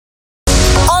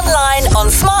on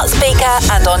smart speaker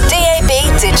and on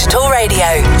DAB digital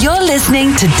radio. You're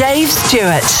listening to Dave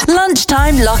Stewart.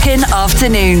 Lunchtime Lockin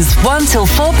afternoons, 1 till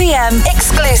 4 p.m.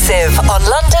 exclusive on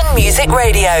London Music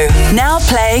Radio. Now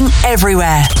playing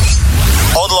everywhere.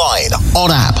 Online,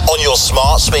 on app, on your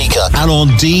smart speaker, and on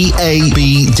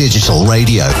DAB digital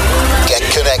radio. Get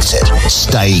connected.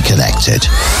 Stay connected.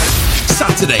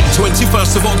 Saturday,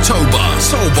 21st of October,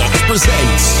 Soulbox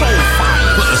presents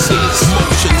Soulfire versus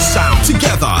Motion Sound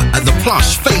together at the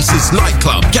Plush Faces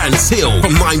nightclub, Gants Hill,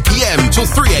 from 9 p.m. till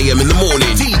 3 a.m. in the morning.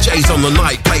 DJs on the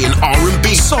night playing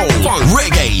R&B, soul, funk,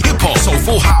 reggae, hip-hop,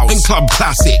 soulful house, and club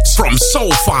classics from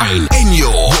Soulfine,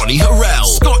 Enyo, Ronnie Harrell,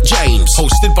 Scott James,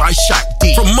 hosted by Shaq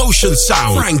D. From Motion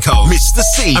Sound, Franco, Mr.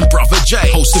 C, and Brother J,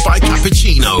 hosted by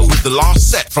Cappuccino, with the last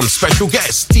set from special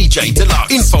guest DJ Deluxe.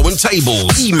 Info and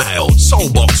tables, email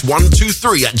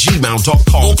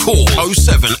soulbox123@gmail.com or call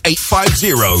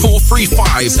 07850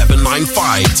 435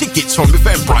 795. Tickets from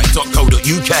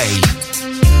eventbrite.co.uk.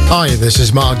 Hi, this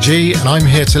is Mark G, and I'm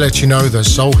here to let you know that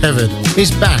Soul Heaven is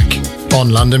back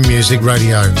on London Music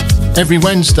Radio. Every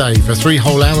Wednesday for 3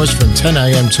 whole hours from 10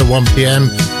 a.m. to 1 p.m,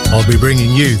 I'll be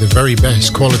bringing you the very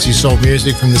best quality soul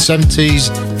music from the 70s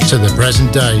to the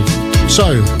present day.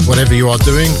 So, whatever you are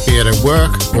doing, be it at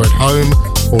work or at home,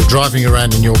 or driving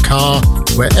around in your car,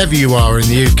 wherever you are in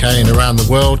the UK and around the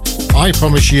world, I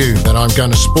promise you that I'm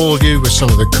going to spoil you with some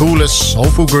of the coolest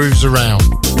soulful grooves around.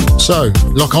 So,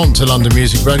 lock on to London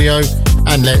Music Radio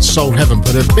and let Soul Heaven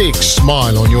put a big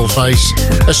smile on your face,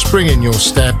 a spring in your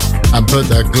step, and put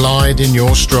the glide in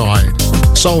your stride.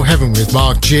 Soul Heaven with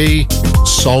Mark G,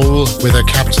 Soul with a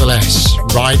capital S,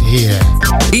 right here.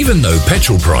 Even though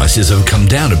petrol prices have come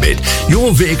down a bit,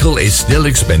 your vehicle is still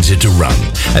expensive to run.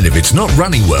 And if it's not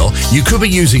running well, you could be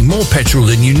using more petrol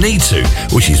than you need to,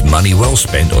 which is money well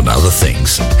spent on other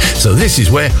things. So this is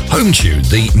where HomeTune,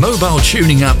 the mobile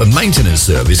tuning up and maintenance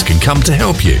service, can come to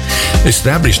help you.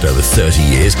 Established over 30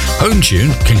 years,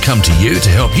 HomeTune can come to you to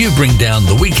help you bring down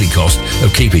the weekly cost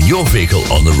of keeping your vehicle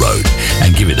on the road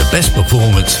and give it the best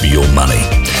performance for your money.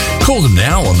 Call them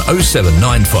now on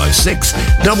 07956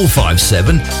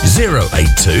 557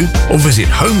 082 or visit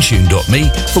hometune.me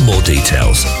for more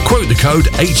details. Quote the code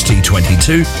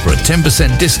HT22 for a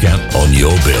 10% discount on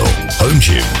your bill.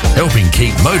 HomeTune, helping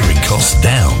keep motoring costs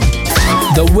down.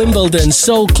 The Wimbledon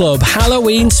Soul Club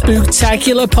Halloween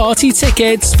Spooktacular Party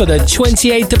tickets for the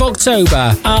 28th of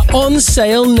October are on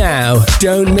sale now.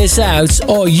 Don't miss out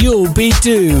or you'll be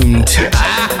doomed.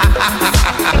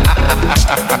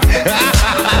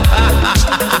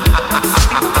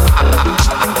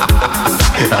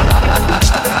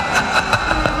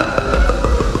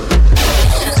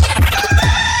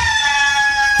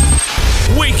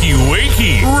 Wakey,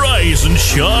 wakey, rise and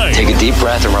shine. Take a deep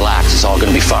breath and relax. It's all going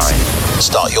to be fine.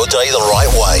 Start your day the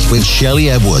right way with Shelley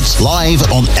Edwards, live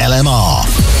on LMR.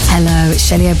 Hello, it's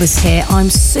Shelley Edwards here. I'm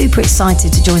super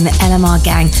excited to join the LMR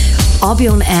gang. I'll be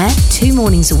on air 2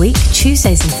 mornings a week,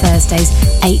 Tuesdays and Thursdays,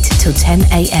 8 till 10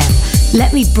 a.m.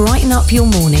 Let me brighten up your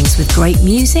mornings with great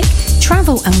music,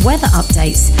 travel and weather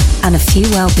updates, and a few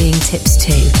well-being tips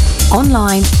too.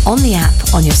 Online, on the app,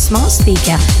 on your smart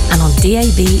speaker, and on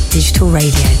DAB digital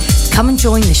radio. Come and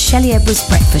join the Shelley Edwards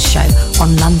Breakfast Show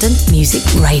on London Music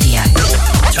Radio.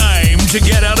 Time to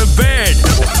get out of bed.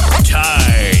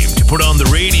 Time to put on the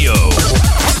radio.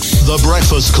 The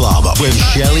Breakfast Club with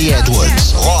Shelley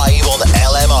Edwards, live on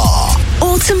LMR.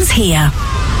 Autumn's here.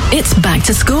 It's back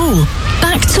to school,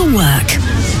 back to work.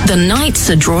 The nights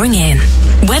are drawing in.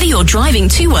 Whether you're driving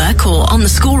to work or on the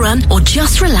school run or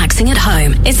just relaxing at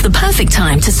home, it's the perfect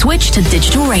time to switch to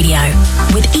digital radio.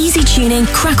 With easy tuning,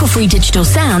 crackle-free digital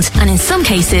sound, and in some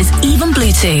cases, even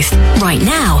Bluetooth. Right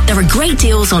now, there are great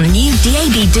deals on new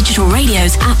DAB digital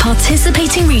radios at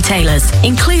participating retailers,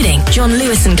 including John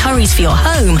Lewis & Curry's for your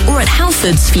home or at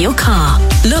Halfords for your car.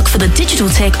 Look for the digital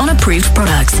tick on approved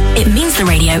products. It means the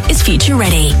radio is future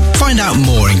ready. Find out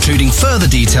more, including further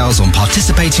details on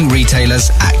participating retailers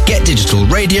at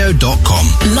getdigitalradio.com.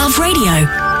 Love radio.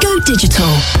 Go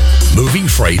digital. Moving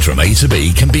freight from A to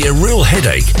B can be a real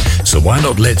headache, so why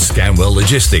not let Scanwell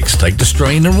Logistics take the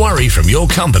strain and worry from your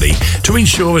company to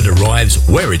ensure it arrives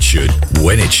where it should,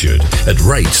 when it should, at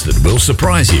rates that will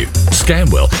surprise you.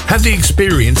 Scanwell have the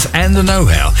experience and the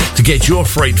know-how to get your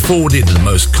freight forwarded in the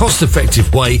most cost-effective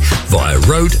way via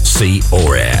road, sea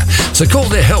or air. So call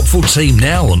their helpful team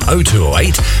now on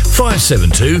 0208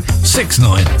 572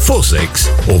 6946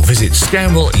 or visit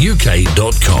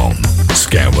scanwelluk.com.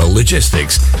 Scanwell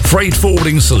Logistics, freight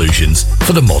forwarding solutions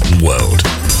for the modern world.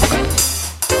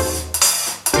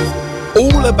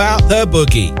 All all about the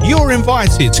boogie. You're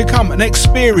invited to come and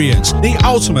experience the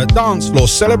ultimate dance floor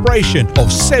celebration of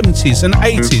 70s and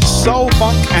 80s soul,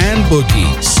 funk and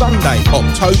boogie. Sunday,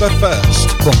 October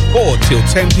 1st from 4 till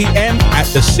 10 p.m. at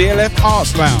the CLF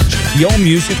Arts Lounge. Your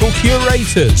musical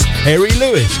curators, Harry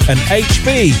Lewis and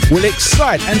HB, will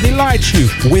excite and delight you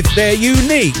with their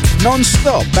unique,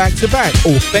 non-stop, back-to-back,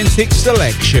 authentic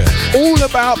selection. All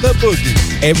about the boogie.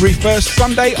 Every first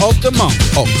Sunday of the month,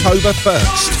 October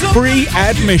 1st. Free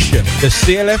admission. The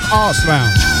CLF Arts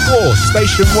Lounge, 4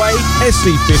 Station Way,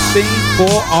 SE15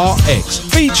 4RX.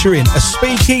 Featuring a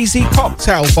speakeasy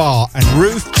cocktail bar and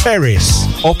roof terrace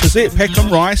opposite Peckham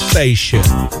Rice Station.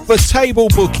 For table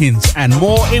bookings and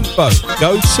more info,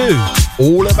 go to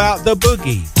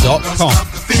allabouttheboogie.com.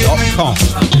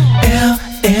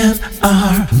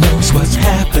 LNR knows what's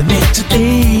happening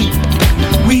today.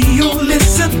 We all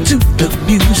listen to the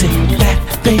music that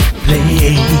they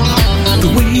play, the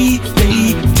way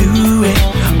they do it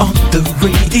on the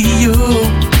radio.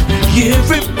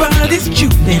 Everybody's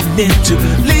tuning in to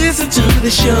listen to the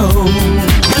show.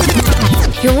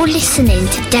 You're listening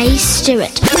to Dave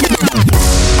Stewart.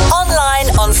 Online,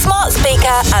 on smart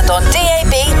speaker and on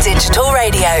DAB digital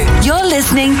radio. You're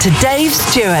listening to Dave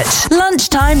Stewart.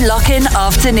 Lunchtime Lockin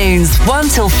afternoons, 1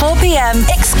 till 4 p.m.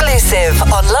 exclusive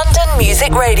on London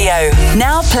Music Radio.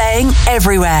 Now playing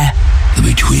everywhere. The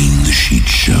Between the Sheets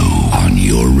show on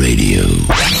your radio.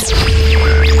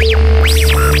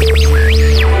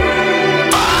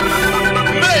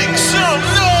 Make some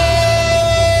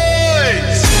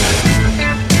noise!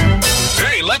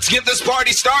 Hey, let's get this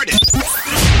party started.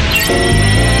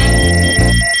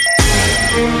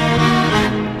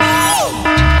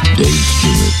 Dave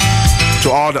Stewart.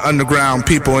 To all the underground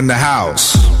people in the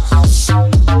house.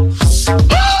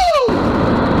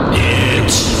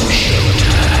 It's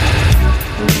showtime.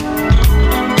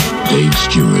 Dave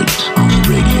Stewart on the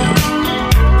radio.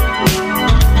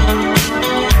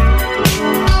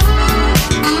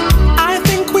 I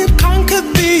think we've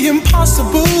conquered the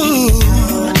impossible.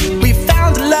 We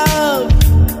found a love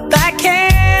that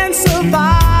can survive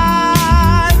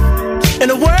in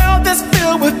a world that's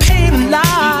filled with pain and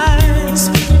lies.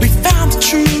 We found the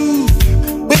truth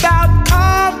without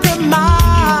compromise.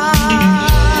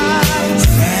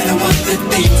 No matter what the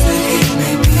things that it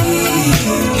may be,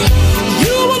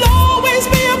 you will always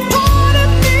be a part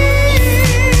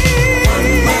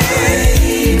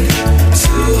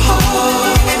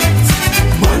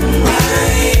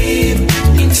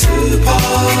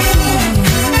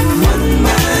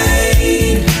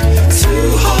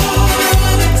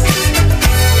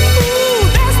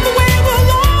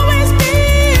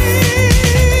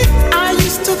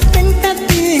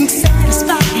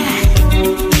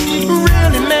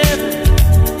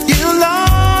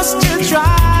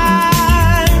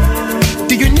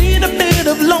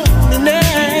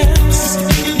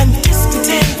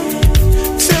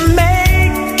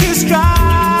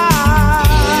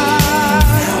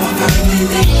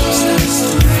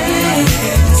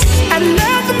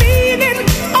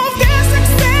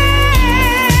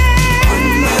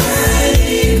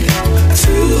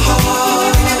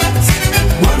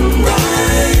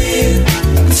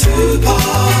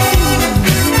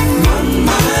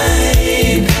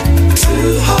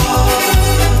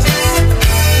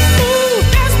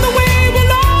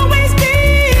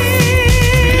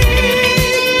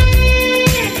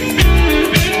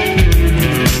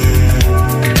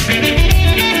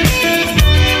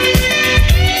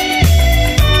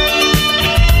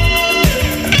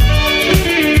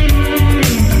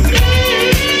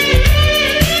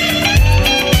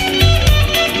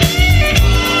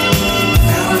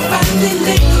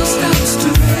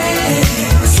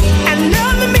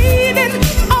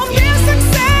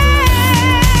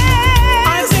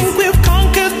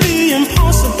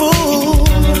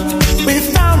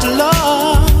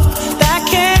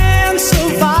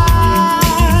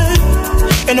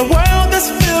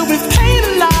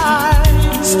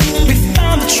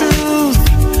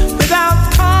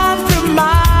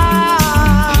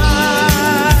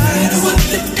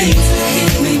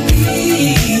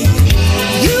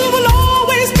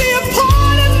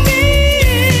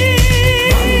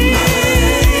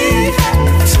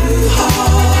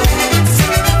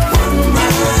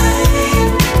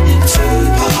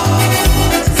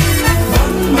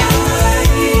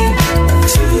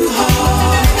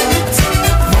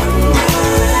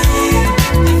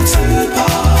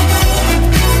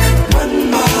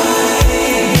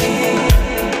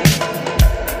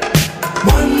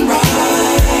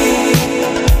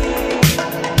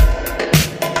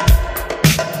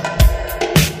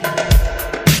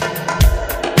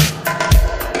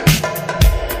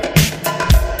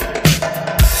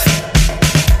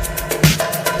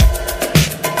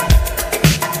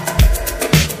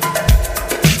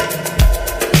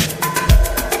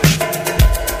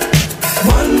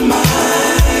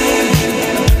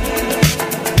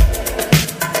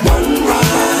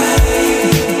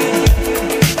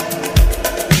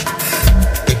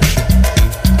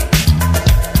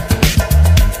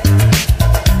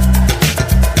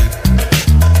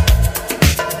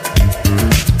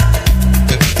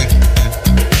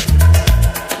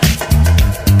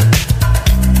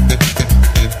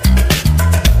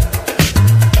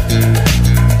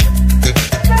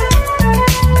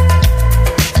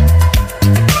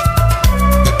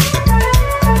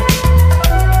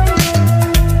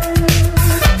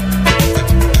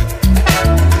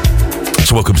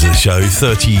show.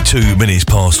 32 minutes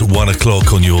past 1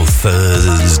 o'clock on your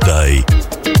Thursday.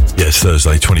 Yes,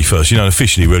 Thursday, 21st. You know,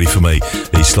 officially, really, for me,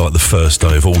 it's like the first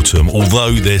day of autumn.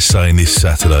 Although they're saying this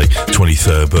Saturday,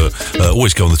 23rd, but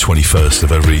always go on the 21st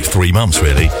of every 3 months,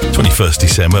 really. 21st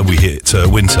December, we hit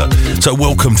winter. So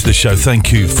welcome to the show.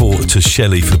 Thank you to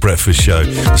Shelley for the breakfast show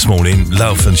this morning.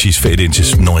 Love, and she's fitted in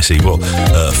just nicely. What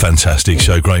a fantastic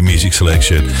show. Great music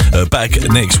selection. Back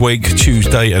next week,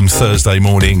 Tuesday and Thursday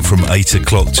morning from 8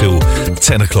 o'clock till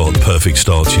 10 o'clock. Perfect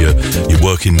start to your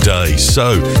working day.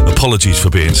 So, apologies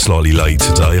for being slightly late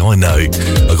today. I know.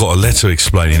 I got a letter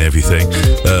explaining everything.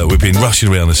 We've been rushing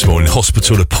around this morning,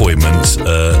 hospital appointments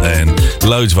and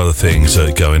loads of other things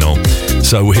going on.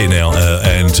 So we're here now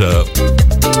and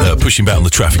pushing back on the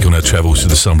traffic on our travels to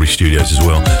the Sunbury studios as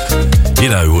well. You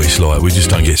know what it's like. We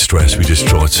just don't get stressed. We just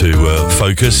try to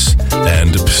focus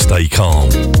and stay calm.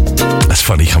 That's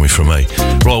funny coming from me.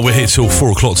 Right, we're here till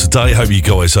 4 o'clock today. Hope you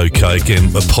guys okay.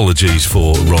 Again, apologies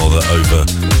for rather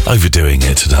overdoing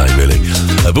it today, really.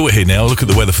 But we're here now. Look at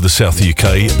the weather for the south of the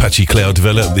UK. Patchy cloud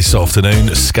developed this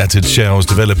afternoon. Scattered showers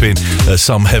developing,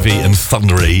 some heavy and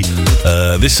thundery.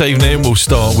 This evening we'll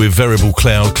start with variable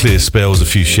cloud, clear spells, a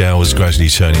few showers gradually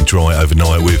turning dry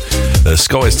overnight with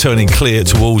skies turning clear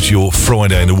towards your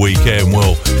Friday and the weekend.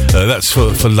 Well, that's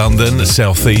for London, the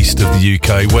southeast of the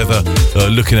UK. Weather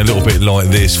looking a little bit like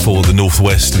this for the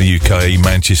northwest of the UK,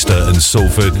 Manchester and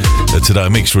Salford. Today a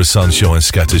mixture of sunshine,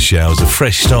 scattered showers, a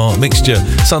fresh start, mixture,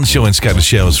 sunshine, scattered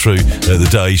showers through the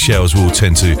day. Showers will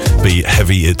tend to be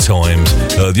heavy at times.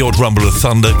 The odd rumble of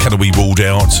thunder cannot be ruled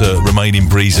out, remaining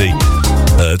breezy.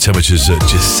 Temperatures at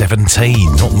just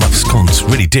 17. Not much. It's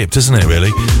really dipped, hasn't it,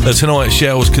 really? Tonight,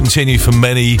 showers continue for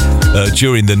many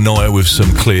during the night with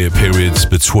some clear periods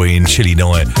between. Chilly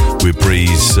night with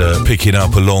breeze picking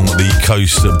up along the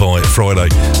coast by Friday.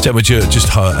 Temperature just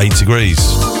 8 degrees.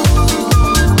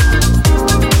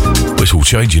 Well, it's all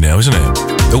changing now, isn't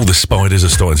it? All the spiders are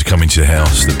starting to come into the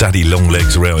house. The daddy long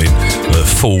legs are out in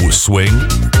full swing.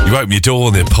 You open your door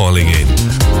and they're piling in.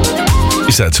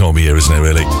 It's that time of year, isn't it,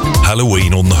 really?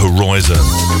 Halloween on the horizon.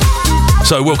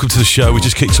 So, welcome to the show. We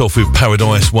just kicked off with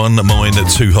Paradise, One Mine,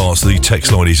 Two Hearts. The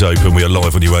text line is open. We are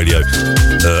live on your radio.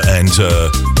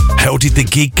 How did the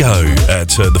gig go at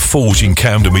the Forge in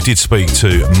Camden? We did speak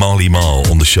to Marley Marl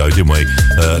on the show, didn't we?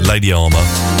 Lady Alma,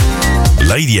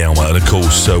 and of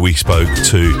course we spoke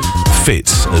to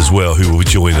Fitz as well, who will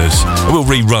join us. We'll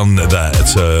rerun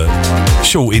that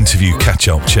short interview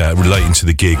catch-up chat relating to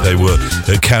the gig. They were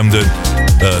at Camden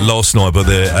last night, but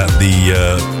they're at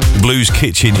the Blues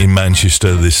Kitchen in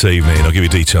Manchester this evening. I'll give you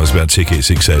details about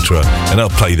tickets, etc. And I'll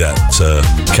play that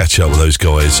catch-up with those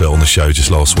guys on the show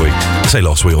just last week. I say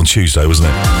last week, on Tuesday, wasn't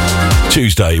it?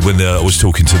 Tuesday, when I was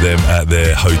talking to them at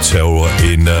their hotel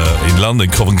in London,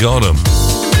 Covent Garden.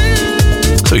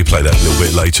 So we play that a little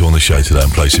bit later on the show today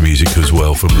and play some music as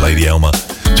well from Lady Alma.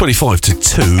 25 to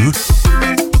 2.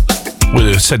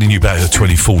 We're sending you back to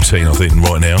 2014, I think,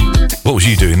 right now. What was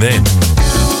you doing then?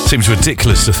 Seems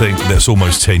ridiculous to think that's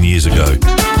almost 10 years ago.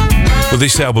 Well,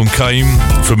 this album came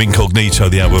from Incognito,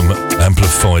 the album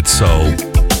Amplified Soul,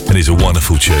 and it's a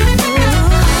wonderful tune.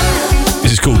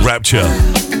 This is called Rapture. I'm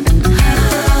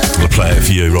going to play it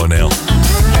for you right now.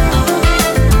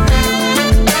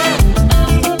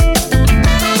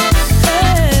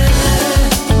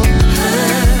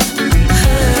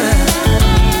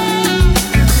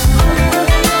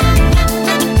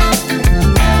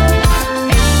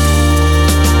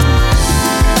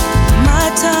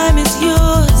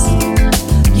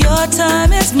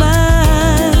 Time is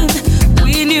mine.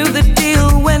 We knew the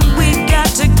deal when we got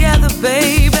together,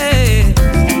 baby.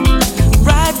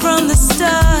 Right from the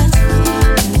start,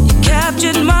 you kept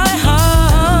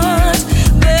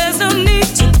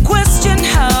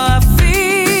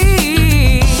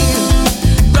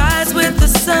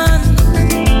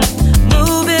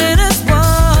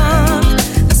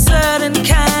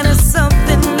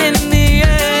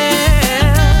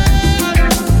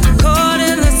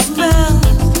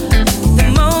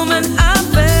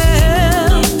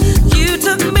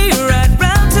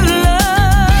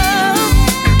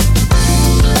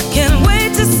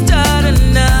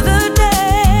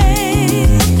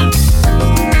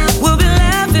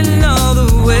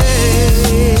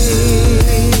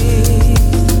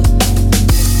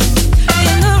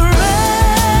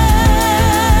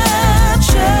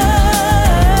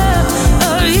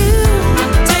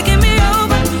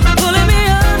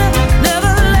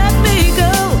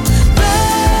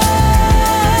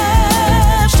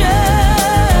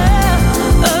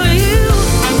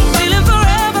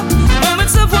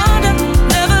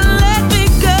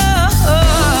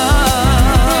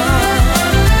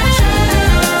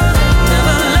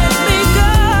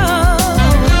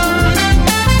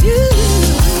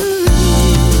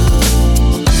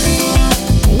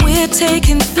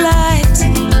taking flight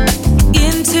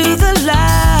into the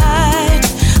light,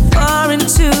 far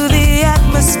into the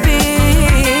atmosphere.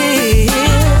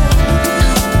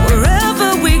 Wherever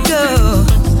we go,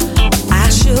 I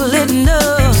shall let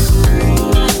know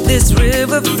this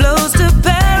river flows to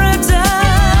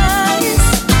paradise.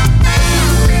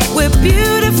 We're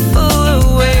beautiful the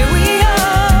way we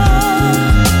are,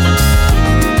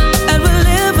 and we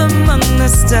live among the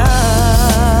stars.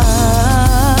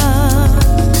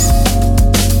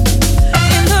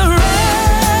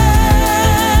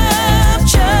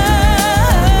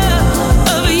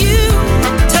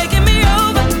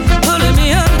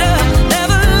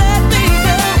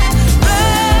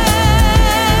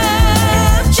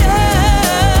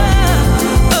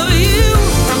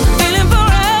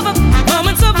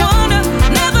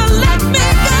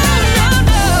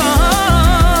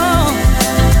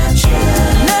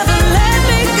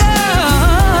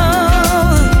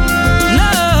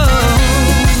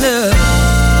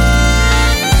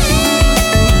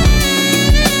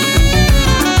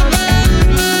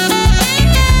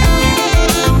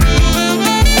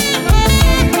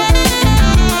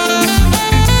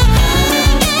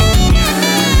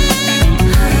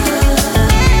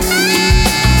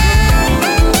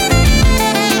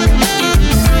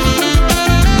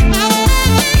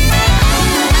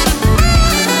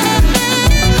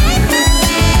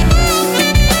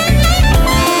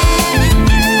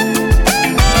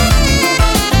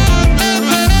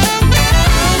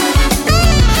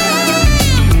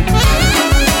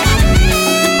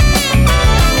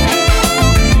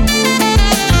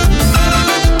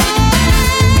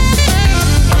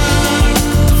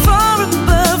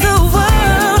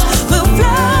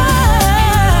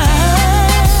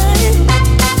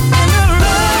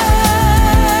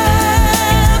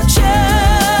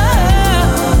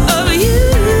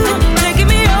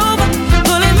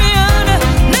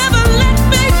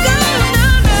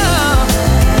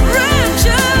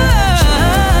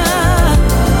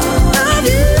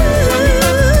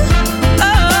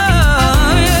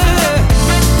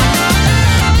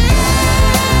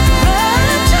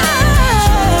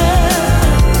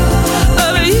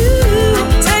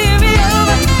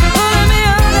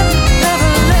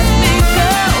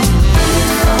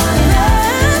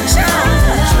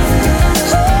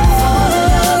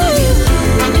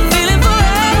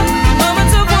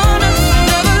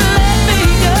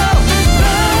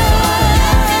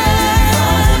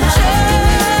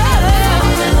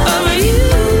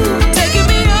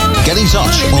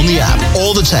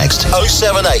 Text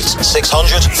 078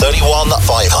 600 31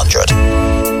 500.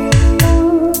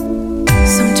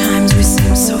 Sometimes we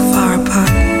seem so far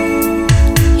apart,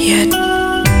 yet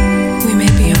we may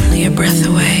be only a breath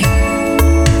away.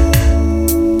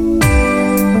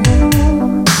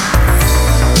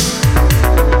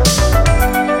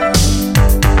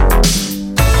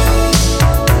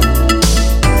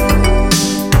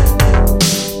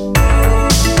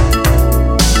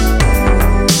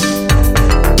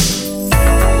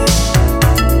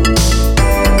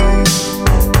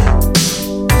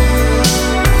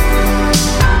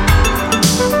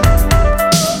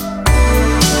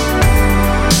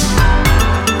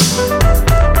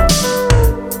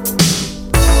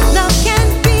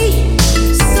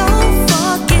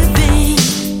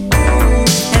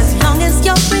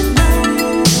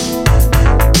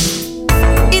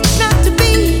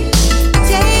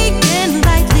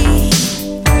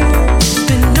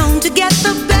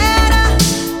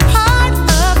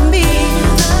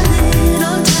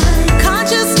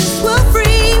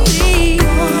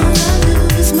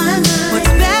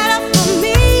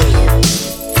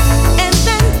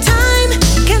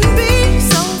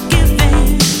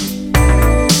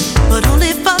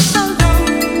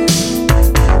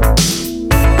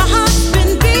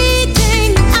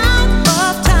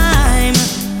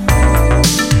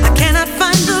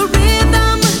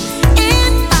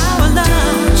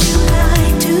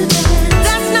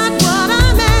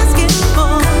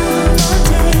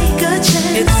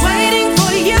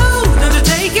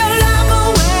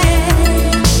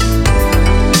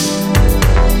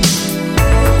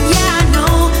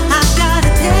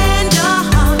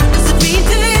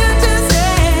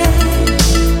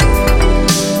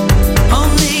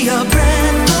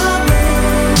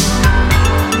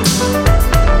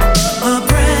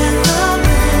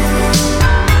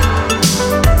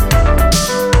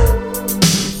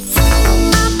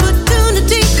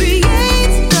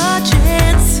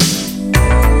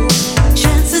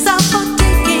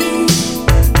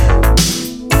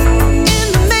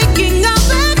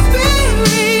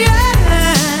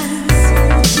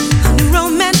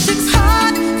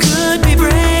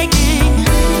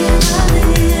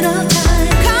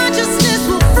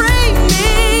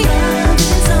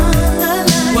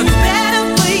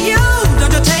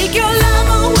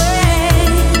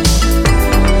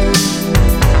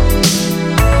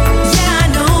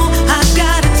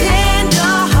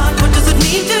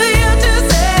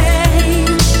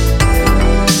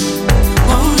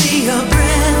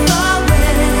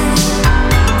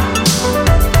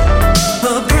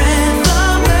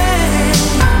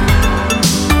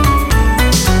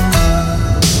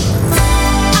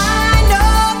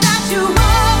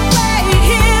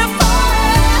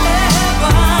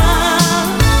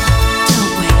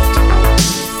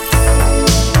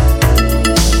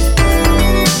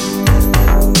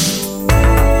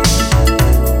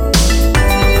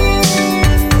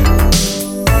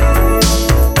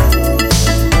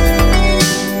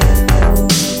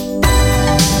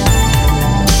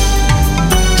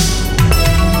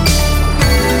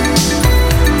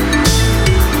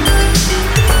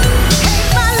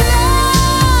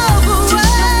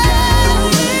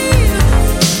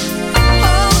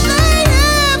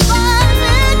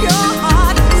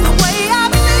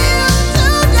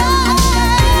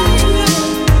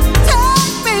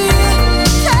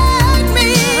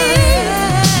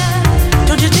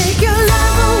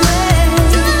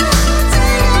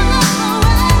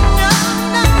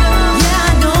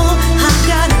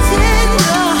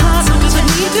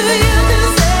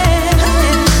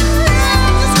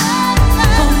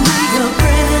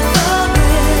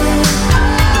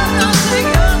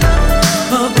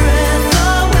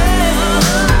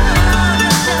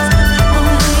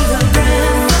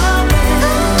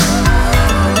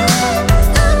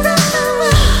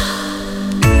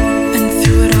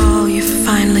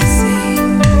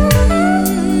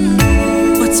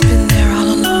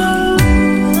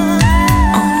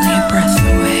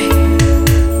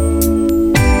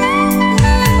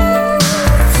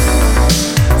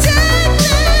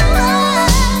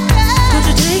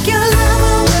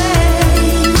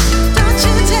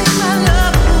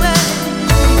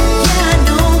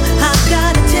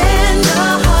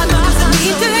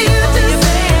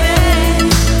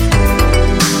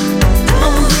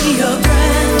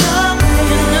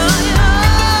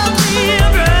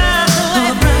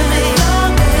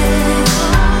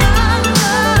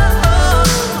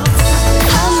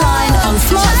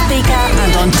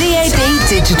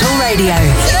 Radio.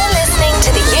 You're listening to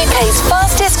the UK's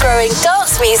fastest growing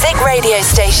dance music radio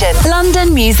station,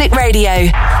 London Music Radio.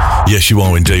 Yes, you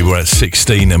are indeed. We're at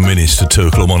 16 minutes to 2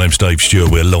 o'clock. My name's Dave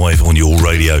Stewart. We're live on your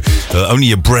radio.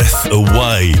 Only a breath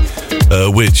away,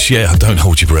 don't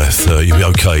hold your breath. You'll be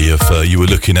okay if you were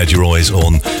looking, had your eyes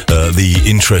on the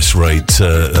interest rate,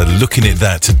 looking at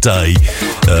that today.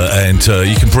 And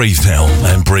you can breathe now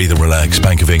and breathe and relax.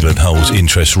 Bank of England holds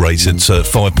interest rates at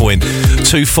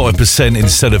 5.25%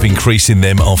 instead of increasing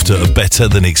them after a better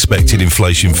than expected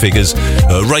inflation figures,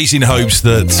 raising hopes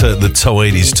that the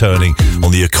tide is turning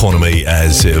on the economy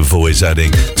as it avoids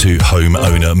adding to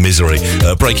homeowner misery.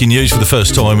 Breaking news: for the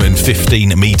first time in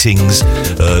 15 meetings,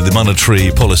 the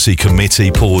Monetary Policy Committee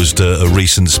paused a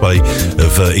recent spate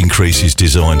of increases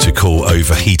designed to cool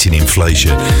overheating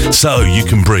inflation. So you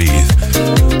can breathe.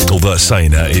 Although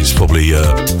saying that, it's probably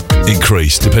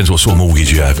increased. Depends what sort of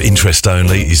mortgage you have. Interest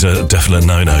only is a definite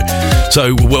no-no.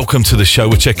 So welcome to the show.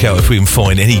 We'll check out if we can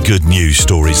find any good news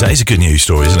stories. That is a good news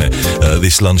story, isn't it?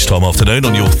 This lunchtime afternoon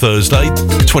on your Thursday,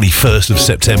 21st of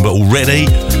September already.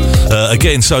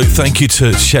 Again, so thank you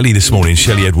to Shelley this morning.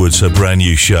 Shelley Edwards, a brand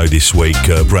new show this week.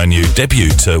 Brand new debut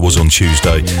was on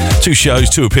Tuesday. 2 shows,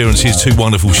 2 appearances, 2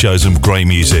 wonderful shows and great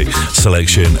music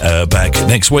selection. Back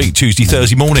next week, Tuesday,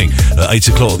 Thursday morning, 8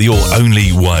 o'clock, your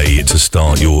only way to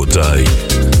start your day.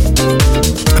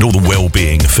 And all the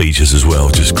well-being features as well,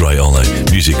 just great, aren't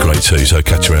they? Music great too, so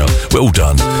catch her out. Well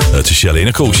done to Shelley. And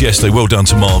of course, yesterday, well done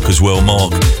to Mark as well.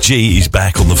 Mark G is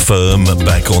back on the firm,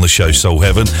 back on the show Soul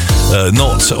Heaven.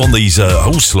 Not on these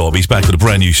old slot, he's back with a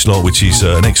brand new slot, which is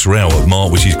an extra hour of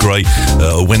Mark, which is great.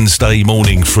 A Wednesday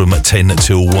morning from 10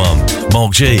 till 1.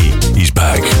 Mark G, he's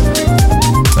back.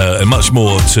 And much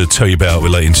more to tell you about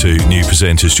relating to new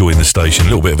presenters joining the station. A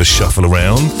little bit of a shuffle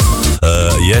around.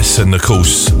 Yes, and of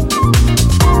course,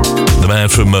 the man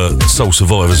from Soul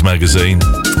Survivors magazine,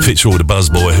 Fitzroy the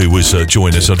Buzzboy, who was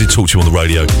joining us. I did talk to him on the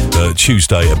radio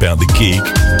Tuesday about the gig,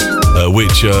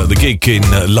 the gig in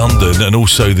London, and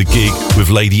also the gig with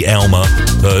Lady Alma,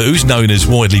 who's known as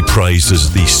widely praised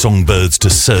as the songbirds to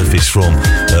surface from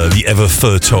the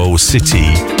ever-fertile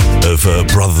city of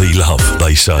brotherly love,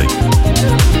 they say.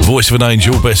 Voice of an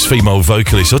Angel, best female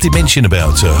vocalist. I did mention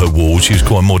about her awards. She was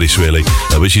quite modest, really,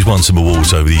 but she's won some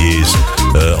awards over the years.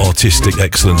 Artistic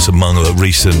excellence among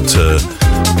recent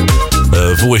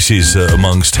voices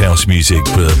amongst house music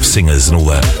singers and all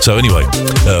that. So anyway,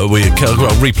 I'll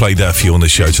replay that for you on the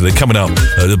show. So they're coming up,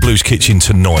 the Blues Kitchen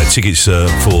tonight. Tickets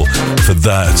for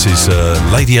that is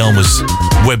Lady Alma's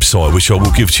website, which I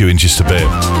will give to you in just a bit.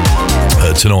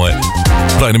 Tonight,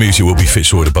 playing the music will be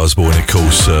Fitzroy the Buzzboy, and of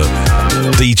course,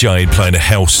 DJing playing a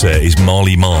house set is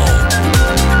Marley Marl.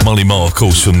 Marley Marl, of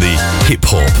course, from the hip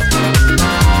hop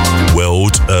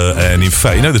world, and in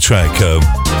fact, you know the track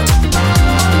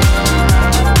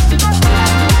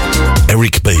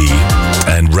Eric B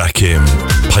and Rakim,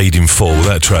 Paid in Full.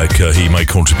 That track he made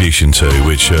contribution to,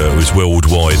 which was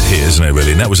worldwide hit, isn't it,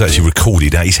 really? And that was actually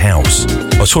recorded at his house.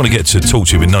 I was trying to get to talk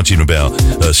to him and nudge him about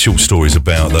short stories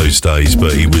about those days,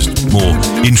 but he was more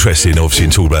interested, obviously,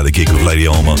 in talking about the gig with Lady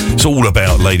Alma. It's all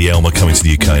about Lady Alma coming to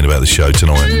the UK and about the show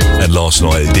tonight and last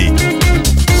night at the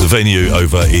venue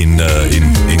over in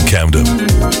Camden.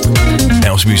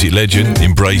 House music legend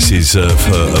embraces a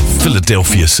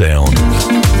Philadelphia sound.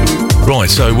 Right,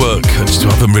 so I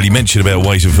haven't really mentioned about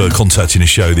ways of contacting the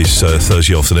show this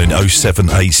Thursday afternoon.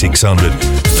 078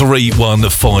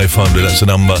 31500, that's the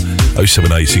number.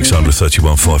 078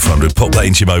 31500. Pop that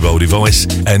into your mobile device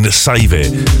and save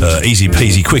it. Easy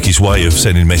peasy, quickest way of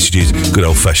sending messages. Good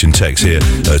old-fashioned text here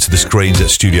to the screens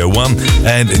at Studio One,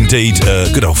 and indeed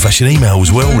good old-fashioned email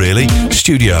as well, really.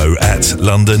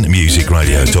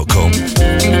 studio@londonmusicradio.com.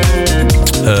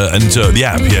 And the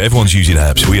app, everyone's using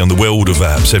apps. We're on the world of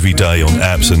apps every day on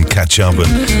apps and catch up,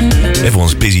 and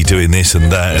everyone's busy doing this and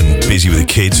that, and busy with the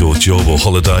kids or job or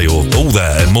holiday or all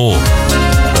that and more.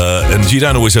 And you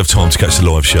don't always have time to catch the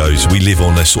live shows. We live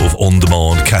on a sort of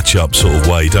on-demand, catch-up sort of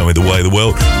way, don't we? The way of the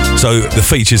world. So the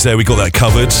features there, we got that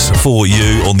covered for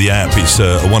you on the app. It's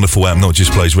a wonderful app, not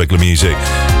just plays regular music.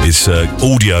 It's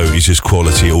audio, is just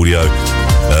quality audio.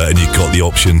 And you've got the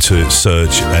option to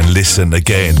search and listen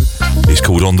again. It's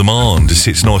called On Demand. It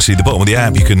sits nicely at the bottom of the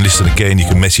app. You can listen again. You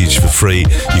can message for free.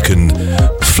 You can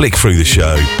flick through the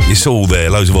show. It's all there.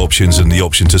 Loads of options, and the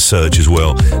option to search as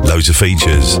well. Loads of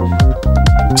features.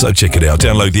 So check it out.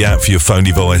 Download the app for your phone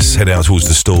device. Head out towards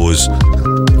the stores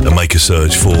and make a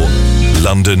search for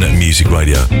London Music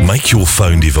Radio. Make your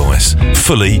phone device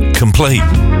fully complete.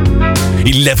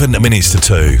 11 minutes to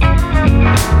 2.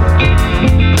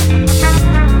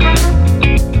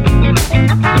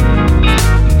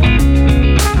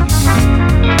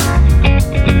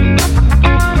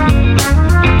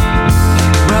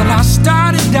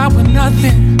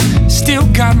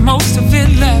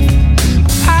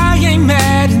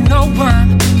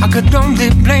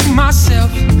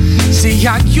 See,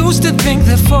 I used to think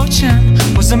that fortune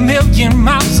was a million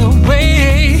miles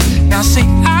away. Now see,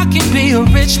 I can be a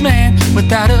rich man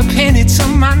without a penny to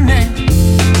my name.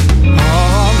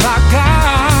 All I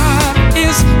got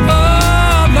is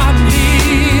all I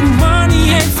need.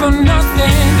 Money ain't for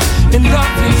nothing, and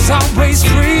love is always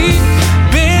free.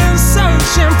 Been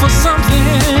searching for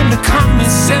something to come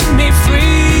and set me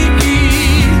free.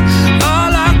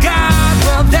 All I got,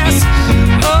 well, that's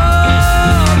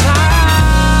all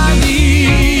I need.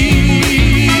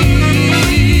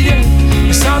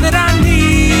 It's all that I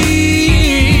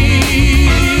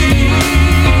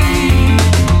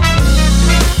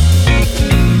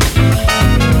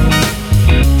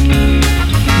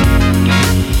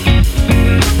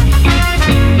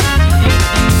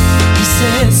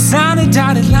sign a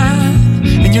dotted line,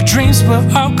 and your dreams will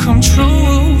all come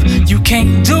true. You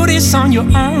can't do this on your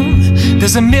own.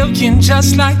 There's a million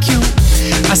just like you.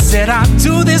 I said I'll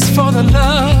do this for the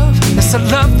love. It's a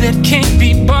love that can't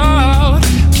be bought.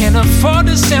 Can't afford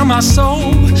to sell my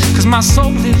soul, 'cause my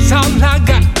soul is all I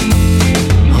got.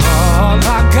 All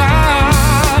I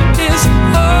got is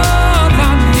all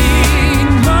I need.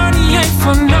 Money ain't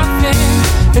for nothing,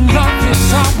 and love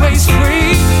is always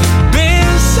free.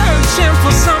 Been searching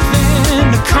for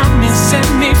something to come and set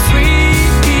me free.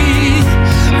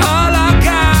 All I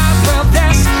got, well,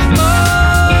 that's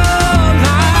all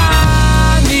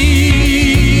I need.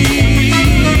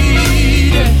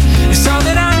 It's all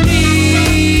that I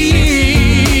need.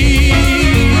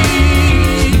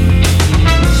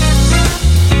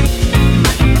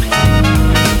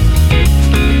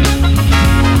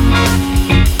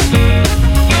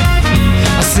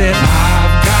 I said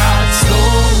I've got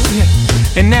soul,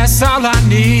 and that's all I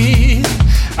need.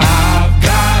 I've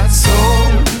got soul,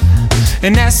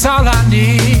 and that's all I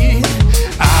need.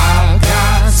 I've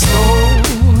got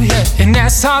soul, yeah, and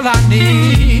that's all I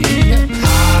need.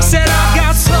 Said I've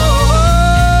got soul.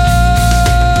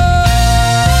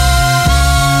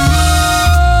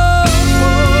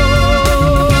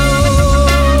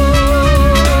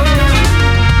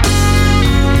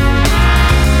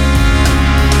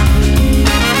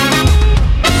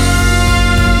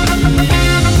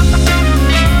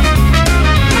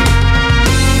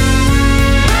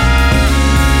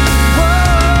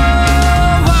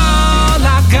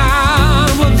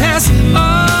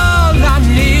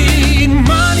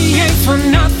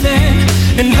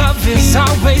 And love is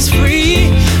always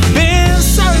free. Been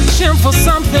searching for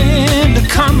something to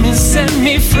come and set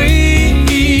me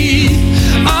free.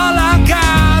 All I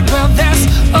got, well, that's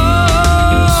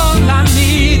all I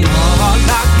need. All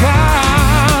I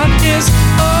got is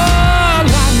all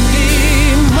I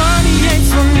need. Money ain't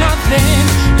for nothing,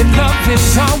 and love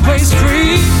is always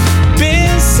free.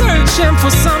 Been searching for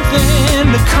something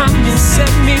to come and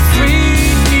set me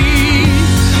free.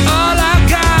 All I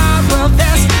got, well,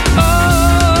 that's all.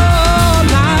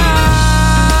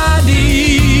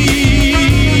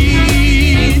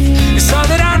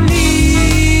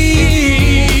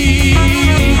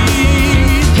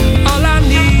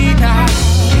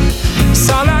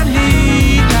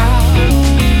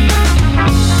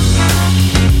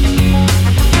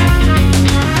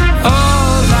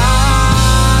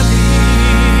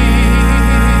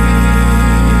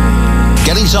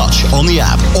 Touch on the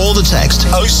app or the text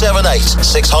 078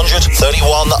 600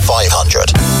 31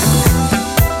 500.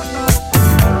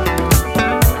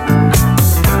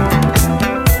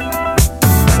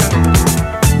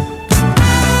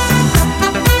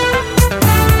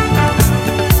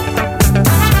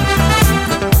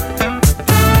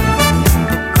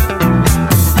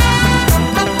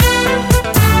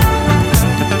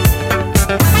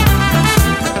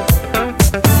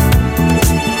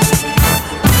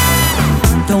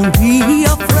 Don't be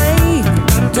afraid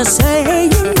to say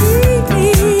you need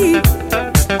me.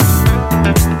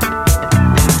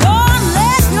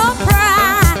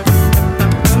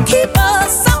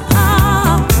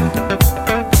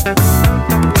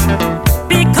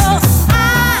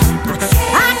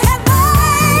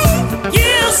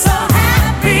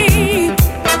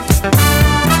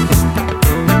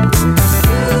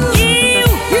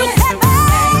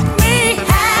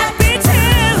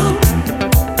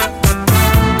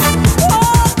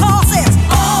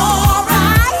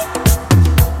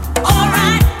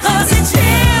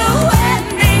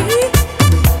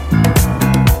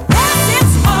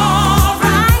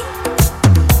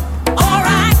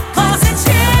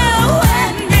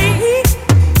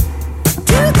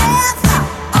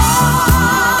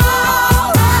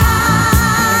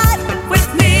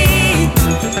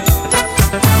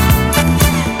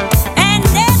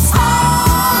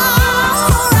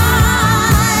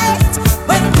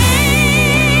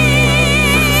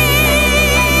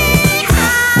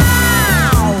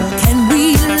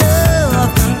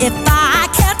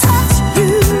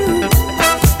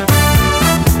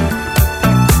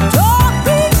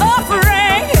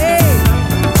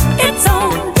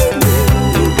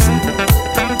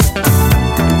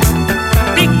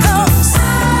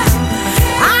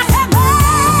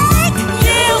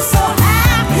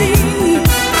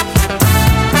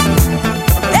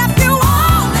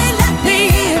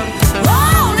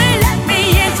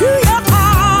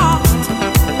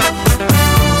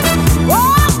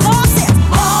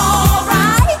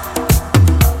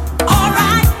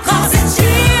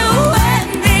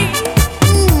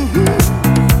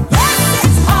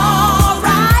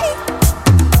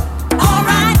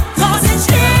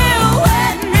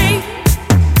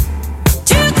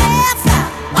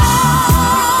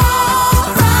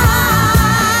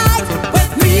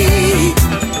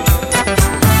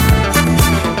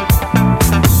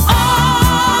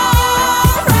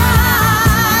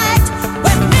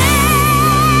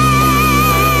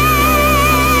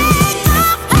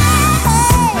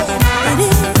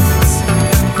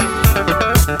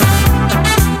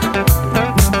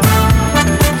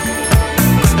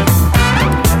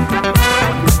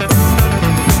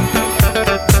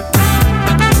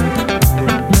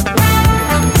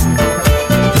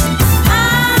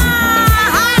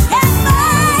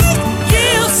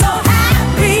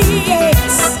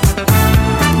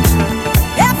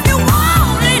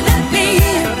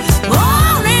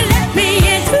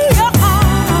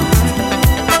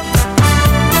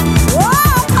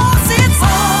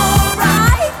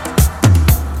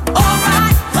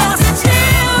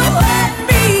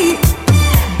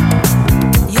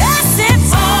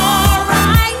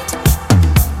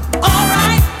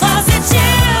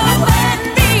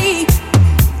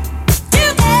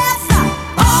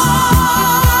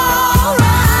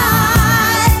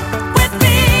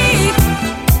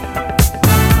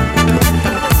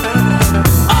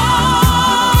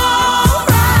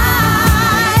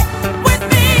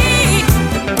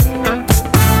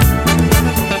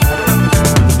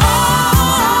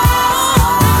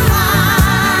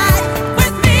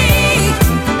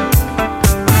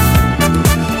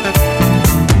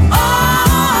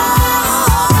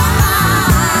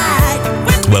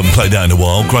 played that in a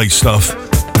while. Great stuff.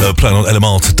 Playing on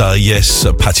LMR today, yes,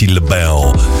 Patti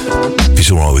LaBelle. If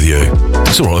it's alright with you.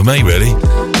 It's alright with me, really.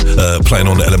 Playing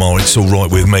on LMR, It's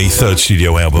Alright With Me, third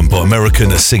studio album by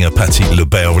American singer Patti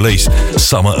LaBelle, released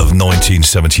summer of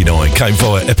 1979. Came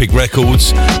via Epic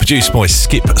Records, produced by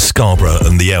Skip Scarborough,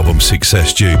 and the album's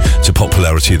success due to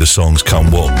popularity of the songs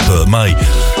come what may.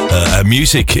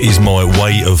 Music is my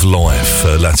way of life.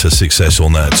 Latter success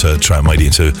on that track made it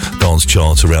into dance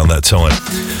charts around that time.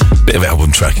 Bit of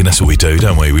album tracking, that's what we do,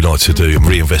 don't we? We like to do and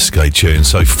reinvestigate tunes.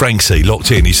 So Frank C,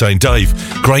 locked in, he's saying, Dave,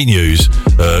 great news.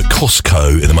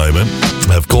 Costco at the moment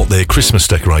have got their Christmas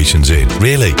decorations in.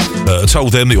 Really? I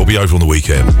told them that it'll be over on the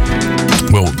weekend.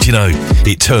 Well, do you know,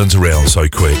 it turns around so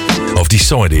quick. I've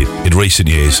decided in recent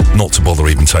years not to bother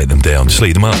even take them down, just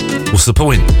leave them up. What's the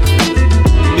point?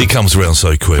 It comes around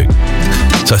so quick.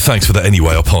 So thanks for that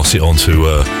anyway. I'll pass it on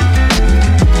to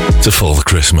Father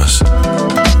Christmas.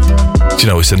 Do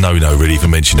you know, it's a no-no really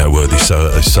even mention that word so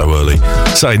early.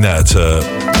 Saying that,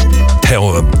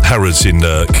 Harrods in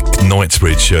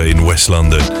Knightsbridge in West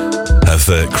London have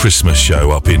their Christmas show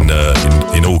up in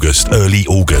August, early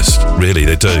August. Really,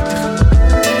 they do.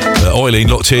 Eileen,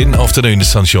 locked in. Afternoon to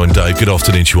Sunshine Dave. Good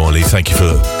afternoon to you, Eileen. Thank you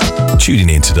for tuning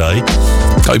in today.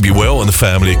 Hope you're well, and the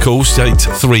family, of course.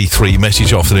 833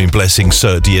 message, afternoon blessings,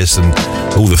 Sir DS, and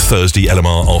all the Thursday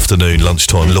LMR afternoon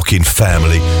lunchtime Lockin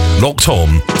family. Locked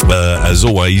on, as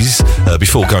always,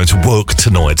 before going to work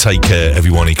tonight. Take care,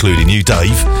 everyone, including you,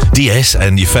 Dave, DS,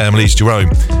 and your families.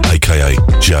 Jerome, a.k.a.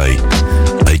 Jay,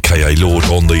 a.k.a. Lord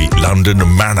on the London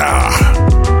Manor.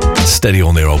 Steady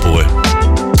on there, old boy.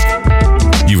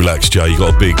 You relax, Jay. You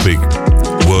got a big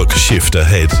work shift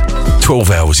ahead.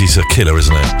 12 hours is a killer,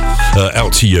 isn't it?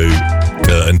 Out to you,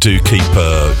 and do keep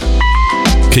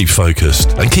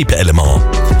focused and keep it LMR.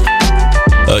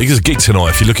 There's a gig tonight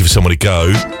if you're looking for someone to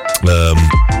go.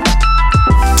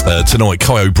 Tonight,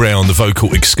 Kyo Brown, the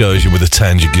vocal excursion with a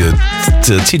tinge of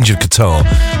guitar.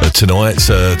 Tonight,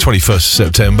 21st of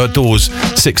September. Doors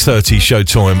 6:30,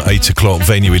 showtime 8 o'clock.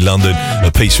 Venue in London,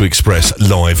 a Pizza Express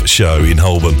live show in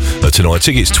Holborn tonight.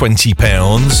 Tickets £20.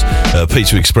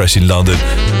 Pizza Express in London.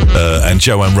 And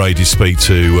Joanne Ray did speak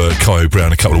to Kyo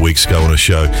Brown a couple of weeks ago on a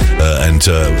show. And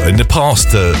in the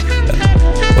past,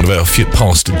 one of our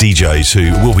past DJs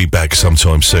who will be back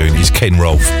sometime soon is Ken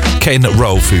Rolfe. Ken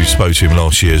Rolfe, who spoke to him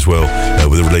last year as well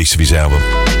with the release of his album.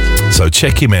 So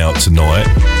check him out tonight.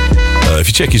 If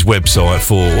you check his website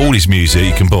for all his music,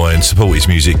 you can buy and support his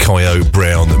music,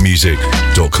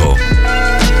 kyobrownmusic.com.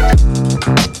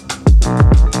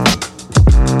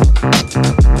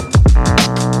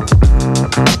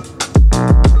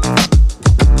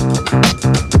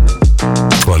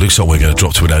 Looks like we're going to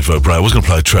drop to an advert break. I was going to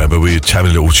play a track, but we were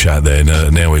having a little chat there,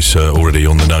 and now it's already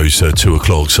on the nose, 2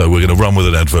 o'clock. So we're going to run with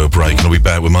an advert break, and I'll be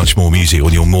back with much more music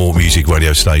on your More Music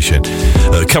radio station.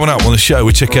 Coming up on the show,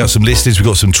 we check out some listings. We've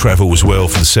got some travel as well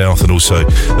for the south and also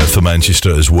for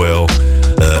Manchester as well.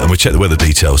 And we check the weather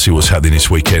details, see what's happening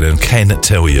this weekend, and can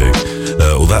tell you,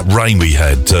 all that rain we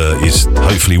had is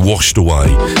hopefully washed away.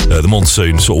 The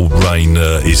monsoon sort of rain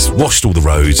is washed all the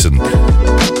roads and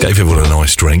gave everyone a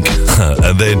nice drink.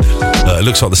 And then it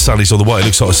looks like the sun is on the way. It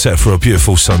looks like it's set for a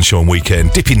beautiful sunshine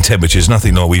weekend. Dipping temperatures,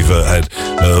 nothing like we've had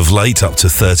of late, up to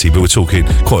 30, but we're talking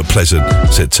quite pleasant,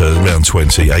 set to around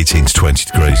 20, 18 to 20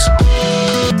 degrees.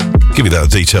 Give you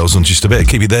that details on just a bit.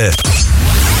 Keep it there.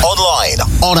 Online,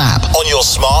 on app, on your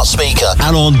smart speaker,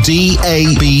 and on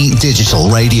DAB Digital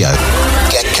Radio.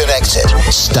 Get connected.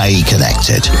 Stay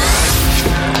connected.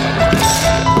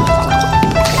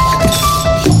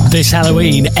 This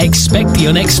Halloween, expect the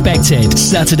unexpected.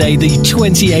 Saturday the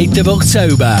 28th of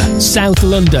October, South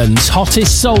London's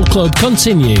hottest soul club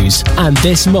continues. And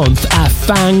this month, a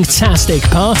fantastic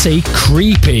party,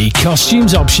 creepy,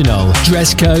 costumes optional,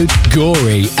 dress code,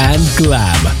 gory and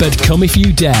glam. But come if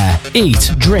you dare.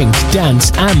 Eat, drink,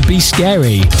 dance and be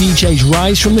scary. DJs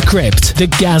Rise from the Crypt, The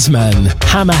Gazman,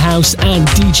 Hammer House and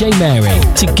DJ Mary.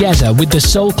 Together with the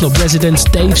soul club residents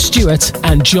Dave Stewart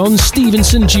and John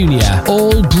Stevenson Jr.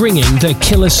 All bringing the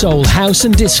killer soul house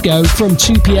and disco from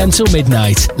 2 p.m. till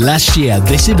midnight. Last year,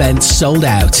 this event sold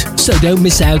out. So don't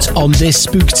miss out on this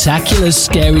spooktacular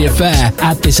scary affair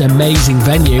at this amazing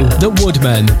venue, The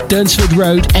Woodman, Durnsford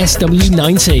Road,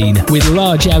 SW19, with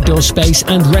large outdoor space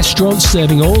and restaurants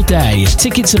serving all day.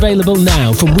 Tickets available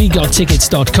now from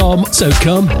wegottickets.com, so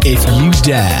come if you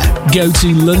dare. Go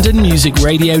to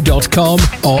londonmusicradio.com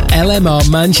or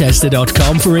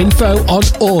lmrmanchester.com for info on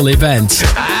all events.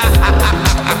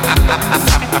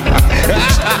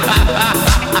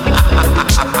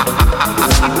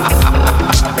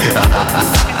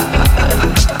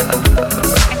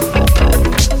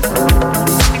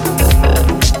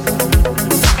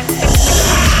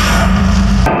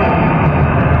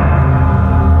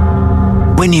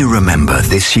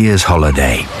 remember this year's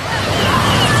holiday?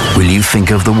 Will you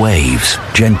think of the waves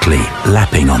gently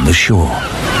lapping on the shore?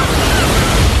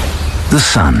 The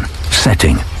sun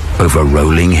setting over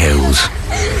rolling hills?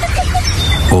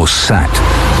 Or sat,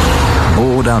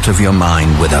 bored out of your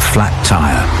mind with a flat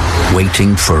tire,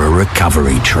 waiting for a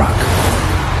recovery truck?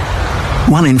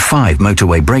 1 in 5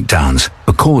 motorway breakdowns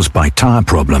are caused by tire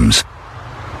problems.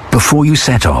 Before you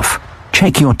set off,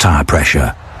 check your tire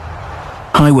pressure.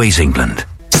 Highways England.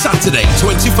 Saturday,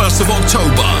 21st of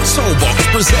October, Soulbox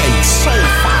presents Soul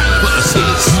Fire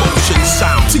versus Motion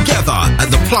Sound together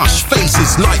at the Plush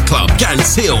Faces nightclub,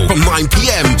 Gants Hill, from 9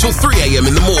 p.m. till 3 a.m.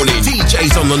 in the morning.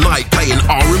 DJs on the night playing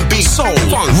R&B, soul,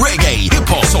 funk, reggae,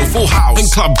 hip-hop, soulful house, and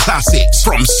club classics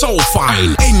from Soul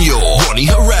Fine, Enyo, Ronnie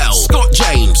Harrell, Scott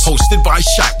James, hosted by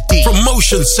Shaq D, from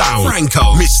Motion Sound,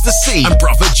 Franco, Mr. C, and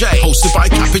Brother J, hosted by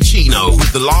Cappuccino,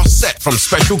 with the last set from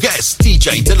special guest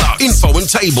DJ Deluxe. Info and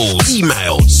tables,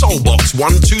 email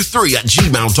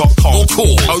soulbox123@gmail.com or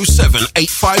call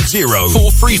 07850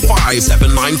 435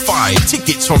 795.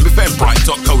 Tickets from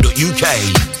eventbrite.co.uk.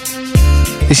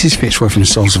 This is Fitzroy from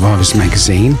Soul Survivors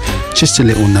magazine. Just a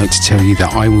little note to tell you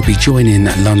that I will be joining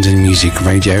London Music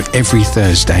Radio every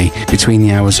Thursday between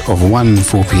the hours of 1 and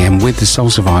 4 p.m. with the Soul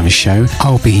Survivors show.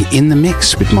 I'll be in the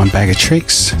mix with my bag of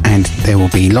tricks, and there will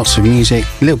be lots of music,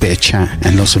 a little bit of chat,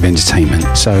 and lots of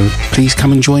entertainment. So please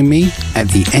come and join me. At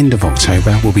the end of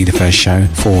October will be the first show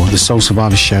for the Soul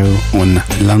Survivors show on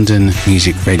London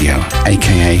Music Radio,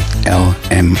 aka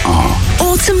LMR.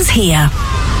 Autumn's here.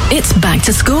 It's back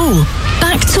to school,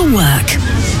 back to work.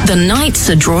 The nights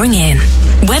are drawing in.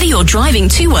 Whether you're driving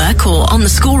to work or on the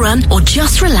school run or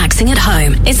just relaxing at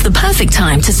home, it's the perfect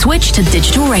time to switch to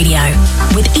digital radio.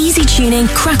 With easy tuning,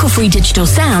 crackle-free digital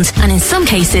sound, and in some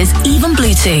cases, even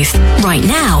Bluetooth. Right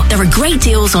now, there are great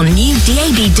deals on new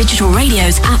DAB digital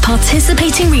radios at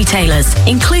participating retailers,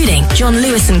 including John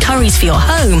Lewis & Curry's for your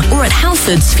home or at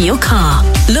Halfords for your car.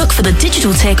 Look for the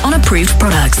digital tick on approved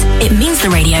products. It means the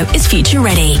radio is future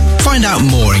ready. Find out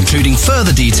more, including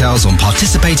further details on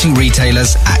participating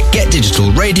retailers at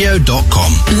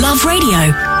getdigitalradio.com. Love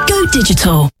radio. Go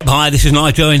digital. Hi, this is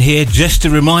Nigel in here, just to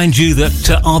remind you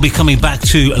that I'll be coming back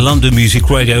to London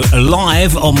Music Radio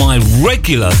live on my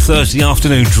regular Thursday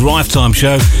afternoon drive time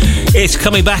show. It's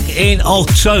coming back in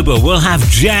October. We'll have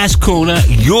Jazz Corner,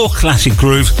 Your Classic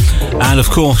Groove, and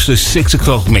of course the 6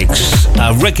 o'clock mix.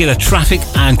 Regular traffic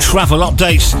and travel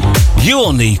updates.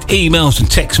 You'll need emails and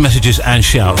text messages and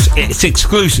shouts. It's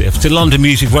exclusive to London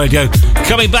Music Radio.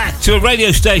 Coming back to a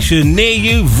radio station near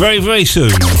you very, very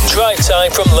soon. Drive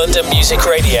time from London Music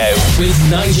Radio with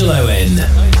Nigel Owen.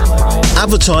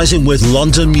 Advertising with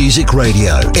London Music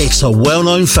Radio. It's a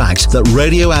well-known fact that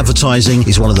radio advertising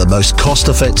is one of the most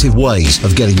cost-effective ways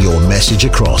of getting your message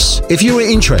across. If you are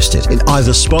interested in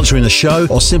either sponsoring a show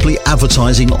or simply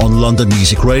advertising on London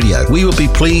Music Radio, we would be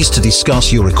pleased to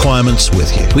discuss your requirements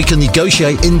with you. We can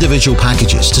negotiate individual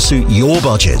packages to suit your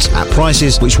budget at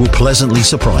prices which will pleasantly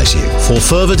surprise you. For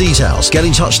further details, get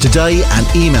in touch today and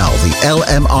email the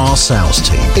LMR sales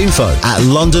team.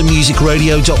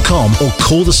 info@londonmusicradio.com or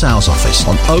call the sales office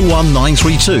on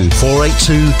 01932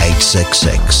 482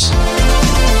 866.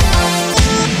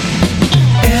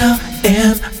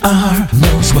 LMR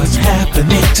knows what's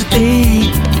happening today.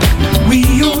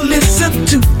 We'll listen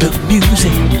to the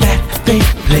music that they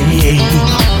play,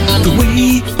 the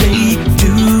way they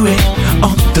do it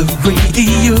on the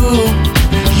radio.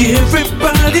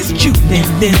 Everybody's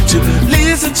tuning in to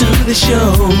listen to the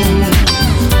show.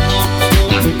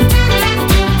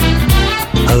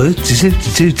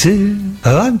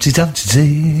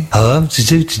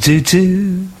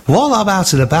 While I'm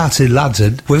out and about in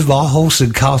London with my horse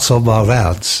and cart on my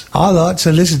rounds, I like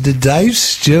to listen to Dave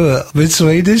Stewart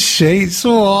between the sheets.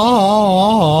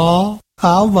 Oh,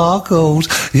 Markles,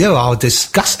 you are a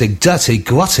disgusting, dirty,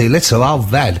 grotty little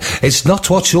old man. It's not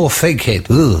what you're thinking.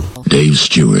 Ugh. Dave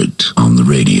Stewart on the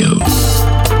radio.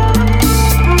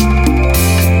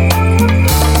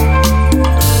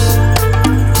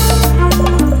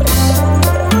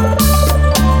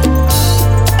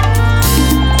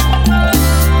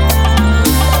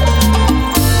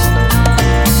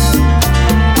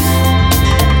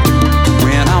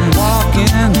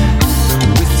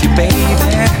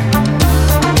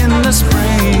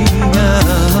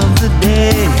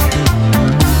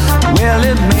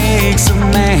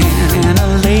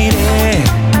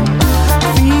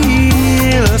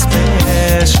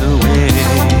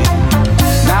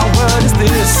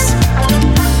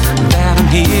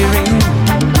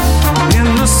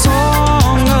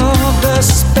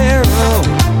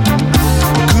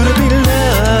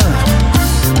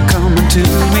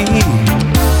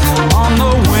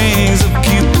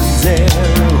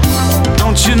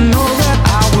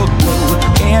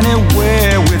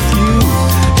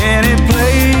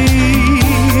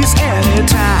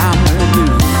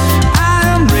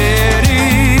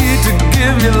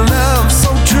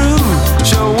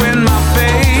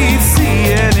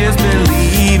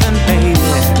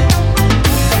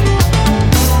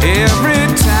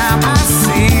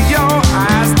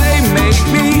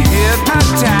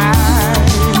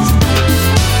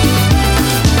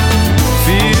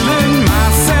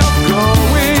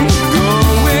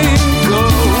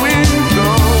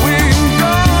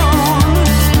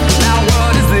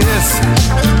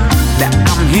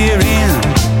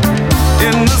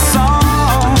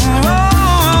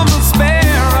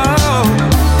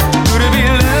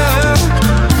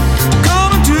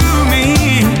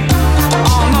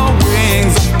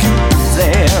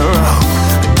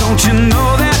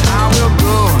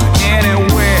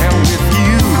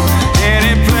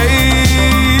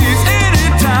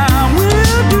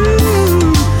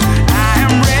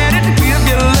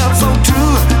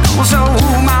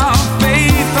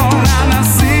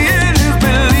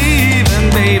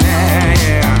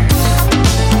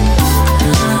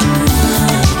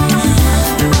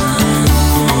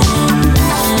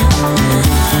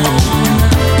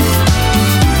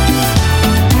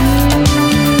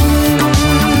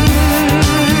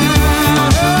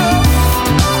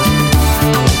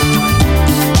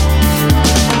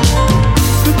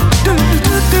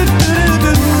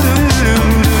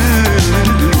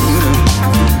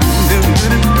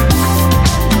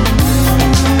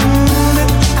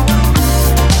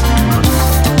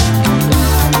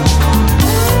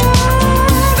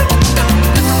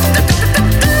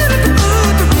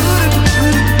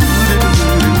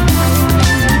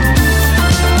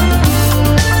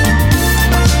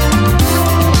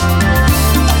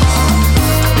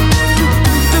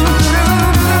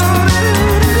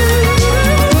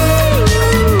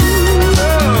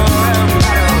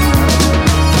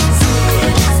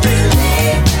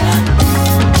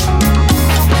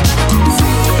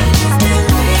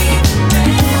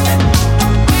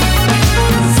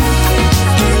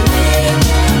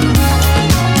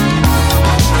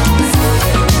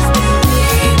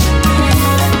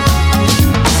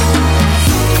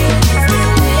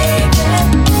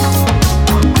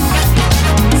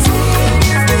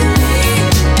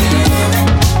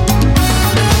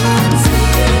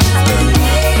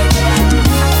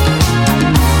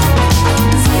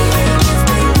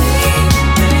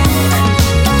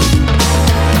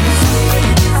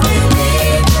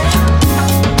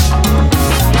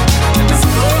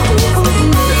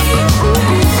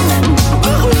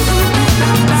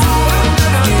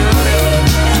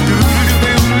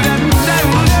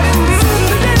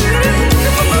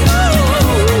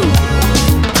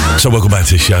 So welcome back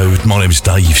to the show. My name's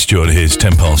Dave Stewart here. It's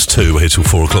 10 past 2. We're here till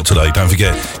 4 o'clock today. Don't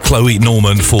forget Chloe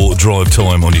Norman for drive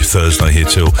time on your Thursday here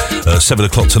till 7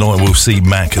 o'clock tonight. We'll see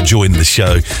Mac join the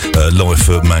show live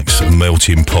for Mac's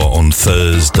Melting Pot on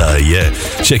Thursday. Yeah,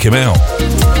 check him out.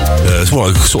 It's what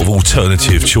a sort of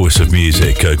alternative choice of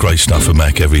music. Great stuff for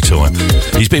Mac every time.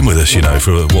 He's been with us, you know,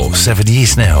 for 7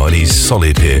 years now, and he's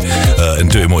solid here and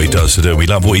doing what he does to do. We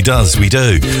love what he does. We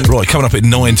do. Right, coming up at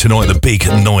 9 tonight, the big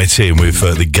night in with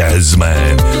the Gaz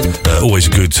Man. Always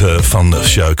a good fun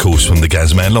show, of course, from the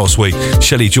Gaz Man. Last week,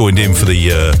 Shelley joined in for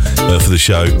the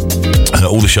show.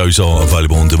 All the shows are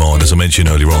available on demand, as I mentioned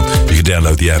earlier on. You can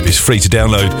download the app. It's free to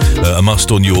download, a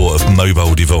must on your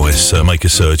mobile device. Make a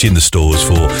search in the stores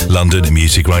for London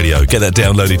Music Radio. Get that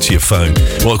downloaded to your phone.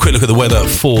 Right, a quick look at the weather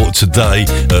for today.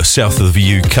 South of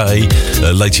the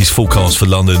UK, latest forecast for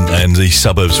London and the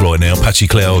suburbs right now. Patchy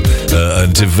cloud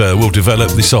will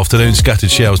develop this afternoon.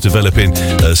 Scattered showers developing.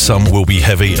 Some will be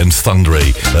heavy and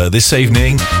thundery. This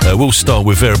evening, we'll start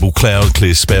with variable cloud,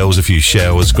 clear spells, a few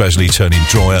showers, gradually turning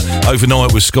drier.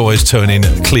 Overnight with skies turning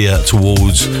clear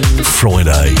towards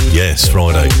Friday. Yes,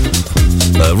 Friday.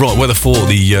 Right, weather for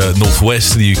the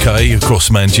northwest of the UK, across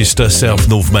Manchester, south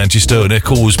North Manchester, and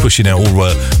Eccles pushing out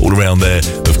all around there.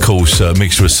 Of course, a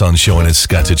mixture of sunshine and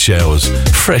scattered showers.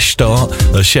 Fresh start,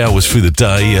 showers through the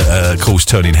day, of course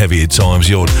turning heavy at times,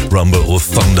 the odd rumble or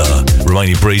thunder.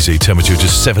 Remaining breezy, temperature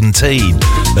just 17.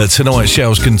 Tonight,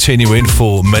 showers continuing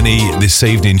for many this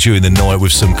evening during the night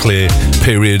with some clear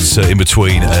periods in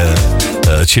between.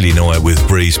 A chilly night with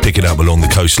breeze picking up along the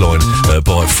coastline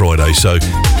by Friday, so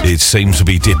it seems to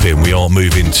be dipping. We are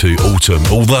moving to autumn,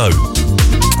 although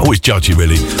I always judge it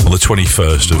really on the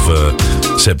 21st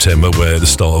of September, where the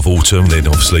start of autumn, then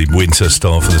obviously winter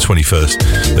start for the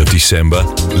 21st of December,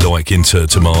 like into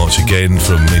March again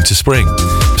from into spring.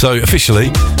 So officially,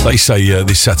 they say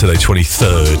this Saturday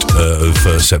 23rd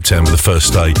of September, the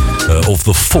first day of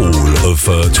the fall of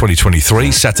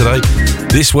 2023, Saturday,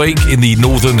 this week in the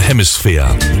Northern Hemisphere.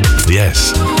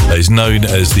 Yes, is known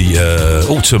as the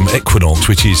autumn equinox,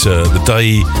 which is the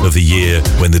day of the year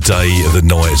when the day of the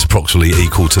night is approximately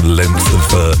equal to the length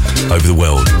of over the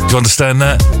world. Do you understand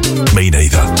that? Me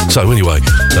neither. So anyway,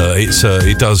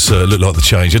 it does look like the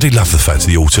change. I do love the fact of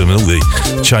the autumn and all the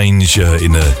change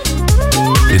in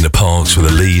the parks with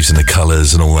the leaves and the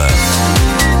colours and all that.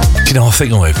 You know, I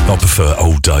think I prefer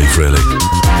old Dave really.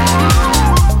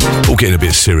 All getting a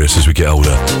bit serious as we get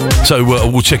older. So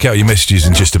we'll check out your messages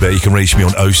in just a bit. You can reach me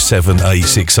on 078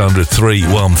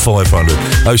 31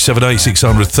 500, 078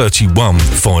 31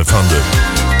 500.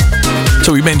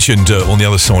 So we mentioned on the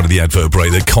other side of the advert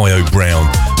break that Kyo Brown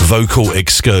vocal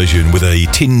excursion with a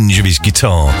tinge of his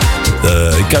guitar.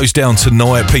 It goes down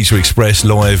tonight, Pizza Express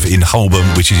live in Holborn,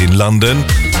 which is in London,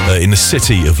 in the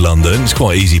city of London. It's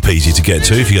quite easy peasy to get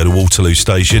to if you go to Waterloo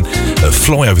Station,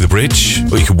 fly over the bridge,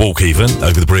 or you can walk even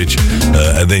over the bridge,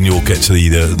 and then you'll get to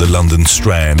the London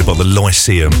Strand, about the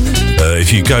Lyceum.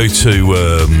 If you go to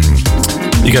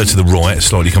the right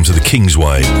slightly, come to the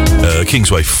Kingsway.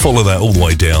 Kingsway, follow that all the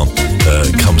way down,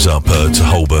 comes up to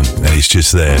Holborn, and it's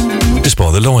just there, just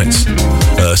by the lights.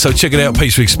 So check it out,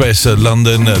 Pizza Express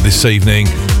London this evening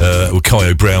with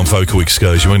Kyo Brown vocal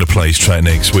excursion. We're going to play his track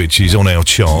next, which is on our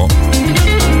chart.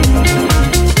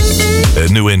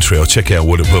 New entry, I'll check out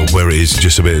where it is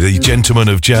just a bit. The Gentleman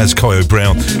of Jazz, Kyo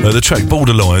Brown. The track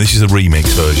Borderline, this is a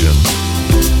remix version.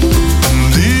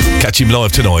 Catch him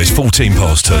live tonight, it's 14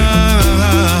 past 2.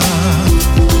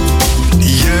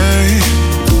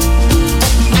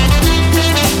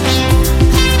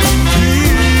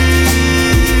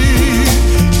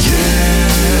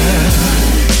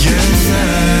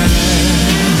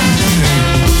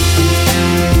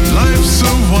 Life's a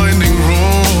winding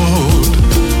road,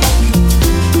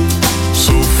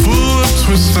 so full of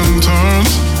twists and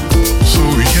turns. So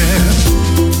yeah,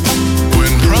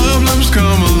 when problems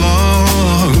come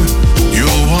along,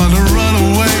 you'll want to run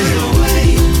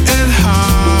away and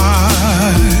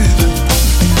hide.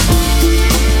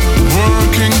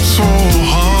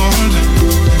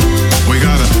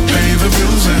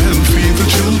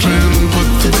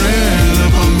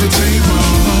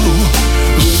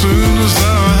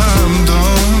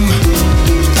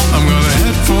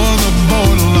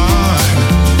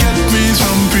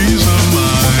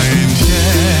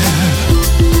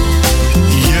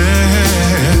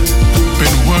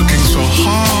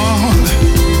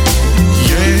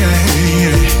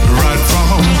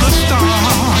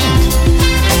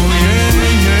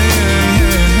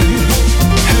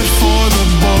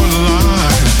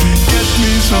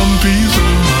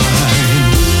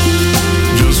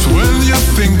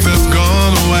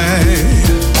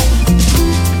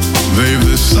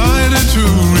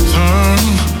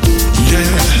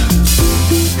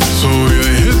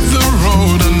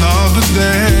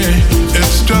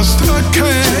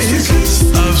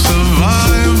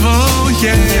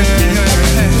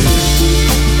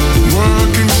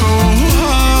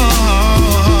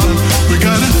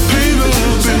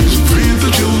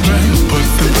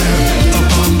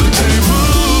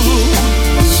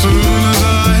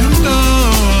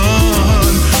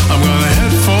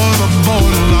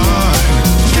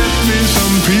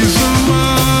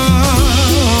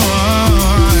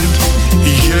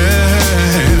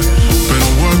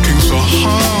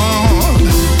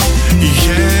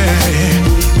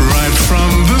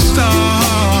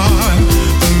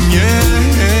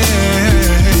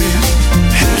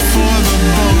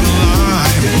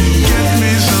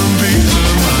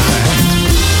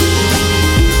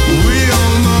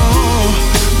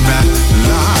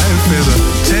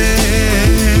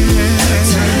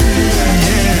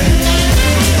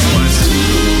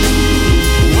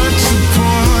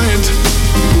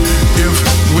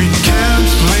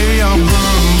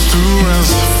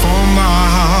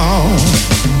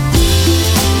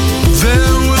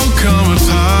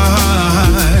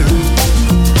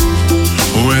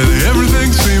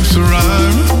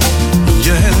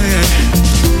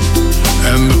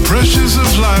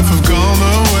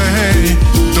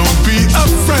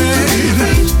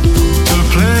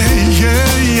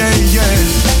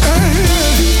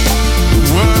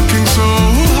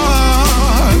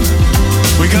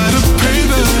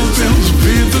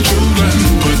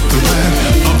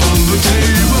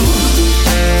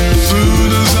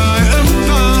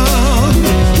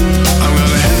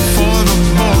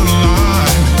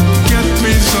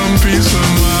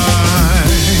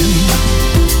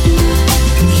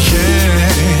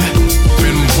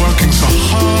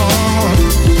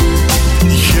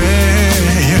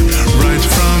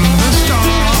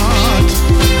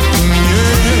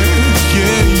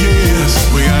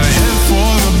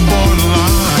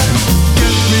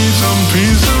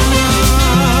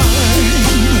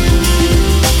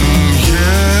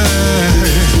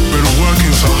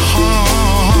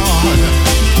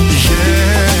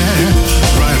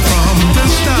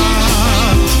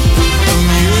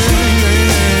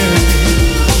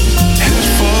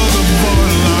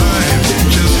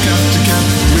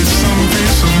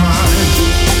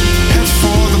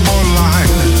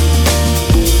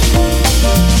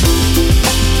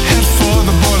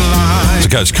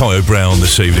 go to Kyo Brown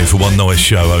this evening for one night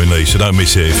show only, so don't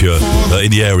miss it if you're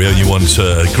in the area and you want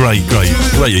a great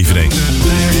evening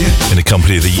in the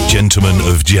company of the Gentlemen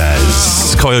of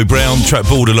Jazz. Kyo Brown, track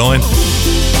Borderline.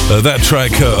 That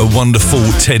track, a wonderful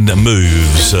 10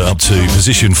 moves up to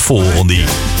position 4 on the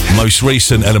most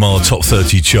recent LMR Top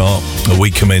 30 chart, a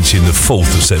week commencing the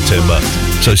 4th of September,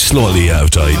 so slightly out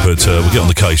of date, but we'll get on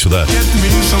the case with that.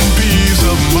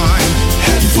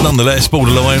 Nonetheless,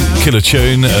 Borderline, killer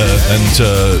tune,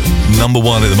 and number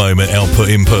 1 at the moment, Output,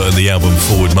 Input, and the album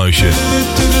Forward Motion.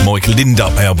 Mike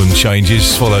Lindup album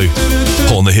changes follow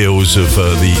hot on the heels of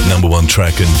the number 1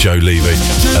 track and Joe Levy,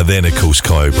 and then of course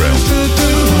Kyo Brown.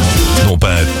 Not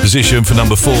bad. Position for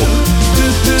number 4.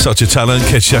 Such a talent.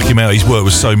 Check him out. He's worked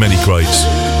with so many greats.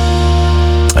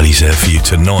 And he's there for you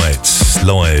tonight,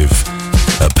 live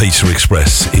at Pizza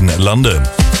Express in London.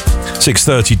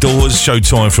 6:30 doors,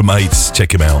 showtime from 8.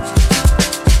 Check him out.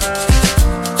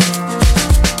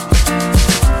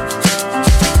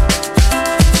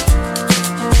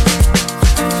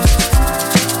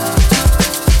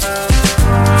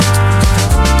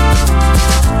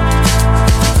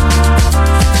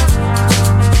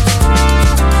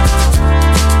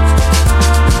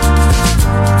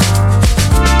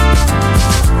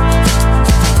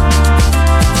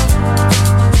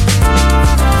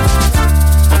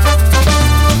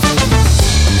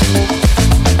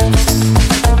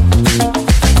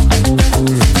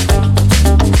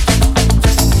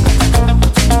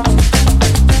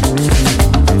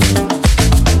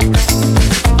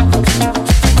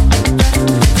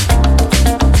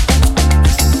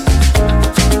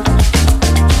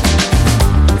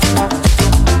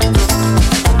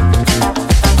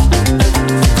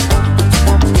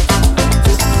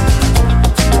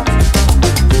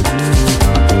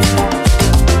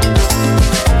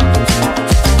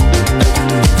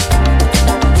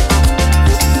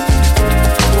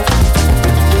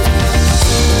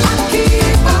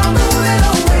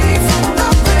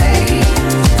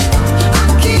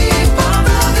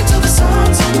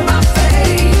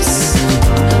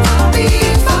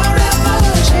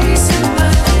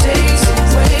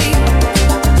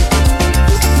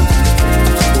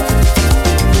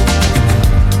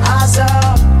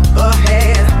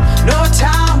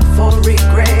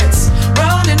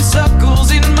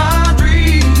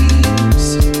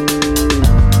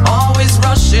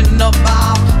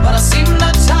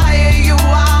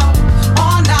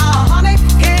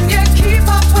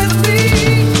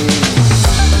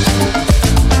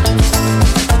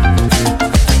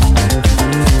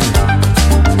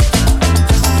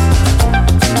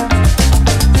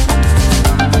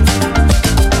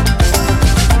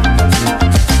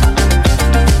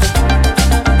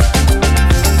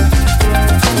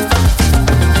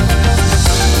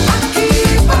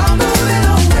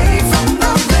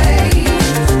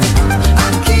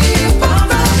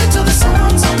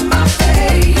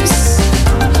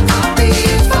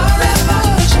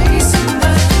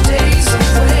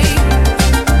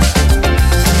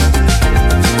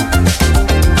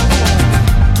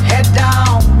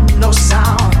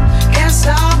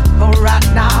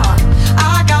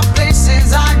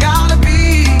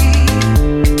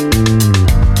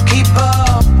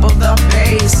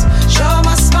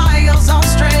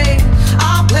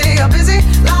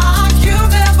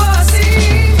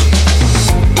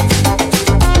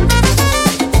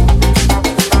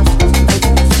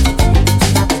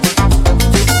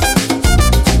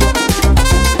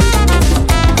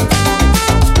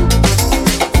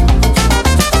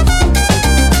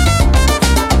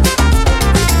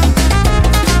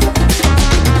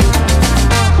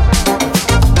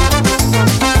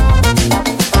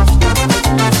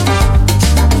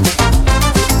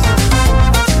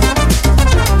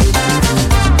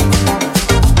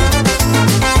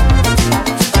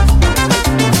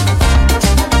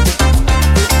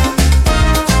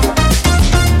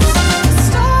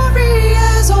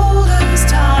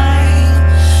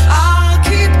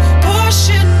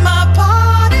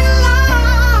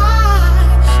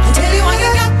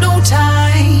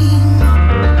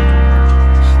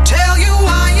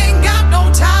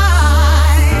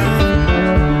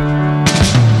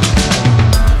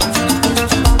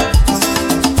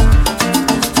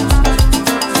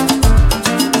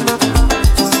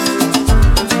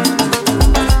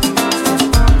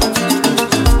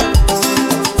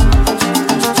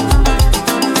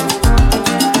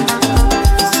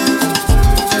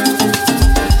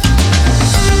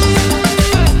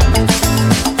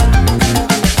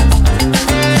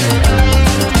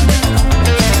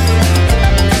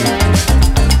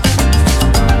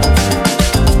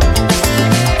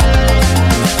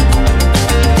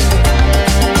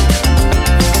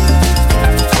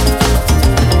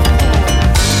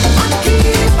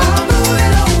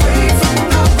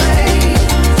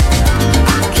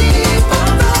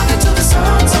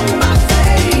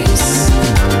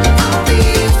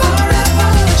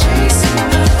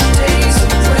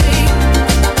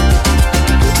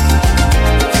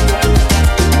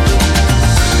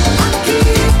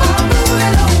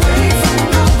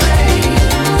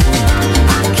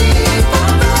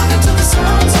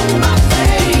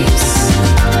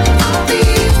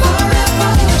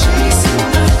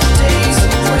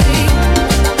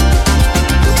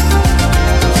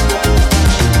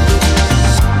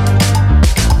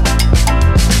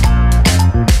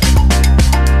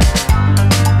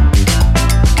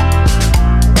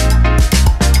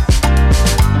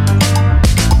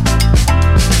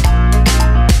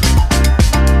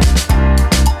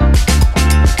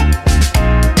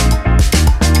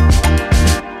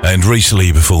 recently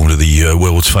he performed at the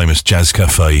world's famous jazz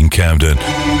cafe in Camden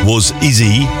was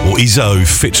Izzy, or Izzo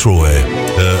Fitzroy,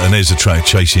 and there's a track,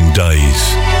 Chasing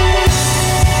Days.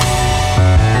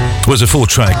 It was a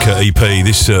 4-track EP,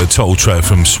 this title track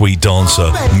from Sweet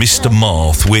Dancer, Mr.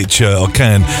 Marth, which I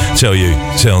can tell you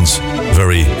sounds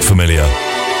very familiar.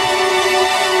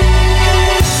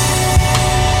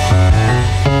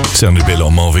 Sounded a bit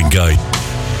like Marvin Gaye.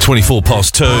 2:24.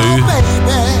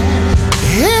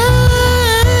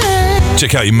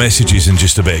 Check out your messages in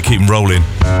just a bit. Keep them rolling.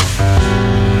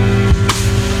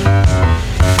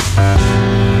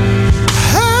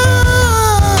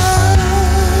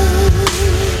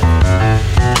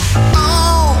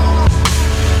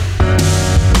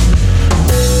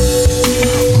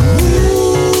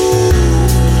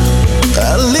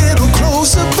 A little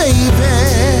closer, baby.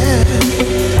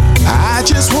 I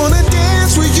just wanna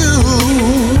dance with you.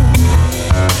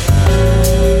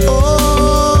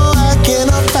 Oh, I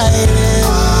cannot fight it.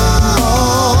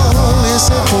 Oh, it's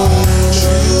a dream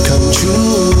come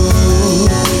true.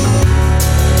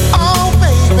 Oh,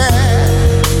 baby,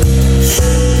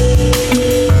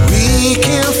 we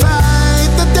can fight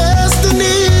the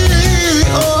destiny.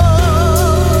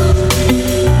 Oh,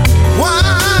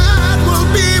 what will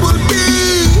be, will be.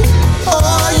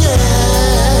 Oh,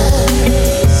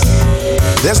 yes.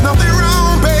 There's nothing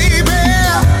wrong, baby.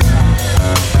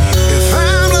 If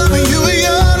I'm loving you,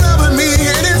 you're loving me,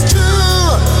 and it's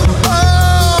true.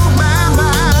 Oh, my,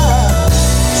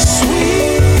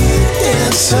 sweet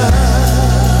dancer.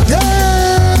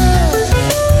 Yeah.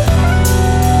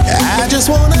 I just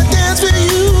wanna dance with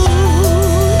you.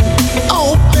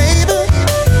 Oh, baby,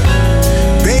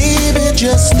 baby,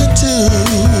 just the two.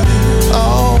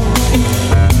 Oh,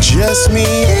 just me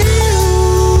and you.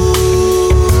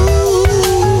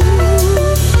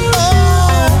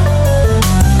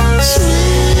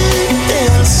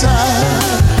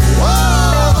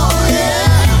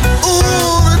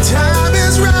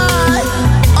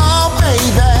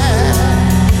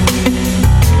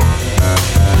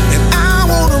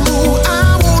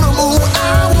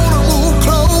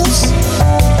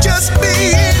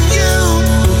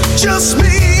 Just me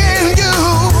and you.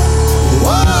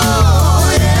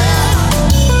 Whoa, yeah.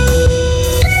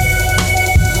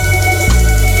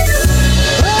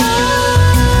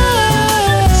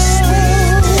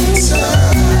 Sweet dancer,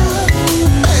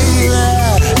 baby.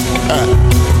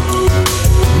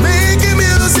 Making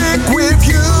music with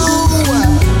you.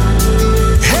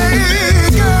 Hey,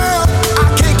 girl, I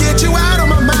can't get you out of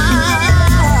my mind.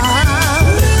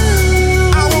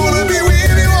 I wanna be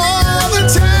with you all the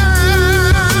time.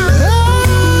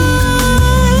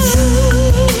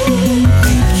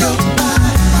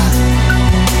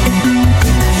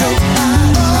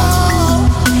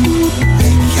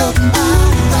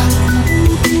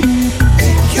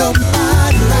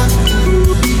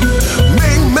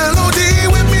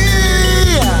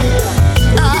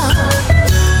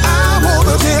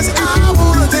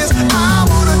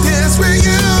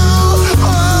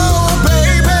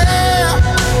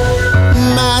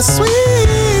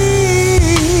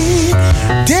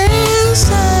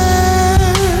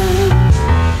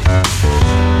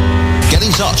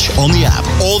 On the app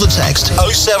or the text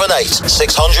 078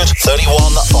 600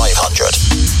 31 500.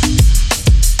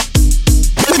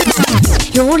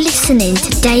 You're listening to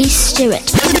Dave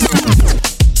Stewart.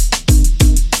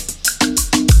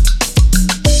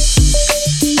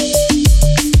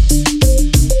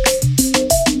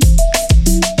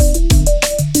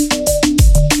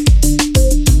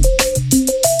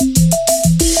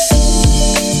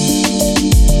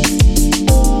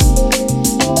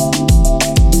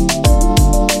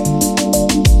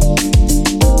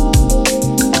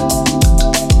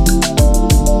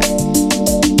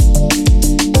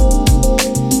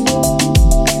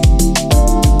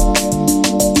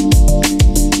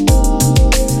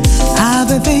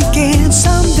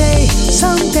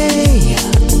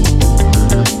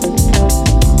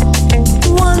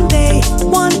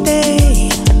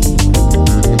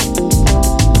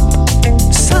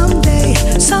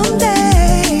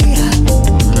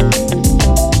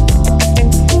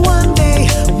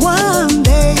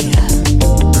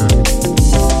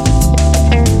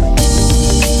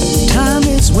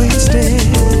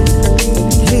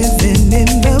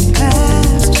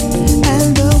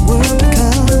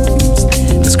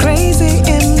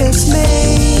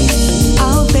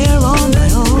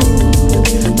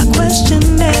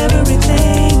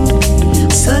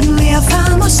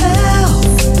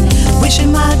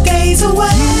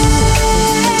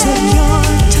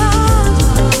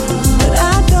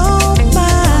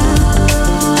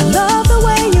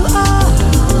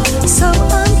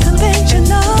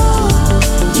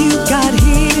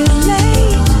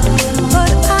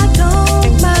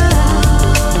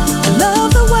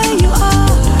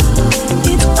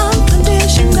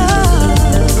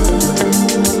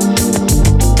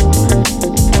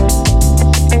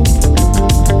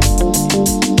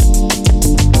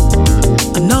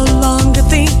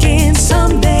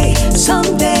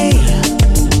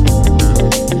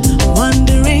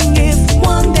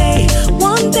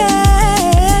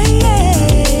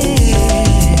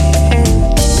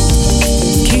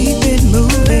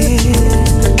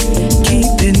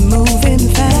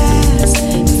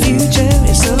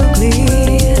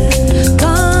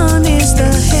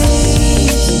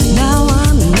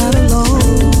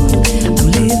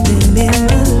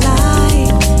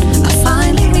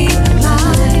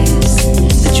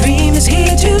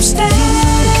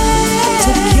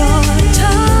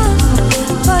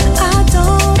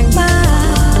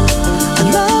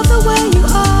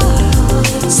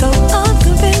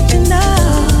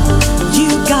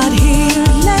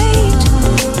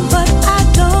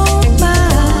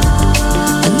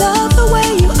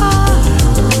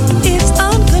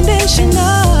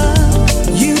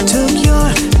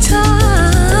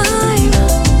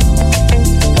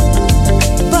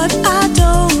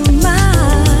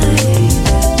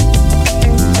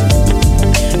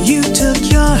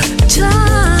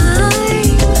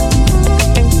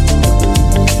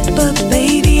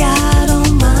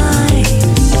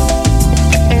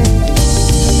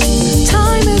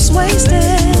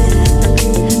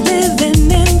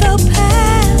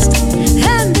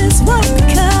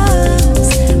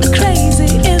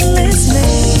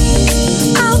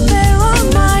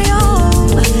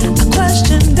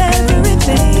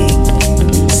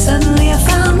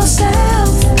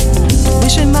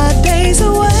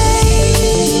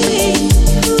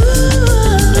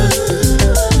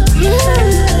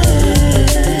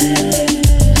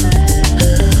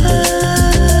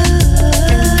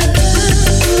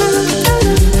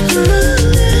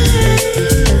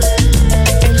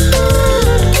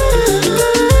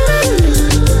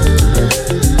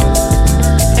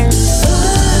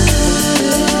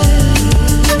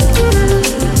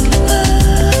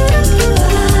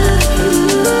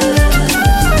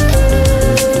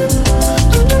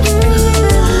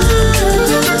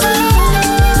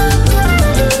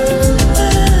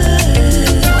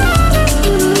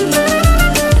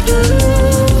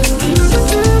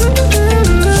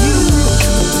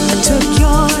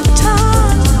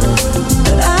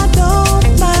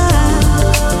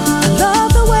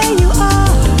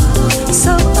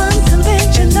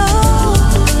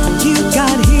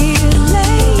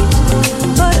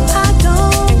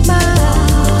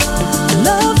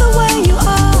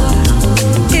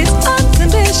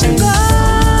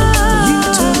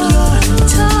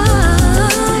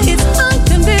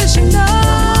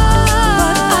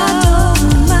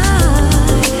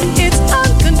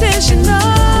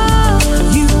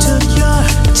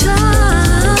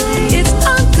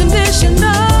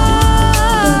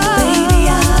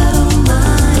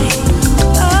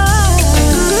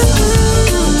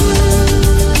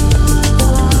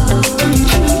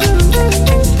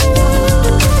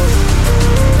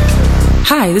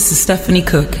 Hi, this is Stephanie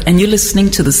Cook, and you're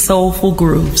listening to the Soulful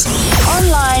Grooves.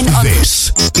 Online on... This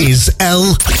is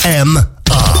LMR.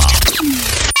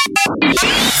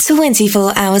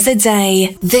 24 hours a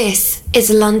day. This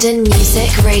is London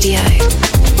Music Radio.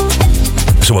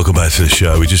 So welcome back to the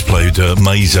show. We just played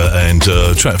Mazer and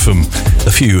a track from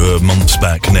a few months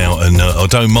back now, and I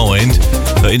Don't Mind.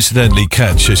 Incidentally,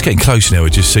 Catch, it's getting close now.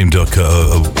 It just seemed like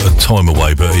a time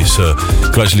away, but it's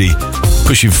gradually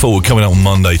pushing forward, coming up on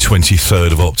Monday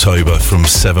 23rd of October from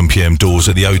 7pm, doors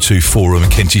at the O2 Forum in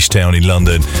Kentish Town in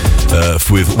London,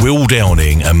 with Will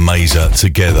Downing and Mazer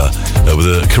together. With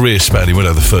a career spanning well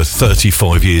over the first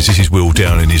 35 years, this is Will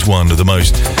Downing. He's one of the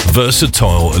most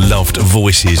versatile, loved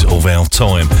voices of our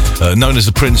time. Known as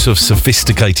the Prince of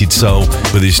Sophisticated Soul,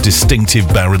 with his distinctive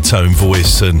baritone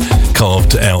voice and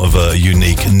carved out of a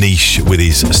unique niche with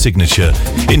his signature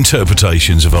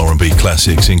interpretations of R&B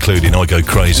classics, including I Go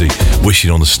Crazy, Wishing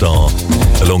on a Star,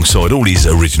 alongside all his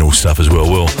original stuff as well.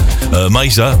 Well,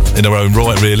 Mazer, in her own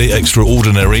right, really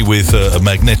extraordinary, with a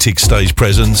magnetic stage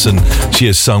presence, and she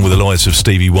has sung with the likes of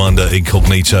Stevie Wonder,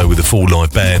 Incognito, with a full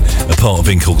live band, a part of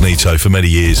Incognito for many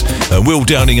years. Will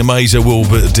Downing and Mazer will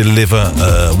deliver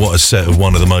what a set of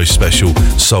one of the most special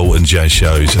soul and jazz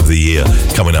shows of the year,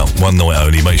 coming up one night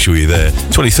only. Make sure you're there,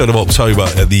 23rd of October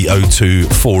at the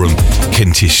O2 Forum,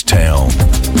 Kentish Town.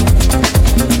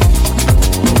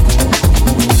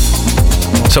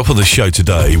 So up on the show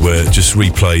today, we'll just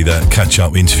replay that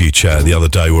catch-up interview chat the other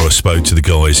day where I spoke to the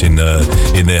guys in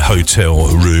their hotel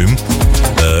room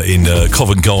in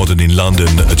Covent Garden in London,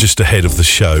 just ahead of the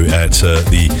show at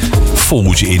the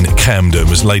Forge in Camden.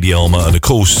 Was Lady Alma, and of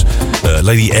course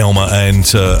Lady Alma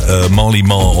and Marley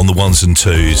Marr on the ones and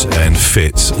twos, and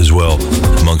Fitz as well,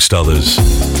 amongst others.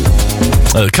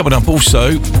 Coming up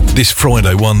also this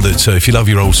Friday, one that if you love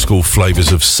your old school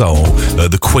flavours of soul,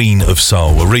 the Queen of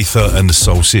Soul, Aretha and the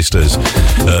Soul Sisters.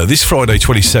 This Friday,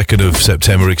 22nd of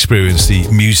September, experience the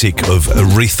music of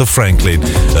Aretha Franklin,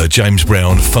 James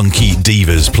Brown, Funky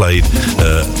Divas, played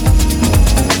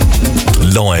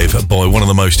live by one of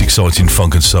the most exciting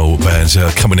funk and soul bands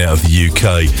coming out of the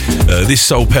UK. This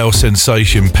soul power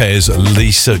sensation pairs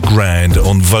Lisa Grand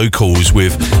on vocals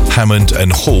with Hammond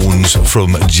and horns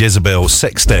from Jezebel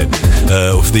Sextet.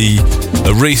 Of the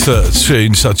Aretha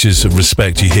tunes such as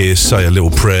Respect You Hear, Say a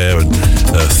Little Prayer, and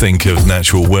Think of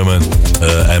Natural Woman,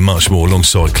 and much more,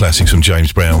 alongside classics from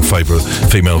James Brown, favourite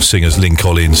female singers Lynn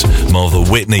Collins, Martha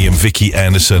Whitney and Vicky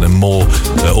Anderson, and more,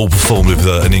 all performed with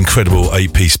an incredible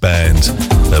 8-piece band.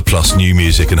 Plus new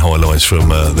music and highlights from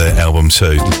their album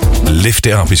too. Lift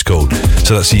It Up is called.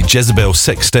 So that's the Jezebel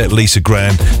Sextet, Lisa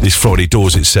Grand, this Friday,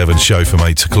 doors at 7, show from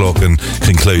 8 o'clock and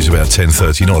concludes about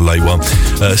 10:30, not a late one.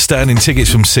 Standing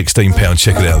tickets from £16,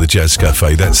 check it out at the Jazz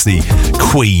Cafe. That's the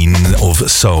Queen of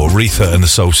Soul, Aretha and the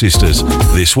Soul Sisters,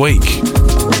 this week.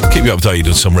 Keep you updated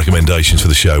on some recommendations for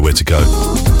the show, where to go.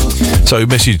 So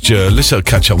let's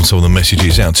catch up on some of the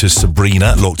messages out to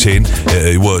Sabrina, locked in,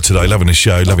 work today, loving the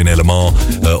show, loving LMR.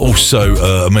 Also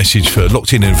a message for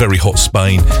locked in very hot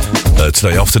Spain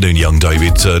today afternoon, young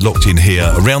David, locked in here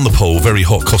around the pool, very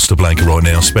hot Costa Blanca right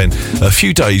now. Spent a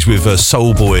few days with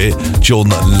soul boy John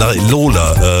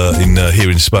Lawler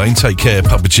here in Spain. Take care,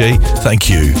 Papa G. Thank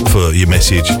you for your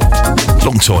message.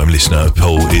 Long time listener,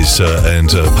 Paul is, and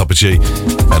Papa G,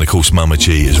 and of course Mama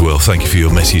G as well. Thank you for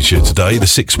your message today. The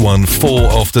 614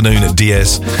 afternoon at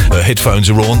DS. Headphones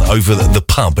are on over the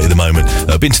pub at the moment.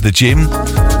 Been to the gym.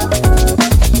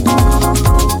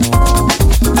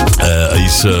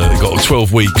 He's got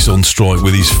 12 weeks on strike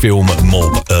with his film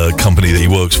mob company that he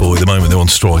works for. At the moment, they're on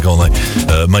strike, aren't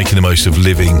they? Making the most of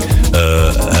living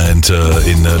and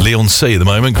in Leon C at the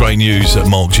moment. Great news that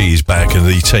Mark G is back, and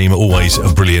the team are always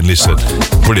a brilliant listen.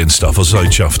 Brilliant stuff. I was so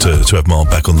chuffed to have Mark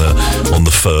back on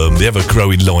the firm. The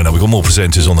ever-growing lineup. We've got more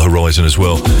presenters on the horizon as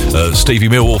well. Stevie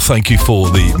Millwall, thank you for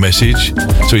the message.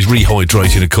 So he's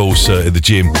rehydrating, of course, at the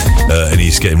gym, and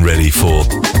he's getting ready for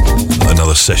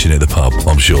another session at the pub,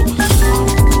 I'm sure.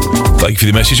 Thank you for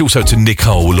the message. Also to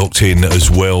Nicole, locked in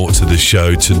as well to the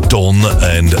show. To Don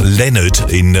and Leonard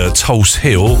in Tulse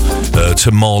Hill.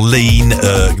 To Marlene,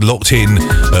 locked in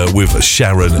with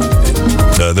Sharon.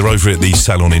 They're over at the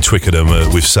salon in Twickenham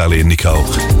with Sally and Nicole.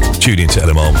 Tune in to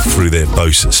LMR through their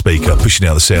Bose speaker, pushing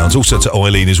out the sounds. Also to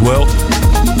Eileen as well.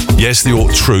 Yes,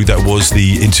 true, that was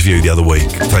the interview the other week.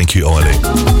 Thank you, Eileen.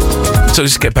 So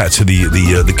let's get back to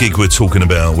the gig we're talking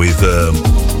about with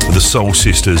the Soul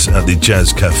Sisters at the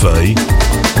Jazz Cafe.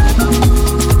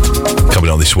 Coming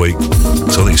on this week.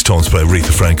 So I think it's time to play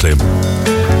Aretha Franklin.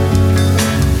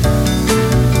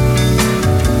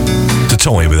 To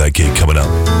tie in with that gig coming up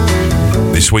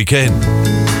this weekend.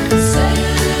 Say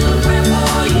a little prayer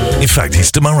for you. In fact,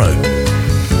 it's tomorrow.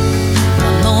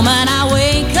 The moment I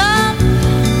wake up,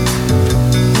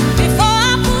 before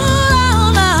I put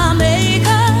on my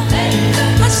makeup,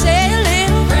 I say a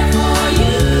little prayer for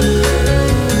you.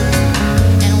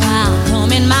 And while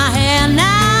combing my hair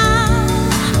now,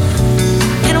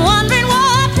 and wondering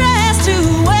what dress to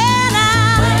wear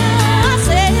now, I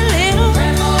say a little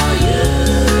prayer for you.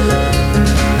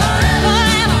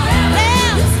 Forever, ever,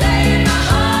 you stay in my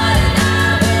heart, and I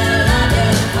will love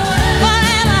you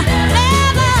forever,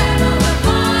 ever. We're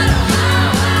part of how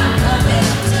I love it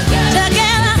together,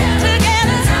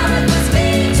 together. How it must be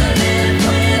to live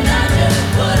without you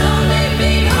would only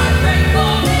be heartbreak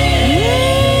for me.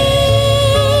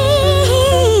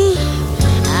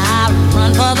 I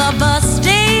run for the bus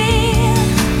stand,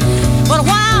 but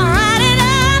while riding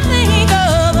I think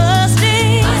of us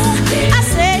still. I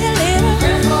say a little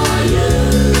prayer for you.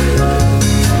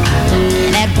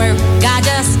 And at work I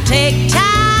just take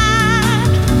time,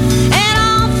 and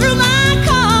all through my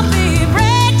coffee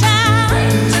break time,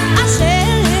 I say a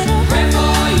little prayer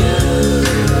for you.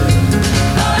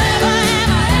 Forever,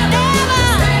 ever, ever,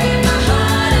 stay in my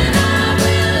heart, and I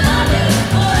will love you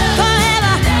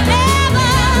forever,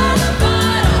 ever. We're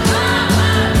part of how I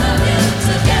love you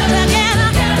together, together.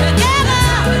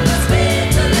 How it must be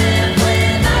to live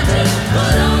without you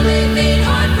would only be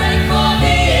heartbreak for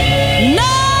me.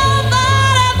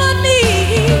 Nobody but me.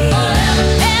 Forever,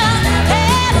 ever,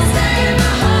 ever, stay in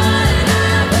my heart, and I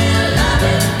will love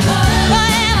you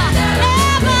forever,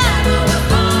 ever. We're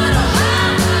part of how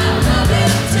I love you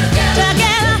together,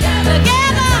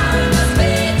 together. How it must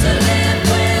be to live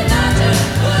without you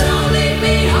would only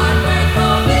be heartbreak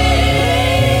for me.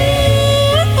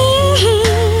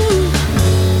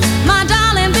 My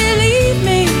darling, believe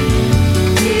me.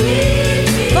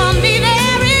 For me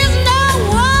there is no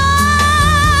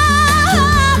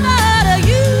one but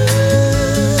you.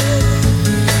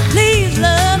 Please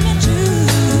love me too.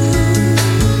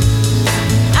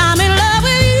 I'm in love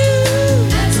with you.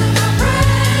 Answer my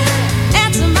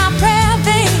prayer,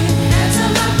 babe. Answer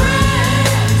my prayer.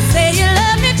 Say you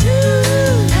love me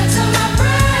too. Answer my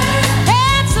prayer,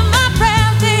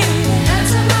 babe.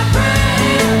 Answer my prayer.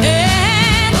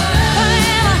 And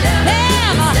forever,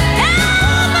 ever,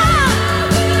 ever,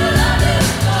 we'll love you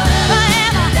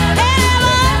forever,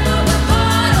 ever. We're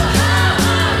part of how I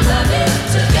love you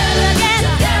together,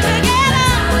 together.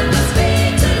 How it must be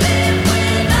to live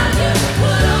without you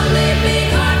would only be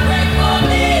heartbreak for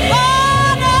me. Oh,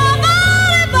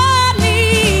 nobody but me.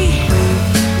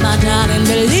 My darling,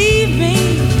 believe me.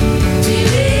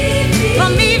 For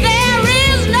me there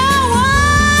is no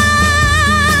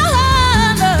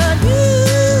one but you.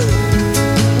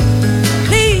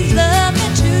 Please love me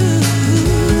too.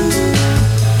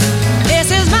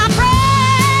 This is my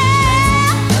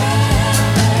prayer.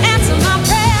 Answer my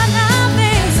prayer now,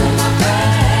 babe.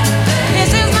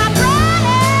 This is my prayer.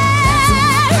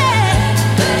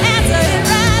 Answer it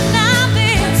right now,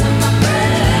 babe.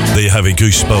 There you have it,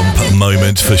 goosebump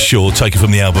moment for sure. Taken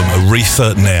from the album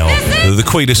Aretha Now, the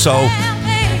Queen of Soul,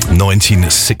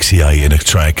 1968 in a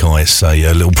track. I say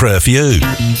a little prayer for you.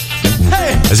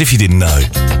 As if you didn't know.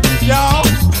 Y'all,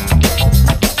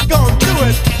 gonna do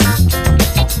it.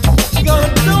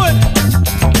 Gonna do it.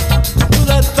 Do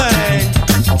that thing.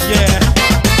 Yeah.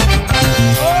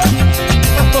 Oh.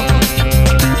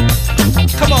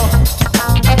 Come on.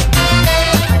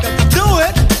 Do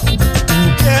it.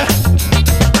 Yeah.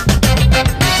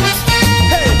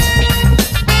 Hey.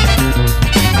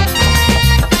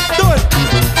 Do it.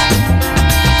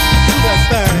 Do that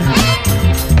thing.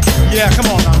 Yeah, come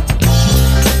on now.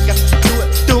 Got to do it,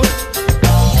 do it.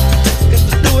 Got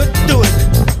to do it, do it.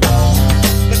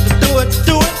 Got to do it,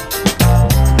 do it.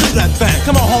 Do that thing.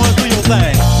 Come on, Horns, do your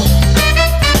thing.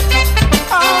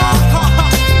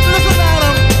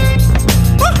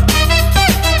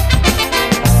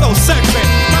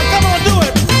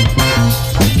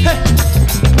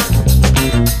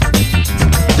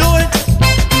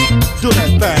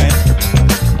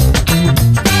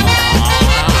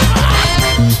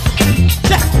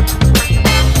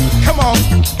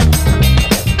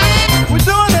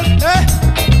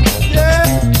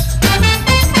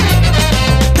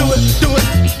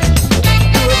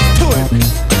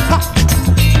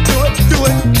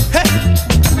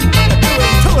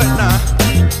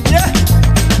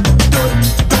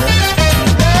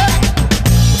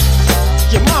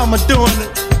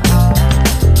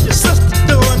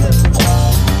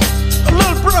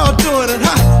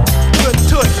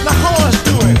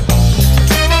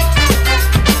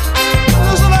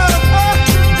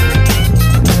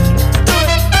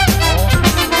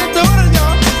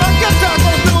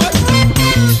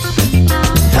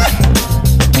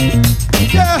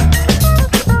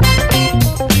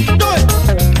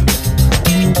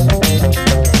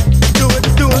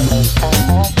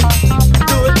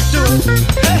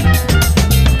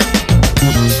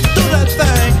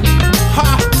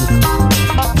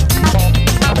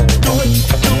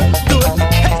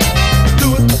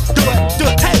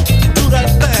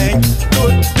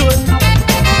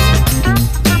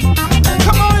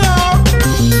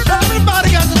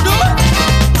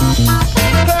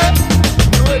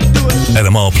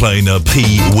 Panama playing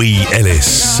Pee Wee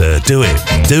Ellis. Do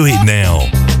it now.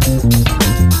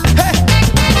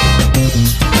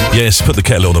 Yes, put the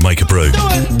kettle on and make a brew.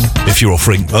 If you're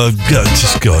offering,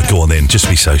 just go on then, just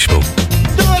be sociable.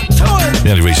 The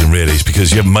only reason really is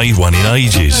because you haven't made one in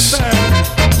ages.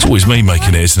 It's always me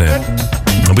making it, isn't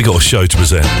it? And we got a show to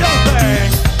present.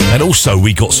 And also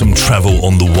we got some travel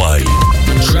on the way.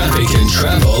 Traffic and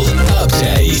travel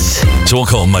update. So I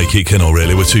can't make it, can I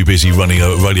really? We're too busy running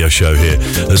a radio show here.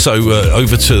 So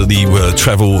over to the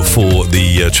travel for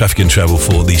the traffic and travel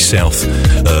for the south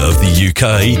of the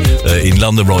UK. In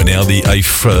London right now, the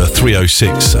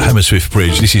A306 Hammersmith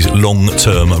Bridge. This is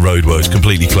long-term roadworks,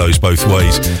 completely closed both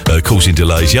ways, causing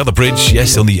delays. The other bridge,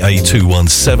 yes, on the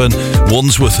A217,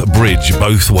 Wandsworth Bridge.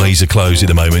 Both ways are closed at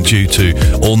the moment due to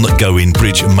ongoing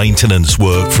bridge maintenance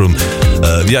work from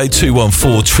the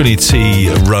A214 Trinity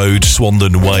Road,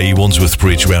 Swandon Way, Wandsworth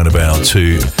Bridge roundabout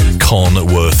to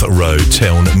Carnworth Road,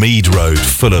 Town Mead Road,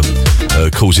 Fulham,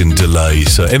 causing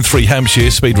delays. M3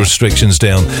 Hampshire, speed restrictions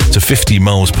down to 50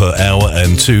 miles per hour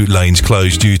and 2 lanes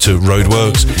closed due to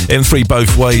roadworks. M3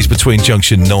 both ways between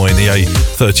Junction 9, the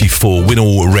A34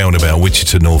 Winnall roundabout,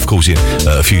 Wichita North, causing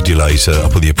a few delays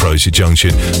up on the approach to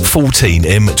Junction 14,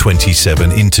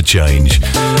 M27 interchange.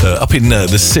 Up in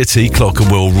the city,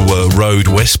 Clerkenwell Road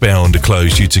westbound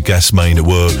closed due to gas main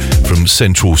work from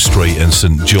Central Street and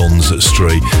St John's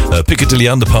Street. Piccadilly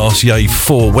Underpass, the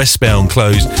A4 westbound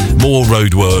closed. More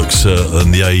roadworks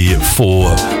on the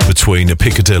A4 between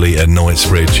Piccadilly and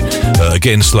Knightsbridge.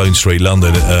 Again, Sloane Street,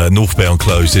 London, northbound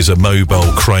closed. There's a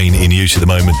mobile crane in use at the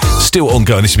moment. Still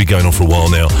ongoing. This has been going on for a while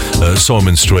now.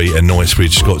 Simon Street and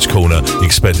Knightsbridge, Scotch Corner,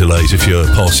 expect delays if you're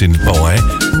passing by.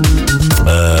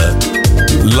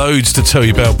 Loads to tell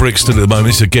you about Brixton at the moment.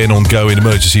 It's again ongoing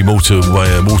emergency water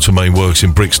main works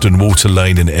in Brixton, Water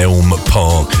Lane and Elm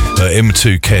Park.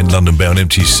 M2 Kent, London bound,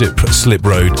 empty slip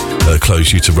road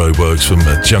closed due to roadworks from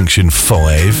Junction 5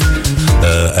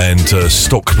 and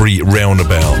Stockbury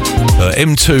roundabout.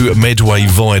 M2 Medway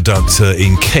Viaduct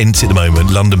in Kent at the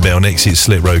moment, London bound exit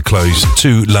slip road closed.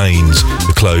 2 lanes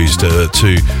are closed to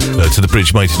the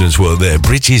bridge maintenance work there.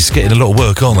 Bridges getting a lot of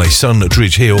work, aren't they?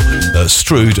 Sundridge Hill,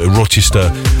 Strood, Rochester,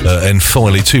 and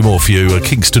finally 2 more for you.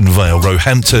 Kingston Vale,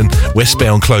 Roehampton,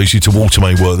 westbound closed due to water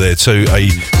main work there too.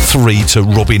 A3 to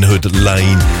Robin Hood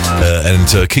Lane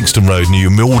and Kingston Road, New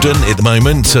Milden at the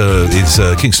moment. It's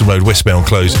Kingston Road westbound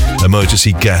closed,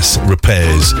 emergency gas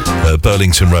repairs.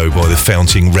 Burlington Road by the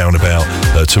Fountain roundabout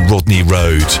to Rodney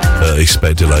Road.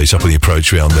 Expect delays up on the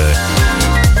approach round there.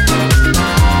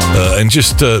 And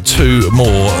just 2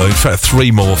 more, in fact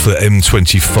 3 more for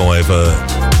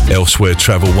M25 elsewhere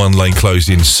travel. 1 lane closed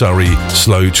in Surrey,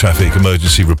 slow traffic,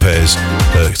 emergency repairs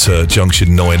at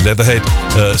Junction 9 Leatherhead.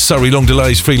 Surrey, long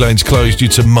delays, 3 lanes closed due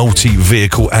to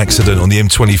multi-vehicle accident on the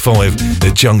M25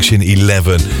 at Junction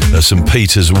 11, St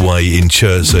Peter's Way in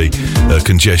Chertsey.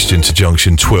 Congestion to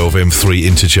Junction 12, M3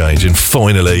 interchange. And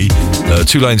finally,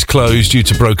 2 lanes closed due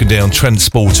to broken down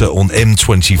transporter on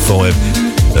M25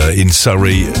 in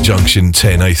Surrey, Junction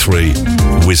 10, A3,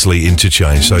 Wisley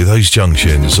interchange. So those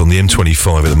junctions on the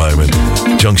M25 at the moment,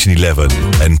 Junction 11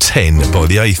 and 10 by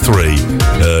the A3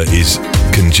 is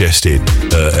congested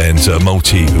and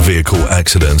multi-vehicle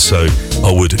accidents, so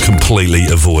I would completely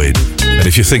avoid. And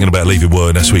if you're thinking about leaving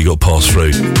work, that's where you got to pass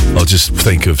through, I'll just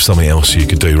think of something else you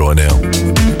could do right now.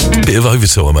 Bit of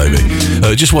overtime maybe.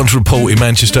 Just one to report in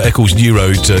Manchester, Eccles New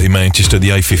Road in Manchester, the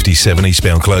A57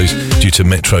 eastbound closed due to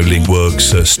Metrolink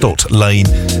works, Stott Lane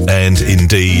and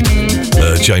indeed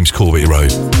James Corbett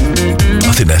Road.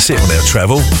 I think that's it on our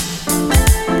travel.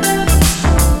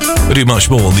 We'll do much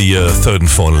more on the third and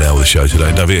final hour of the show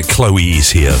today. Don't forget, Chloe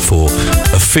is here for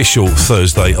official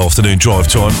Thursday afternoon drive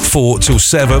time, 4 till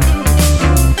 7.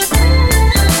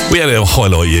 We had our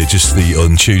highlight year just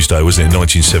on Tuesday, wasn't it?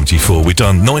 1974. We've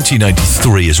done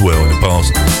 1983 as well in the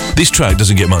past. This track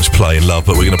doesn't get much play and love,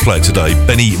 but we're going to play it today.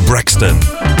 Benny Braxton.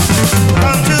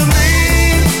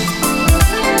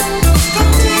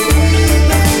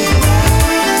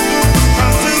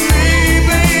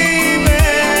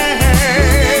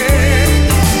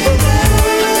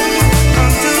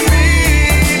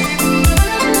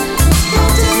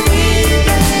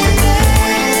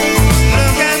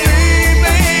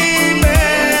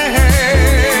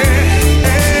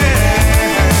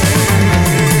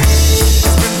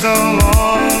 So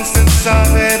long since I've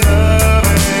had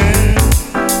loving.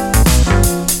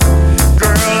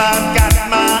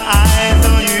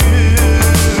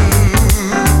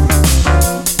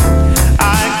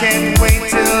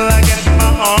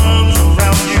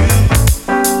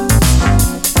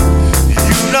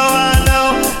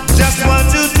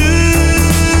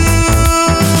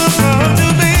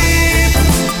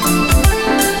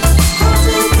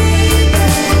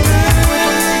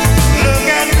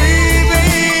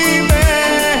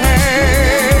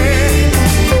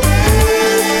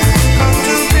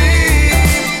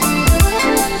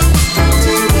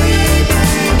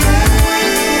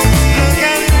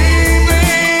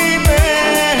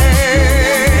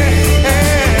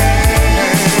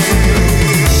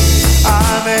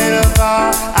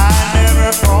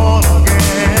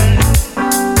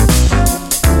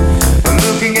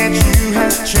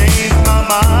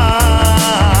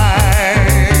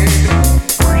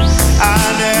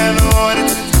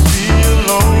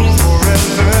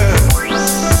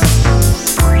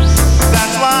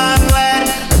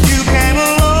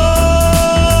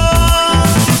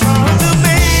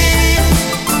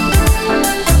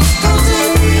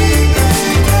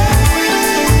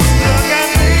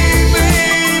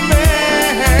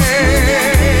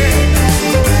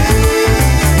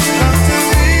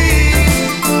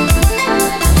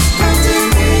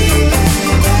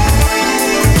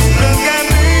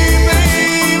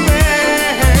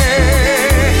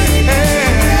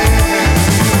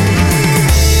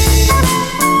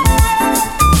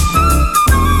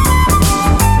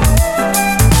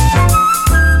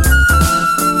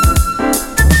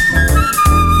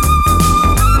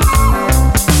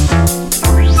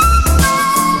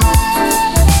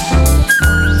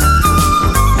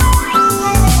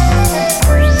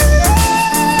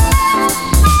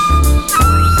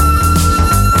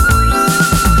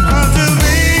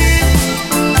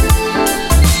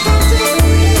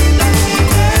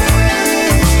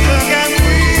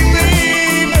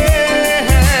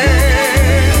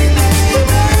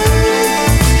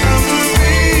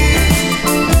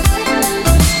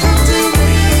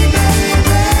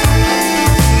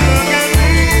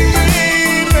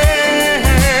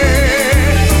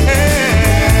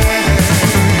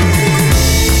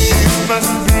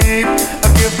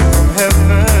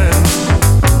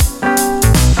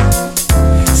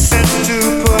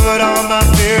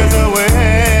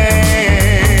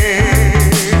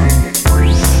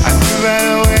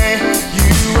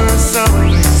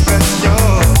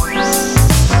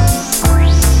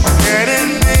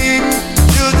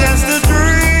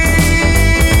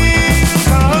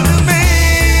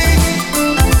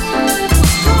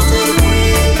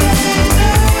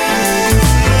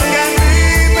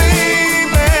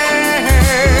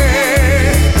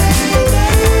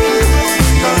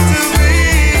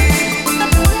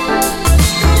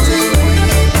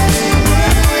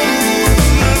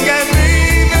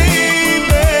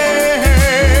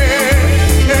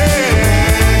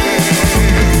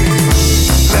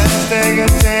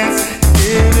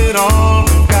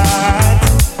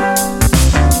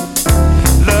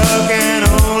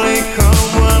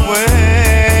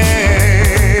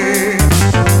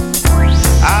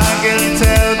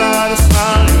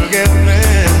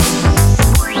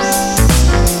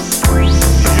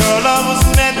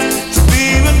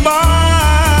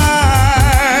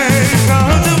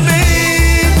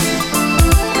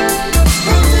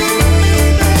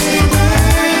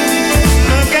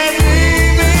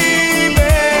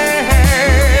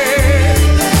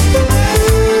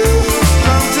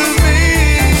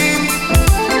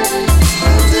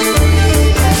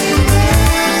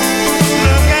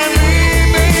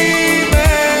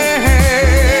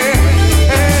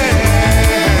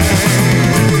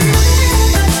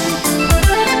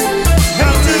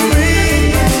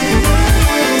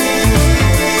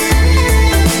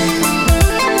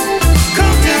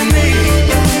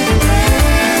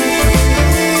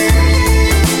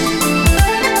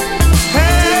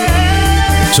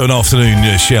 Also, an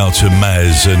afternoon shout to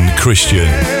Maz and Christian.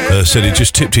 Said it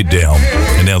just tipped it down,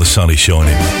 and now the sun is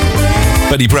shining.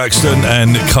 Betty Braxton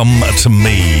and Come to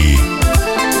Me.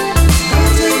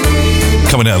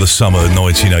 Coming out of the summer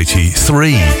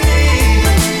 1983.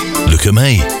 Look at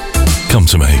me. Come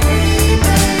to me.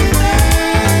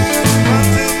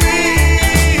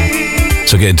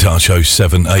 So get in touch,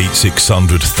 078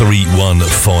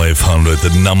 31500, the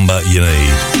number you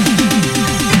need.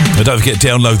 And don't forget,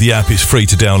 download the app. It's free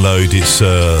to download. It's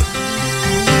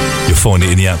you'll find it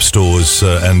in the app stores,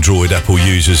 Android, Apple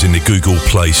users in the Google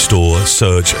Play Store.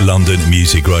 Search London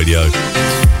Music Radio.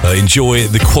 Enjoy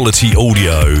the quality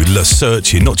audio.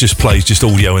 Searching, not just plays, just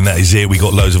audio, and that is it. We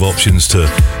got loads of options to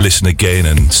listen again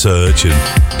and search and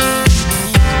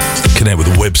connect with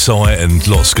the website, and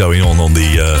lots going on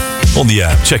the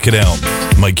app. Check it out.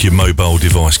 Make your mobile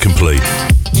device complete.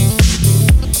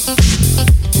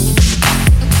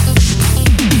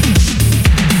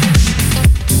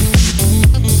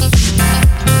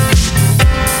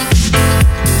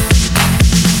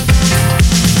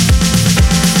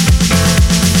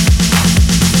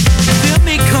 There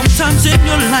may come times in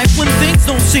your life when things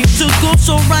don't seem to go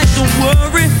so right. Don't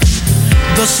worry,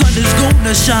 the sun is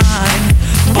gonna shine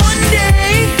one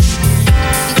day.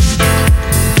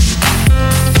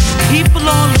 People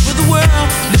all over the world,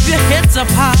 lift your heads up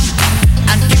high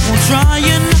and keep on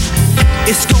trying.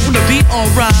 It's gonna be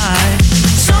alright.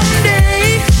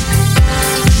 Someday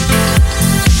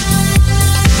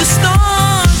the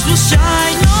stars will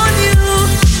shine on you.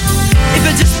 If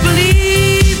you just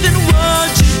believe in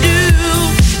what you do,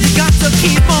 you got to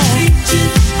keep on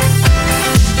reaching.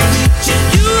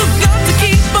 You've got to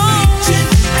keep on reaching.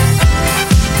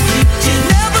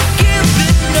 Never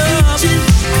giving up.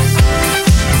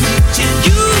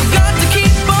 You've got to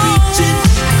keep on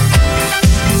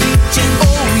reaching.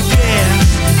 Oh yeah.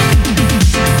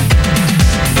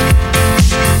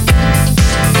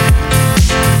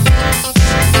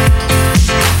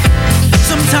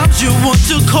 Sometimes you want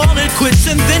to call it quits,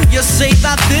 and then you say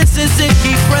that this is it.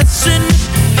 Keep pressing,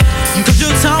 'cause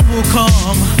your time will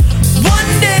come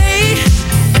one day.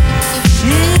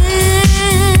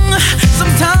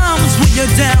 Sometimes when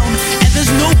you're down and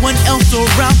there's no one else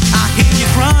around, I hear you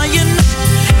crying.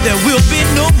 There will be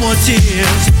no more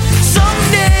tears.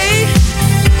 Someday,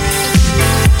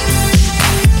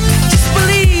 just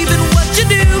believe in what you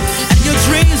do, and your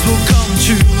dreams will come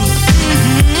true.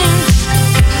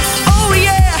 Oh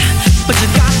yeah, but you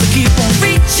got to keep on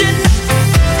reaching.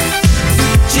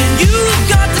 You've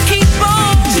got to keep on.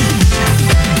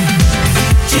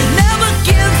 Never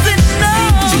giving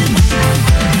up.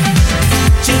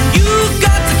 You've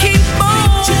got to keep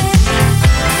on.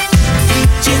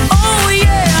 Oh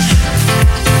yeah.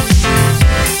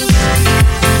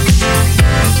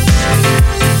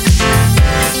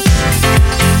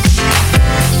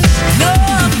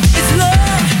 Love is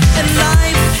love, and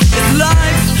life is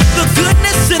life. The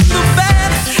goodness and the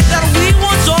bad that we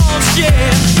once all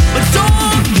shared. But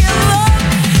don't give up,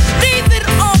 leave it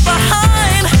all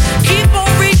behind. Keep on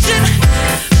reaching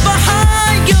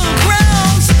behind your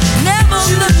grounds. Never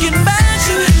looking back,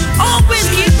 always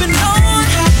keeping on.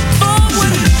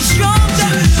 Forward,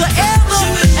 stronger, forever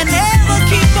and ever.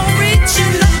 Keep on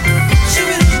reaching.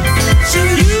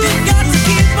 You've got to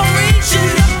keep on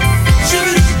reaching.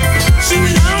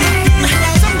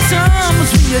 Sometimes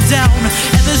when you're down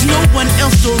and there's no one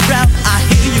else around, I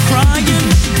hear you crying.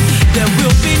 There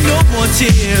will be no more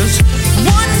tears.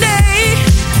 One day,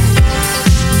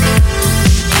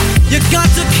 you got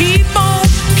to keep on,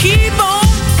 keep on,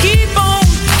 keep on,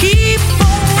 keep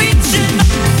on reaching.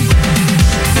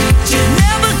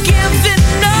 Never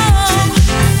giving up.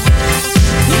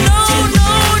 No, no, no,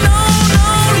 no,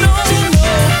 no, no.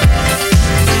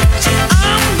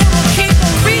 I'm gonna keep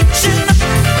on reaching.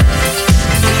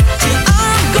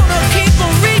 I'm gonna keep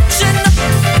on reaching.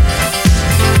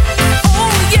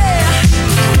 Oh yeah.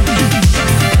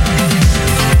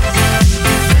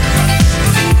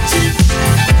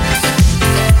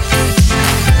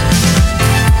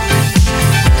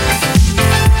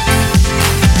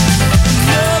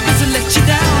 Love doesn't let you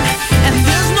down, and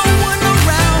there's no one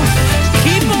around.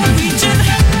 Keep on reaching,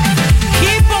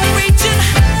 keep on reaching.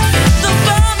 The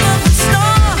farther the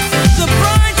star, the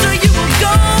brighter you will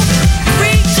go.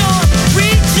 Reach on,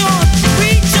 reach on,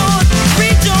 reach on,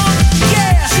 reach on,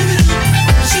 yeah.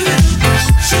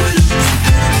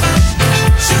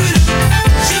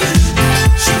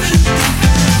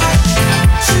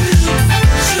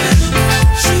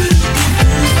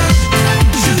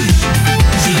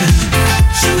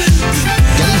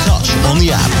 Get in touch on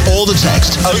the app or the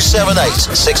text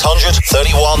 078 600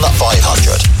 31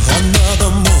 500.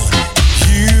 Another morning,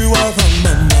 you You are on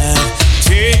my mind,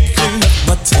 taking up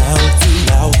my time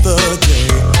throughout the day.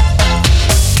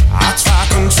 I try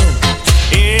control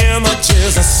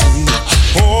images I see,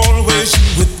 always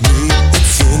you with me,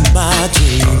 it's in my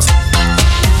dreams.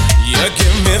 You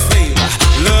give me flavor,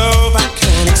 love I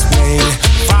can't explain,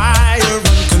 fire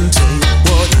uncontained,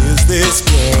 what is this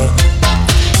girl?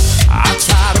 I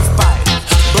try to fight,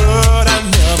 but I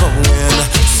never win,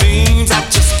 seems I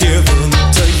just give in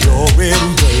to your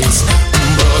embrace.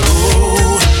 But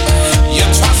oh, you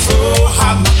try so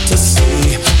hard not to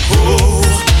see, oh,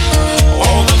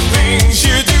 all the things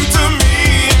you do to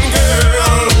me, and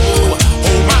girl, oh,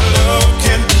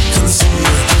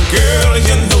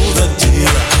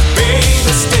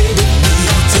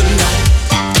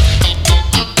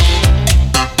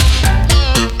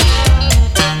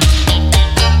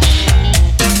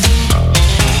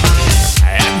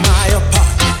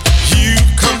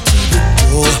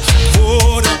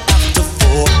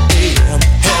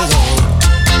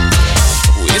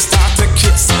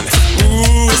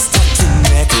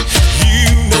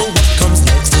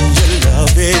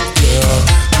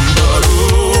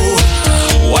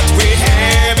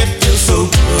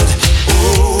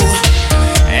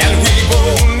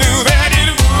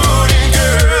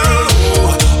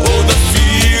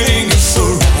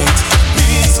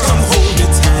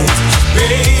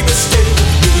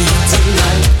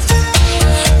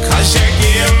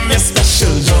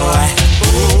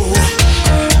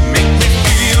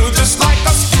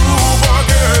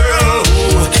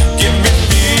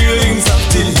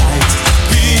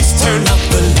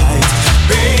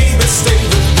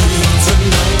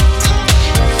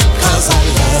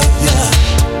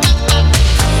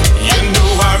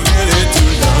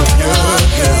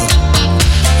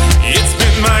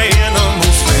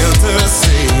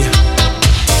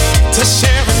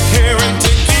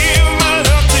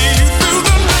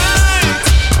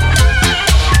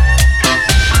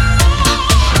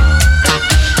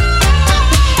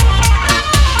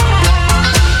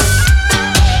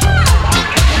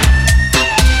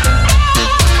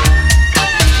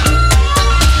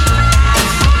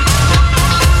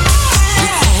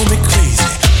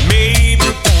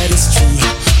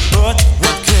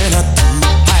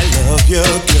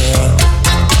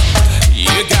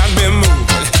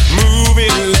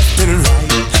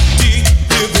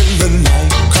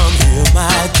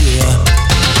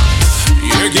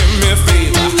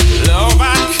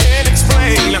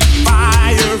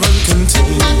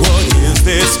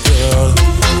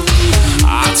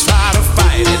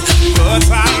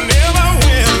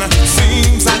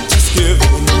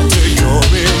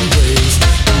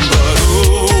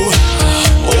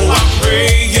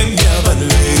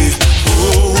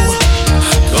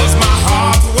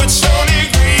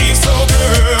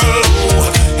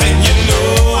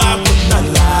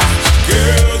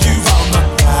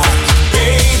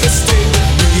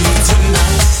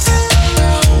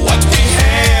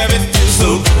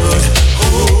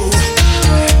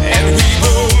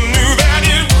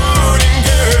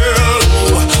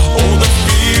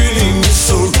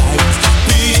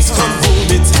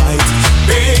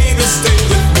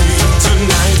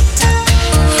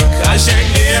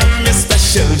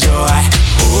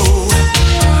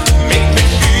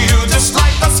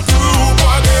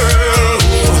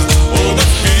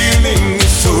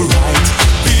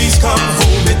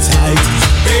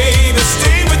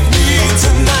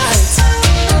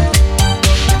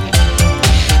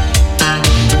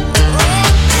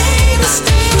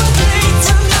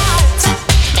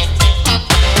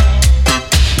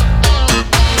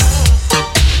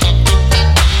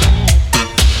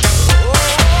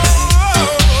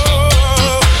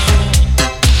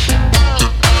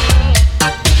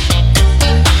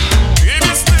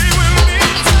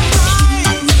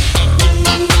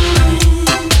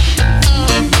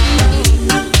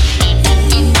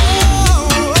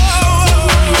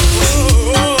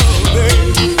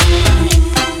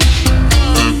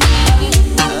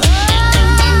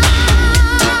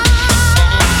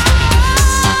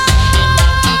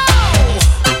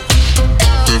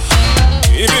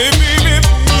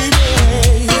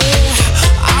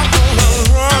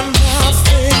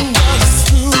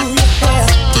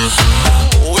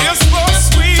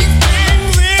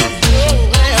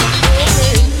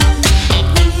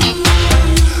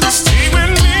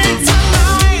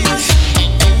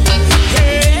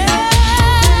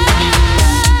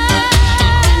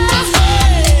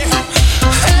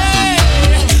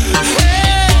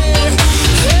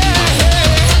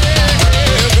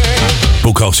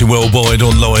 broadcasting worldwide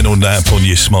online or app on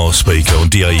your smart speaker, on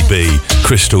DAB,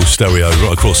 Crystal Stereo,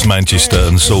 right across Manchester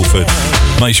and Salford.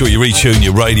 Make sure you retune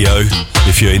your radio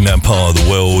if you're in that part of the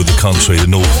world, the country, the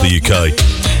north of the UK.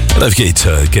 And don't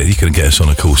forget, you can get us on,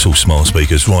 of course, all smart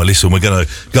speakers. Right, listen, we're going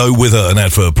to go with an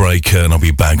advert break, and I'll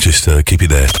be back. Just keep it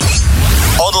there.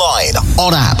 Online,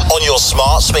 on app, on your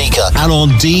smart speaker, and on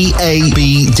DAB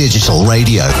Digital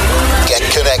Radio. Get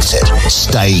connected.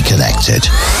 Stay connected.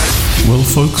 Well,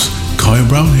 folks, Kaya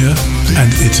Brown here, and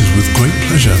it is with great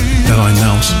pleasure that I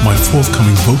announce my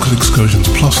forthcoming Vocal Excursions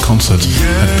Plus concert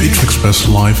at Beach Express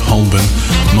Live Holborn,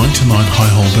 99 High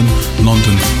Holborn,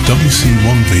 London,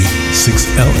 WC1B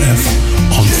 6LF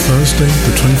on Thursday,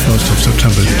 the 21st of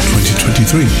September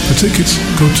 2023. For tickets,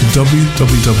 go to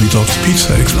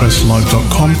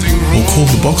www.pizzaexpresslive.com or call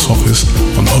the box office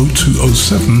on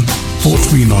 0207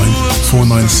 439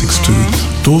 4962.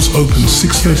 Doors open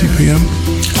 6:30 p.m.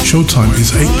 Showtime is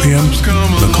 8 p.m.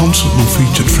 The concert will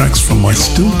feature tracks from my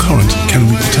still current Can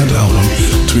We Pretend album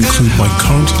to include my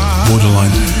current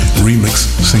Borderline remix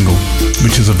single,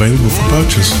 which is available for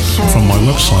purchase from my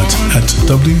website at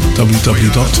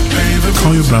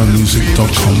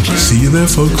www.kayabrownmusic.com. See you there,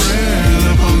 folks.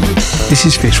 This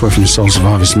is Fitzroy from Soul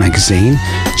Survivors magazine.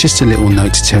 Just a little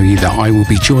note to tell you that I will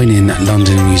be joining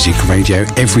London Music Radio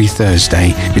every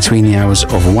Thursday between the hours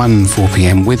of 1 and 4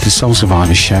 p.m. with the Soul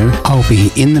Survivors show. I'll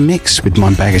be in the mix with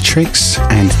my bag of tricks,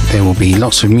 and there will be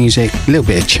lots of music, a little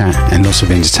bit of chat, and lots of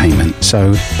entertainment.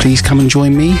 So please come and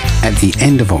join me. At the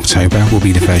end of October will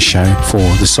be the first show for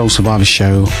the Soul Survivors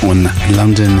show on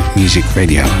London Music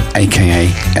Radio,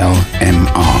 aka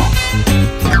LMR.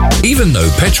 Even though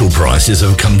petrol prices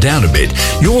have come down a bit,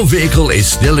 your vehicle is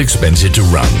still expensive to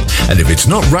run. And if it's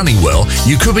not running well,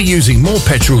 you could be using more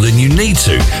petrol than you need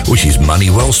to, which is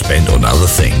money well spent on other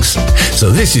things.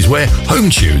 So this is where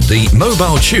HomeTune, the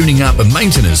mobile tuning up and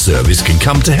maintenance service, can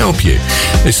come to help you.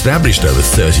 Established over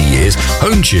 30 years,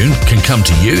 HomeTune can come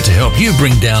to you to help you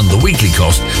bring down the weekly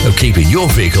cost of keeping your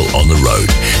vehicle on the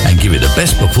road and give it the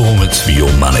best performance for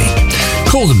your money.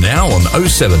 Call them now on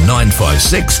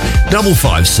 07956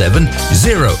 557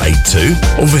 082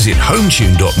 or visit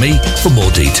hometune.me for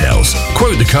more details.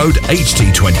 Quote the code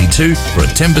HT22 for a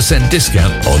 10%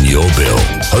 discount on your bill.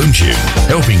 HomeTune,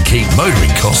 helping keep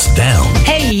motoring costs down.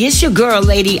 Hey, it's your girl,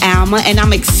 Lady Alma, and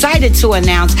I'm excited to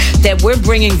announce that we're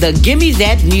bringing the Gimme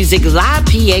That Music live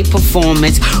PA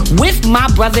performance with my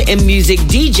brother in music,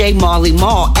 DJ Marley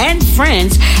Marl, and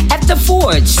friends at The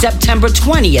Forge, September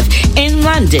 20th in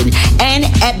London, and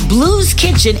at Blues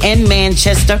Kitchen in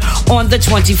Manchester on the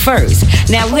 21st.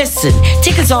 Now listen,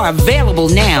 tickets are available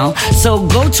now, so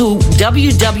go to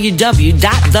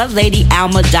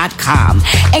www.theladyalma.com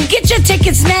and get your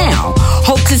tickets now.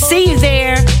 Hope to see you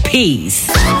there. Peace.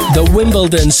 The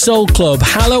Wimbledon Soul Club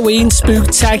Halloween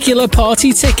Spooktacular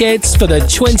Party tickets for the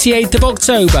 28th of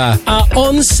October are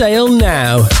on sale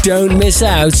now. Don't miss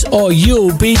out or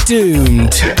you'll be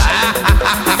doomed.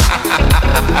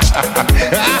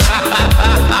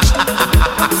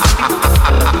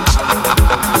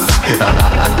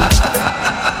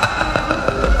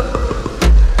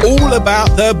 All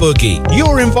about the boogie.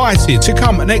 You're invited to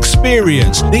come and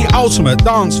experience the ultimate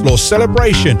dance floor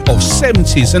celebration of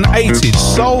 70s and 80s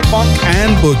soul, funk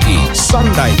and boogie.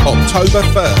 Sunday, October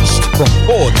 1st from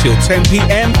 4 till 10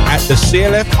 p.m. at the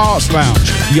CLF Arts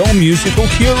Lounge. Your musical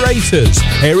curators,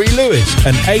 Harry Lewis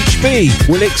and HB,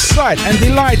 will excite and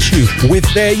delight you with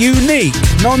their unique,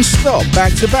 non-stop,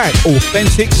 back-to-back,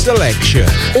 authentic selection.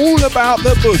 All about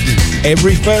the boogie.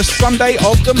 Every first Sunday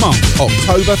of the month,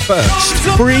 October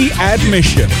 1st. Free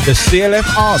admission, the CLF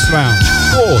Arts Lounge,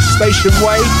 4 Station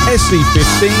Way,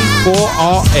 SE15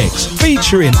 4RX,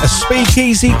 featuring a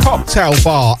speakeasy cocktail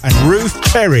bar and roof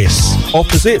terrace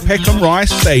opposite Peckham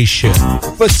Rice Station.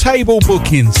 For table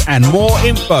bookings and more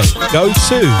info, go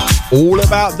to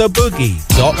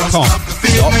allabouttheboogie.com.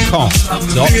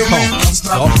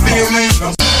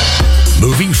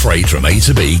 Moving freight from A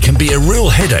to B can be a real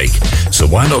headache, so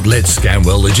why not let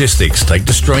Scanwell Logistics take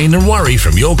the strain and worry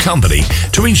from your company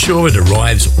to ensure it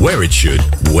arrives where it should,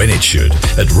 when it should,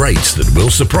 at rates that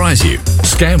will surprise you.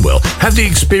 Scanwell have the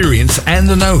experience and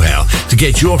the know-how to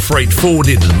get your freight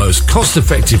forwarded in the most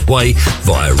cost-effective way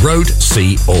via road,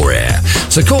 sea or air.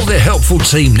 So call their helpful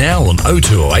team now on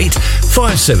 0208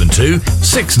 572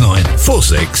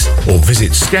 6946 or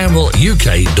visit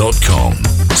scanwelluk.com.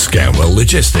 Scanwell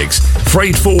Logistics,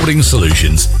 freight forwarding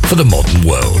solutions for the modern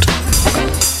world.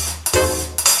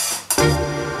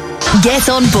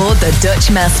 Get on board the Dutch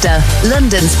Master,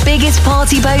 London's biggest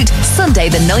party boat,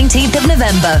 Sunday the 19th of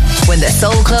November, when the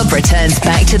Soul Club returns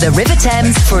back to the River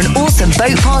Thames for an awesome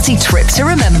boat party trip to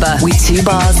remember. With 2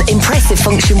 bars, impressive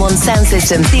Function 1 sound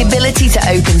system, the ability to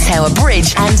open Tower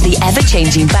Bridge, and the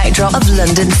ever-changing backdrop of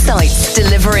London sights,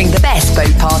 delivering the best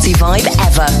boat party vibe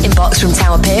ever. Embarks from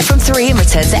Tower Pier from 3 and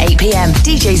returns at 8 p.m.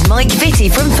 DJs Mike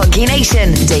Vitti from Funky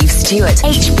Nation, Dave Stewart,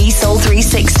 HB Soul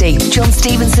 360, John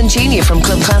Stevenson Jr. from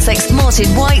Club Classics, Martin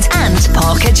White and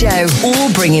Parker Joe,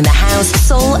 all bringing the house,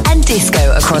 soul and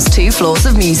disco across 2 floors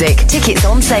of music. Tickets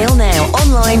on sale now,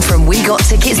 online from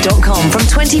wegottickets.com from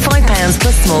 £25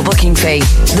 plus small booking fee.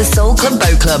 The Soul Club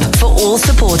Boat Club, for all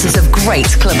supporters of great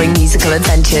clubbing musical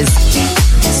adventures.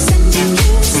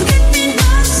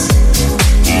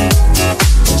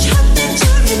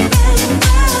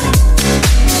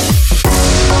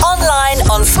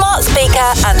 On smart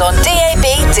speaker and on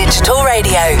DAB digital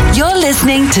radio. You're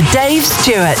listening to Dave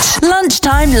Stewart.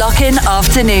 Lunchtime Lockin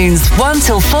afternoons, 1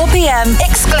 till 4 p.m.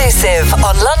 exclusive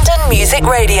on London Music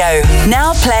Radio.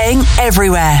 Now playing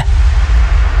everywhere.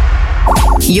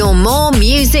 Your more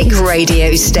music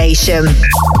radio station.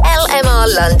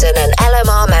 LMR London and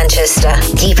LMR Manchester.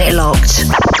 Keep it locked.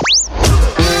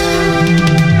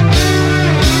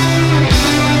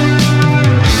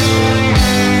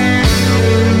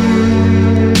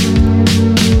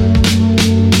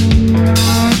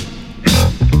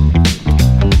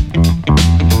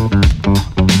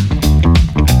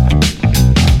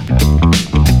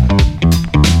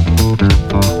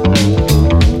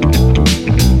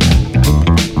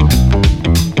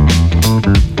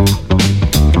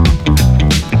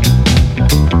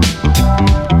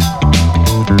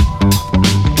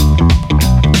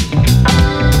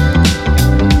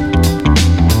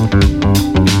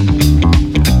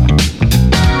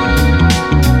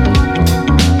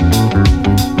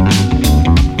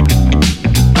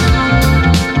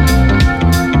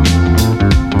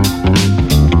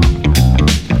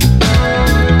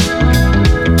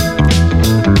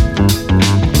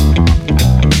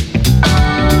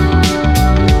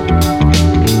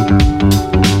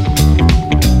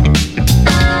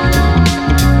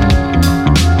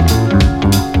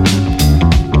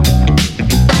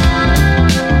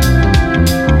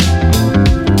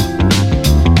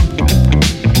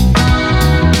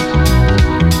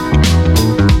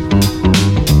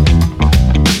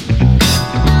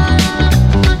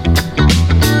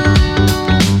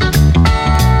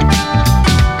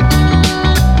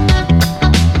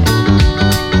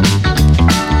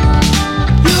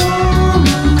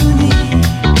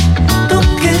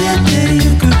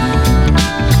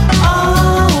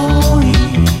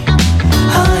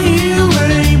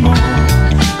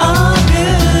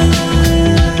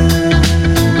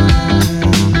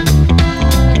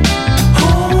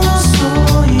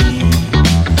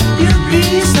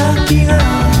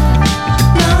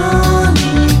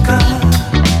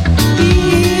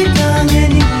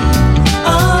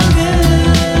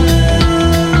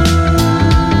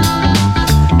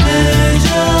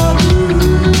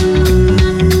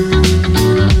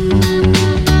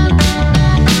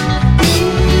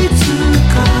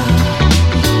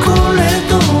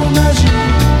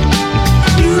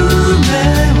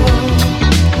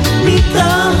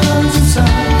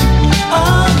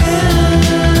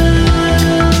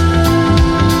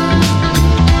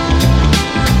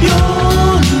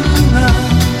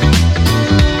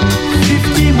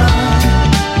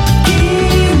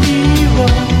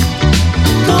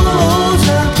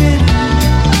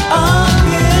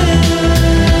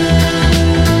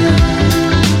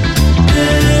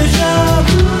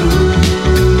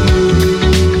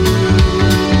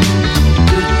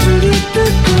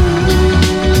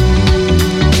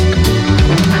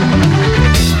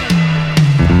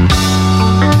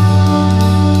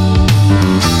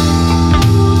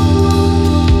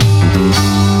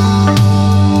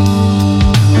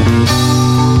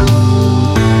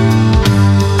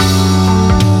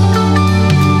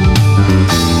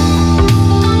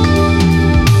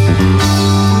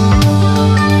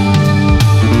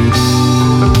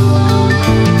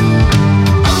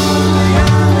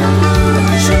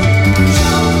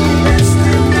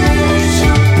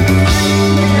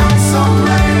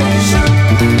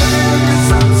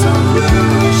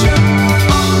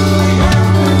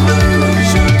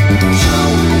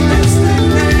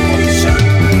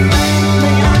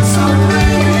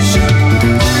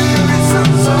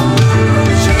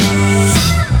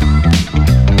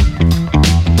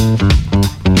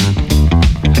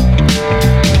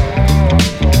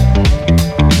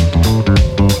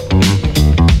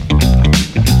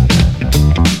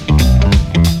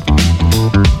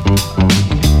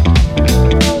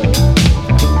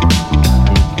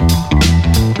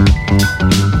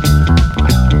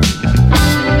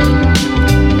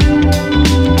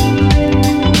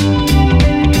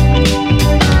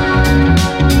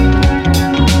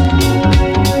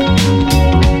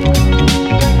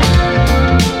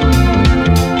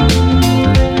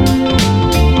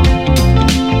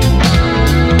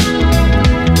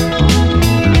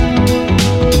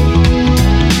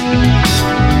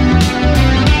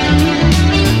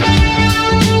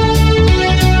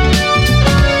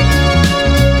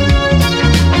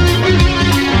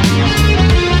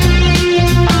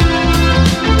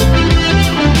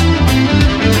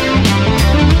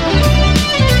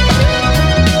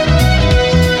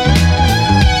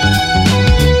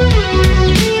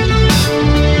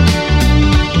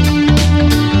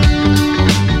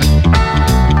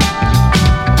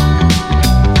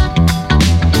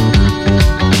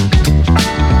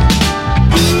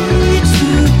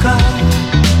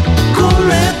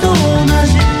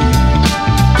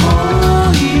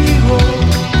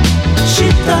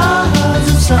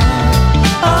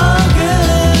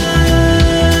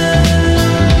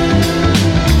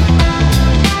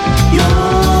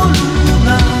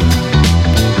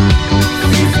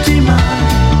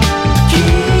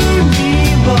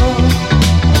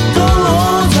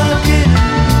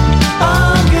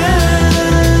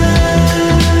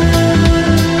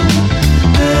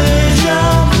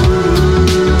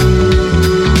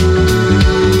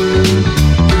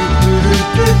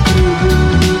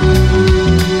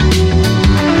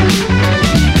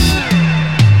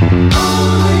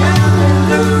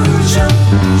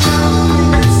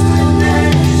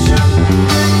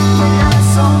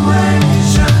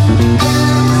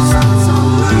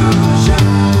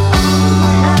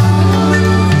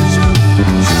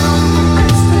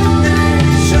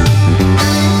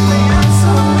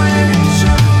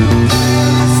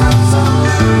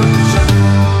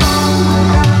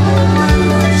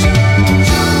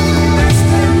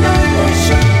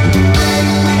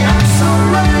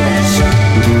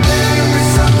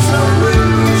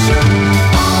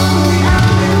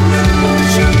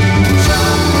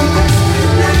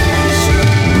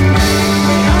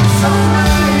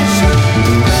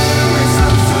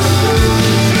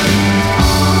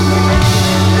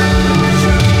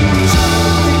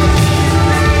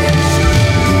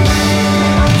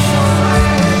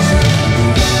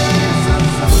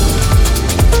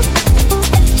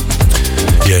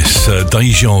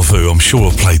 Deja Vu. I'm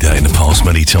sure I've played that in the past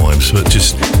many times, but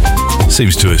just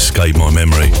seems to escape my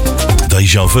memory.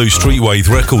 Deja Vu, Streetwave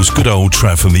Records, good old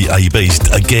track from the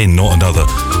ABs. Again, not another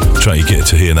track you get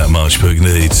to hear that much, but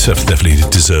it definitely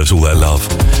deserves all that love.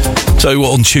 So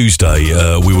on Tuesday,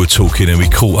 we were talking and we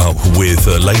caught up with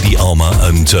Lady Alma,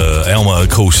 and Alma, of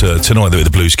course, tonight they were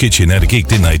at the Blues Kitchen. They had a gig,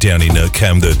 didn't they, down in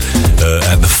Camden,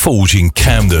 at the Forge in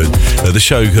Camden. The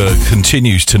show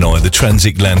continues tonight. The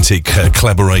transatlantic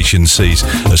collaboration sees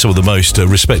some of the most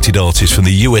respected artists from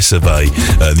the US of A,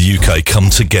 the UK, come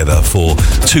together for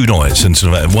 2 nights, and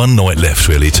about 1 night left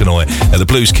really tonight at the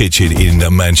Blues Kitchen in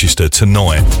Manchester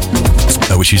tonight,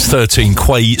 which is 13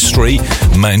 Quay Street,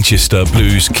 Manchester.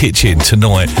 Blues Kitchen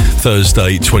tonight,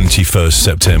 Thursday 21st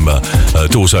September.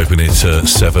 Doors open at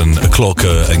 7 o'clock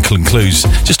and concludes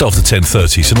just after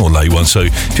 10:30, so not a late one. So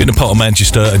if you're in a part of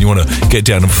Manchester and you want to get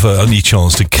down for only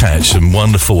chance to catch some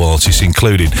wonderful artists,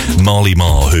 including Marley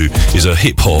Marr, who is a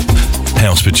hip-hop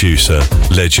house producer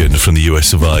legend from the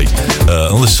US of A.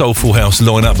 On the Soulful House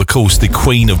lineup, of course, the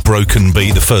Queen of Broken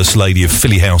Beat, the First Lady of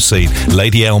Philly House scene,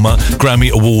 Lady Alma,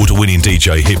 Grammy Award-winning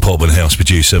DJ, hip-hop and house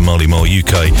producer Marley Marr,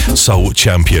 UK Soul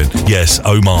Champion. Yes,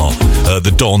 Omar,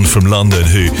 the Don from London,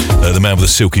 who the man with the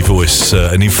silky voice,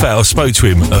 and in fact I spoke to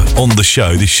him on this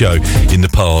show in the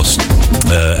past,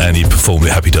 and he performed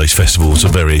at Happy Days Festival,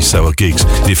 some various sour gigs.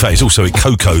 In fact, he's also at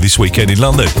Coco this weekend in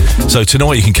London. So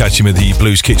tonight you can catch him at the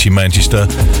Blues Kitchen Manchester,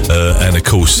 and of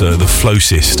course the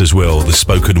Flowcist as well, the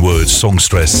spoken word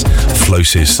songstress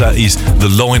Flowcist. That is the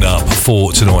lineup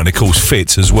for tonight, and of course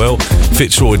Fitz as well,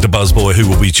 Fitzroy the Buzzboy, who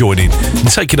will be joining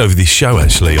and taking over this show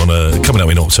actually on coming up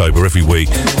in October. Every week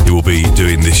he will be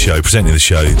doing this show, presenting the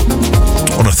show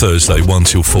on a Thursday 1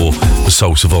 till 4, the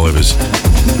Soul Survivors.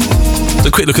 A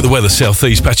quick look at the weather.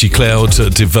 Southeast patchy clouds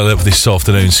developed this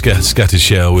afternoon, scattered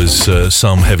showers,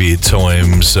 some heavy at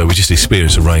times. We just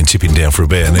experienced the rain tipping down for a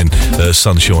bit, and then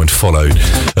sunshine followed.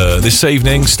 This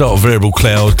evening, start of variable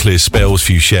cloud, clear spells,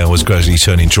 few showers, gradually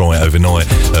turning dry overnight,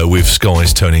 with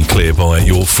skies turning clear by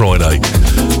your Friday.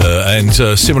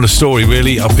 And similar story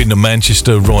really up in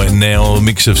Manchester right now, a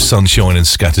mix of sunshine and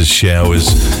scattered showers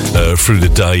through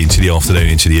the day into the afternoon,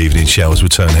 into the evening. Showers will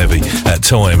turn heavy at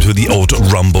times with the odd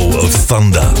rumble of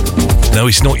thunder. No,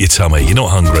 it's not your tummy, you're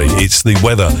not hungry, it's the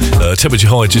weather. Temperature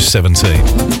high just 17.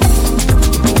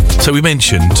 So we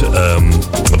mentioned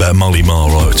about Marley Marr,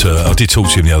 right? I did talk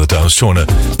to him the other day. I was trying to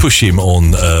push him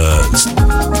on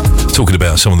talking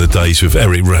about some of the days with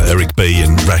Eric B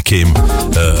and Rakim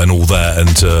and all that,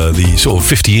 and the sort of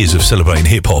 50 years of celebrating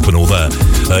hip-hop and all that.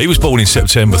 He was born in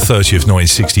September 30th,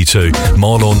 1962.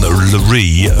 Marlon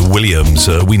Laree Williams,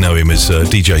 we know him as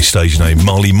DJ stage name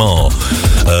Marley Marr.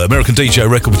 American DJ,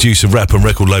 record producer, rap and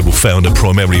record label founder,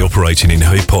 primarily operating in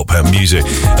hip-hop and music.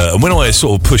 And when I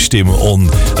sort of pushed him on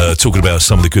talking about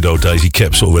some of the good old days, he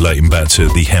kept sort of relating back to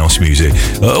the house music.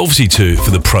 Obviously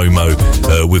for the promo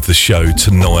with the show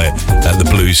tonight at the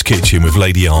Blues Kitchen with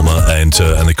Lady Alma and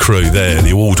the crew there,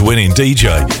 the award-winning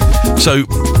DJ. So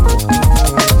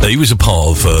he was a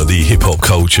part of the hip-hop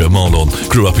culture. Marlon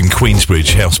grew up in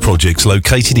Queensbridge House Projects,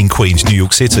 located in Queens, New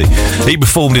York City. He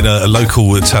performed in a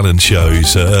local talent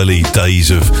shows, early days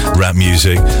of rap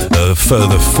music,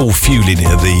 further fueling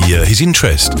his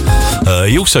interest.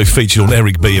 He also featured on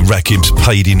Eric B and Rakim's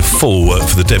Paid in Full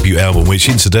for the debut album, which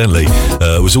incidentally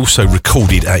was also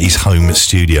recorded at his home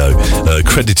studio.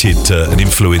 Credited and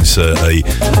influenced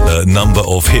a number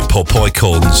of hip-hop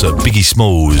icons, Biggie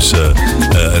Smalls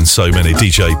and so many,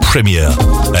 DJ Premier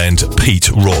and Pete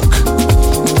Rock,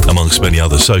 amongst many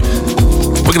others. So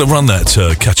we're going to run that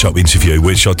catch-up interview,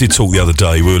 which I did talk the other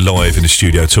day. We were live in the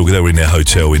studio talking. They were in their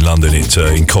hotel in London,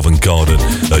 in Covent Garden,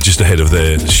 just ahead of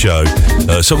their show.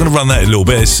 So I'm going to run that in a little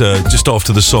bit. It's just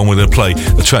after the song. We're going to play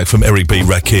a track from Eric B.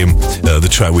 Rakim, the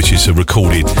track which is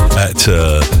recorded at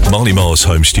Marley Marr's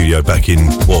home studio back in,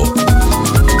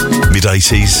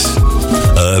 mid-80s.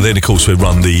 Then, of course, we'll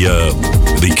run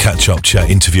the catch-up chat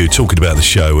interview, talking about the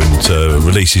show and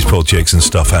releases, projects and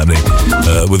stuff happening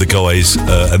with the guys.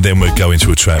 And then we'll go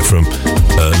into a track from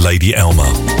Lady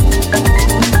Alma.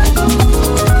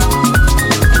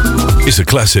 It's a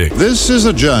classic. This is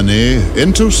a journey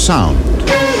into sound.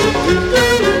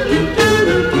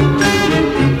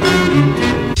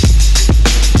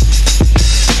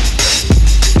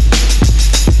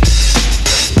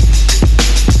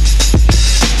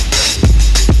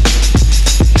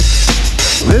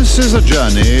 This is a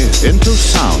journey into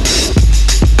sound.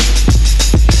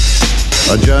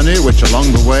 A journey which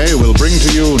along the way will bring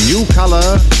to you new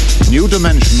color, new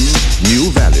dimension,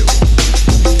 new value.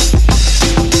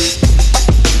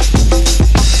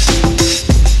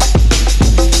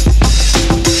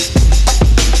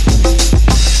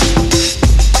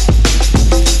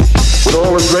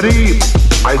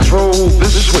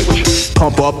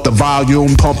 up the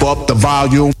volume, pump up the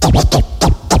volume. Pump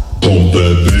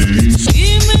that bass.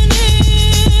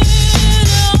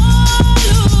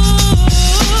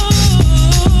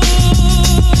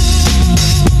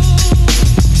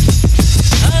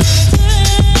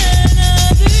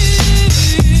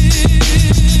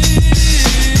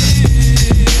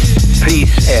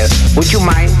 Please, would you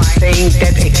mind saying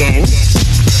that again?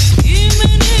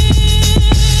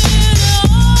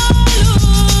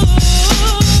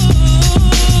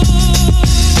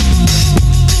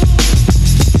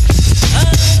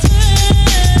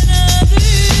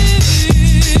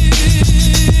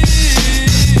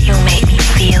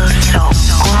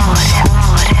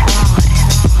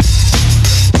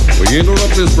 We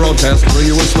interrupt this broadcast to bring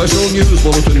you a special news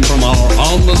bulletin from our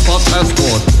on-the-spot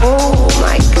passport. Oh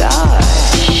my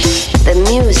gosh, the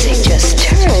music just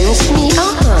turns me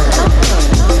on.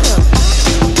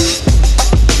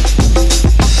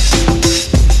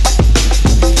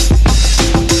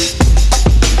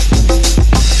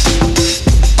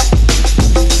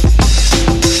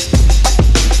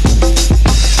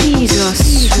 These are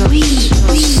sweet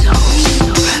souls.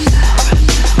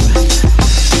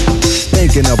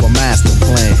 Thinking of a master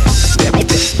plan.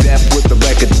 Depth with the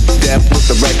record. Depth with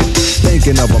the record.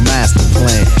 Thinking of a master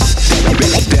plan.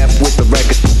 Depth with the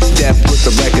record. Depth with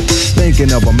the record.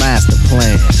 Thinking of a master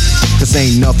plan. This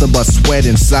ain't nothing but sweat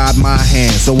inside my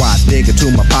hands. So I dig into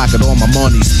my pocket, all my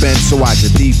money spent. So I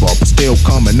get deeper, but still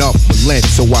coming up with lint.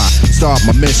 So I start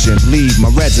my mission, leave my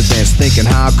residence. Thinking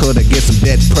how could I get some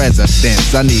dead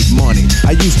presidents? I need money.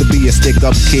 I used to be a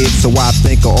stick-up kid, so I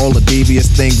think of all the devious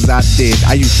things I did.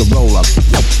 I used to roll up,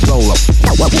 roll up,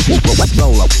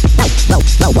 roll up.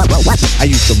 I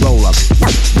used to roll up,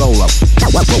 roll up,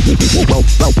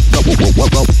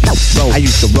 I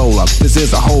used to roll up. This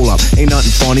is a hole up. Ain't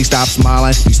nothing funny. Stop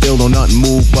smiling. You still don't nothing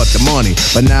move but the money.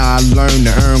 But now I learn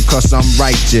to earn cause I'm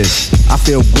righteous. I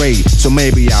feel great, so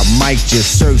maybe I might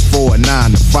just search for a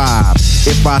 9 to 5.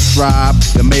 If I strive,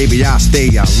 then maybe I'll stay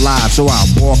alive. So I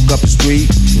walk up the street,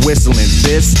 whistling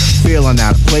this, feeling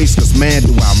out of place, cause man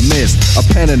do I miss a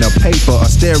pen and a paper, a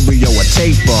stereo, a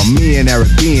taper. Me and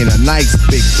Eric being a nice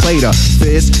big plate of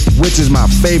fish, which is my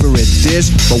favorite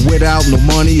dish. But without no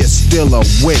money, it's still a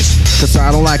wish. Cause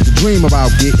I don't like to dream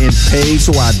about getting paid,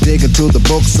 so I dig into the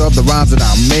books of the rhymes that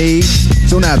I made.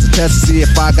 So now to test to see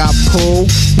if I got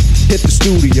pulled, hit the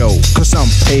studio, cause I'm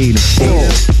paid in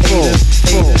full.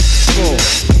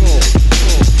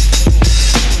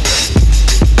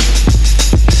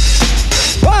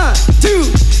 One, two,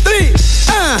 three,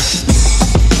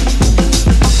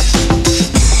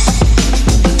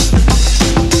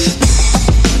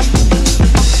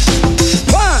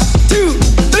 One, two,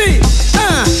 three,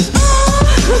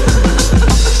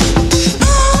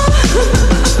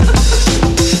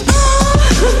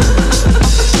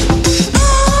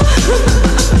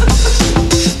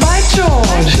 By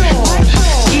George,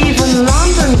 even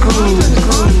London grooves.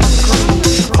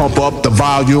 Pump up the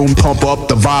volume, pump up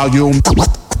the volume.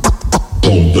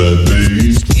 Pump that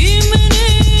bass.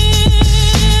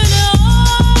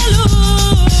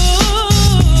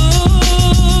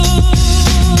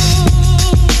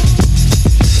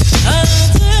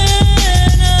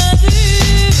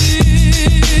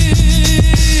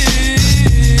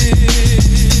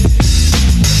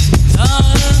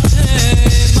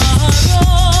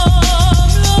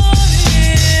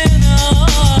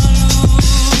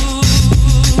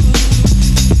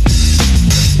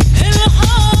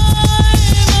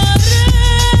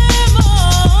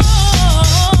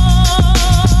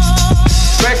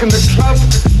 Back in the club,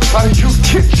 how you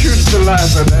kids used to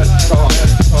laugh at that song.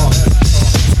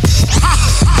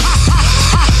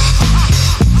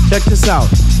 Check this out.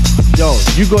 Yo,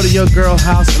 you go to your girl's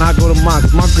house and I go to mine.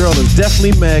 Cause my girl is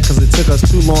definitely mad cause it took us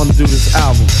too long to do this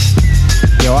album.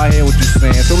 Yo, I hear what you're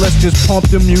saying. So let's just pump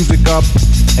the music up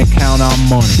and count our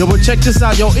money. Yo, but check this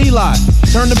out. Yo, Eli,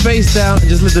 turn the bass down and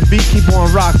just let the beat keep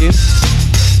on rocking.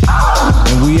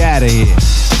 And we out of here.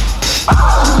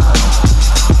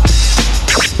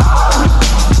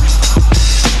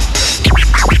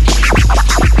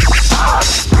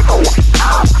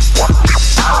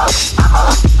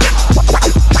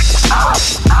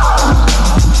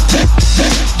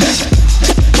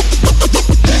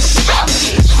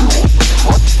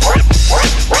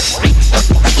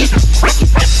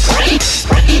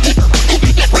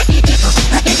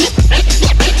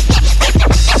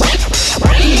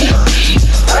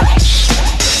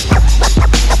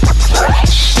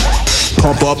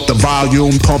 Pump up the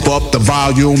volume, pump up the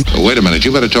volume. Wait a minute,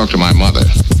 you better talk to my mother.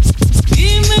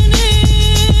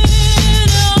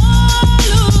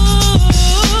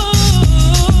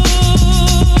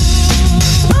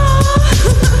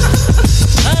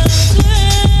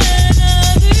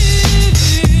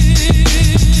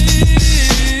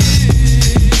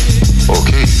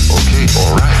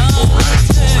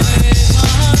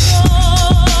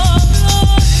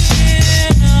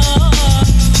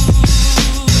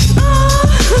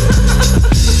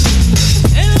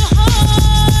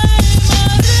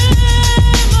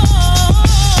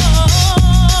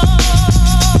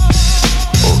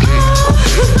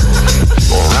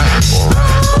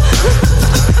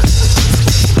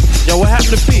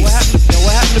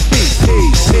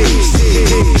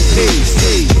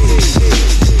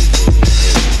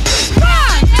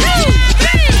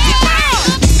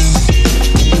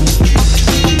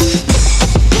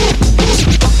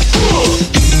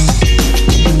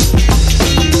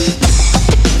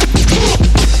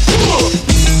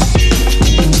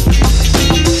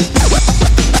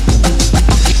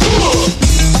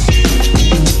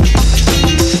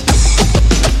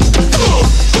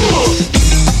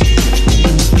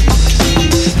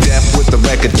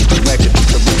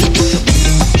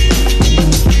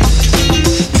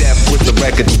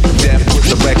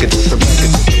 record.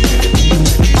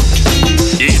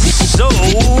 It's so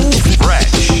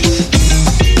fresh.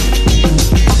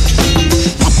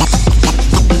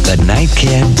 Good night,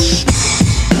 kids.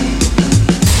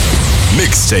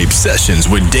 Mixtape sessions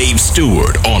with Dave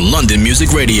Stewart on London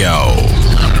Music Radio.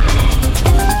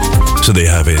 So there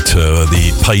you have it,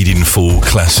 the Paid in Full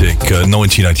classic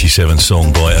 1987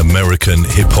 song by American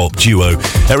hip-hop duo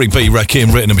Eric B.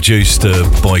 Rakim, written and produced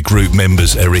by group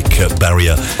members Eric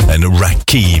Barrier and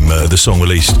Rakim. The song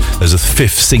released as a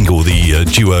fifth single, the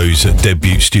duo's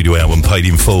debut studio album Paid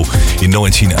in Full in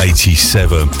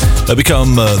 1987. It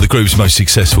became the group's most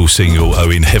successful single,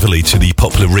 owing heavily to the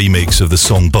popular remix of the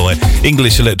song by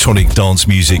English electronic dance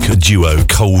music duo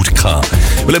Cold Cut.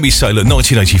 But let me say, look,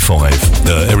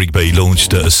 1985, Eric B.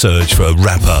 launched a search for a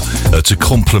rapper to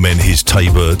complement his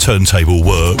turntable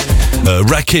work.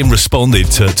 Rakim responded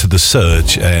to the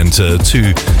search, and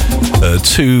to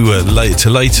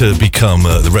later become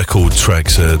the record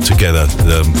tracks together,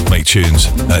 make tunes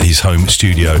at his home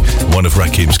studio. One of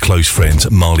Rakim's close friends,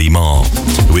 Marley Marl,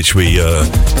 which we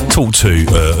talked to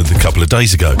a couple of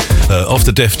days ago.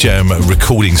 After Def Jam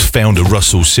Recordings founder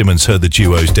Russell Simmons heard the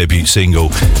duo's debut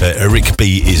single, Eric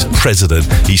B. is President,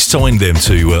 he signed them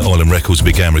to Island Records and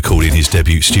began recording his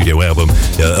debut studio album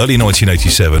early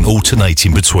 1987,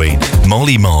 alternating between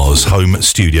Marley Marl's home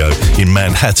studio in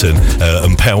Manhattan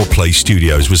and Power Play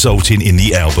Studios, resulting in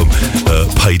the album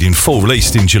Paid in Full,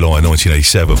 released in July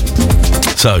 1987.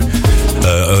 So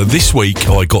this week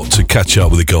I got to catch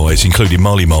up with the guys, including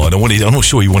Marley Marl, and I'm not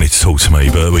sure he wanted to talk to me,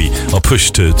 but I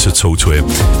pushed to talk to him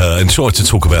and tried to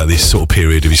talk about this sort of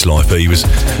period of his life, but he was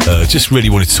just really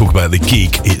wanted to talk about the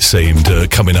gig, it seemed,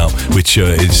 coming up, which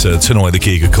is tonight. The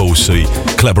gig, of course, the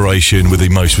collaboration with the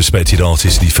most respected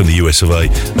artists from the US of A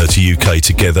to UK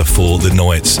together for the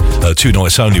nights, 2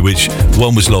 nights only, which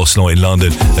one was last night in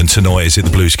London and tonight is at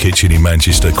the Blues Kitchen in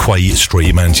Manchester, Quay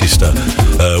Street, Manchester,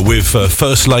 with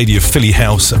First Lady of Philly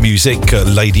House Music,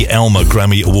 Lady Alma,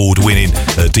 Grammy Award winning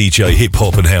DJ, hip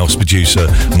hop and house producer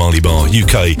Marley Marl,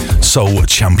 UK soul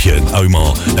champion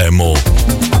Omar, and more.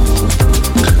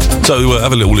 So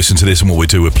have a little listen to this, and what we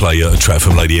do, we'll play a track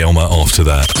from Lady Alma after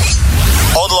that.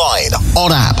 Online,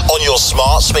 on app, on your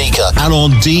smart speaker, and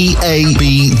on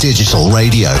DAB Digital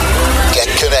Radio. Get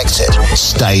connected.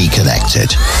 Stay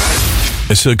connected.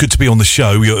 It's good to be on the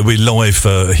show. We're live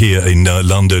here in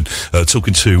London,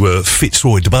 talking to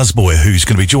Fitzroy the Buzzboy, who's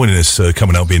going to be joining us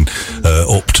coming up in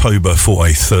October for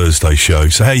a Thursday show.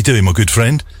 So how you doing, my good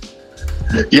friend?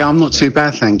 Yeah, I'm not too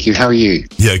bad, thank you. How are you?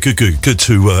 Yeah, good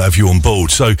to have you on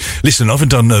board. So, listen, I haven't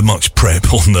done much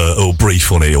prep on or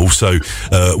brief on it. Also,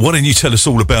 why don't you tell us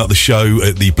all about the show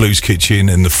at the Blues Kitchen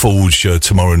and the Forge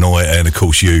tomorrow night, and of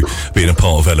course you being a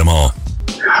part of LMR.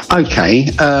 Okay,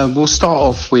 we'll start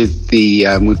off with the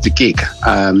gig,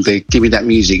 the Give Me That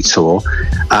Music tour.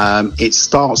 It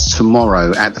starts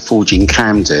tomorrow at the Forge in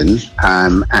Camden,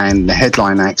 and the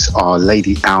headline acts are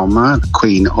Lady Alma, the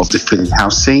queen of the Philly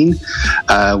house scene.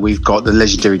 We've got the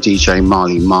legendary DJ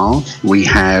Marley Marl. We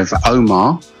have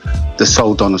Omar, the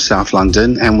soul don of South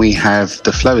London, and we have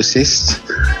the flow assist,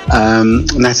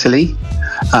 Natalie.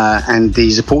 And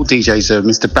the support DJs are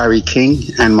Mr. Barry King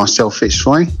and myself,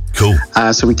 Fitzroy. Cool.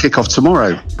 So we kick off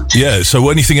tomorrow. Yeah. So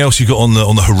anything else you got on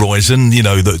the horizon? You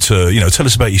know that. Tell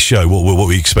us about your show. What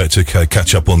we expect to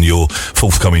catch up on your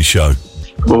forthcoming show.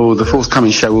 Well, the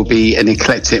forthcoming show will be an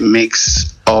eclectic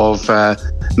mix of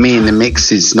me in the mix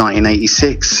since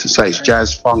 1986. So it's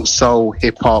jazz, funk, soul,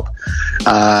 hip hop,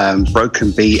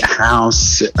 broken beat,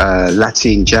 house,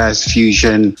 Latin, jazz,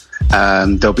 fusion.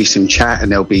 There'll be some chat,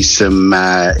 and there'll be some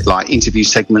interview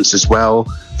segments as well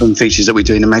from features that we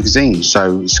do in the magazine.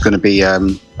 So it's going to be a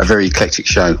very eclectic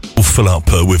show. We'll fill up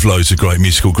with loads of great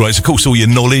musical greats. Of course, all your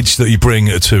knowledge that you bring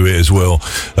to it as well,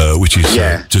 which is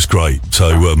just great.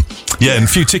 So, and a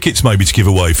few tickets maybe to give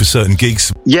away for certain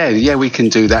gigs. Yeah, we can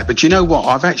do that. But you know what?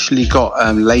 I've actually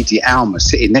got Lady Alma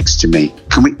sitting next to me.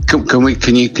 Can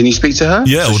you speak to her?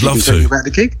 Yeah, I would love to. Tell you about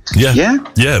the gig. Yeah,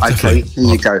 Okay, here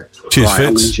you go. Cheers,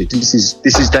 right, Fitz.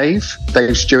 This is Dave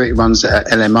Stewart. He runs at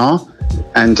LMR,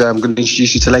 and I'm going to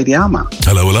introduce you to Lady Alma.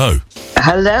 Hello.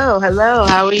 Hello.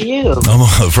 How are you?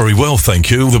 I'm very well,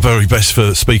 thank you. All the very best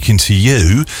for speaking to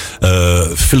you.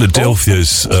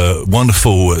 Philadelphia's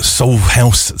wonderful soul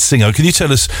house singer. Can you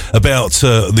tell us about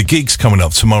the gigs coming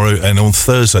up tomorrow and on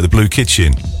Thursday, the Blue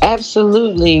Kitchen?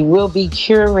 Absolutely. We'll be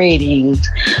curating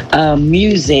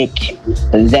music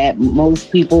that most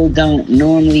people don't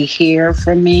normally hear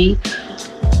from me,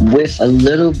 with a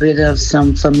little bit of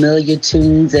some familiar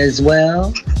tunes as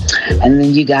well. And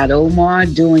then you got Omar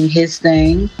doing his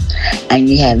thing, and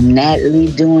you have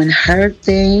Natalie doing her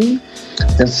thing,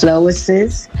 the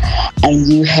Flowises, and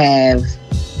you have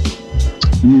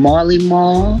Marley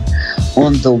Marl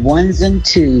on the ones and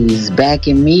twos,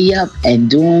 backing me up and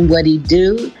doing what he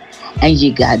do. And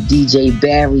you got DJ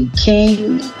Barry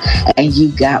King, and you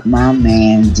got my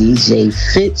man DJ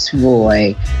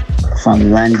Fitzroy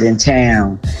from London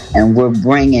Town, and we're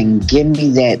bringing Give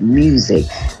Me That Music,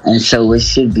 and so it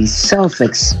should be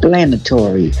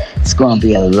self-explanatory. It's going to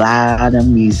be a lot of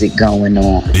music going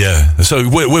on. Yeah. So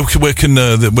where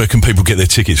can people get their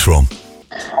tickets from?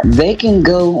 They can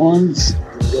go on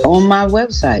my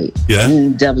website,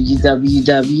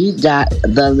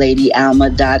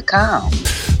 www.theladyalma.com.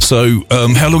 So,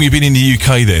 how long have you been in the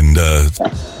UK then?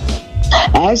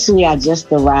 Actually, I just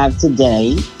arrived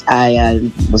today. I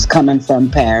was coming from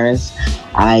Paris.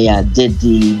 I did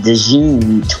the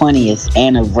June 20th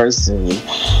anniversary.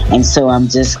 And so I'm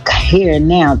just here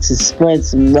now to spread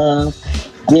some love,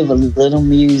 give a little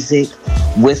music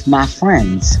with my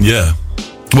friends. Yeah.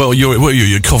 Well,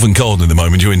 you're Covent Garden at the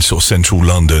moment. You're in sort of central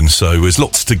London, so there's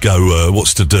lots to go,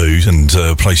 lots to do, and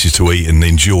places to eat and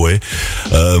enjoy.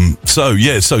 So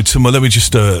let me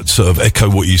just sort of echo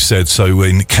what you said. So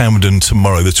in Camden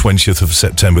tomorrow, the 20th of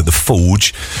September, at the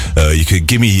Forge, you could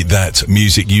Give Me That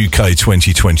Music UK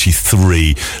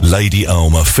 2023, Lady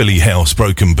Alma, Philly House,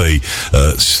 Broken Bee,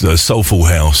 Soulful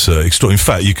House, in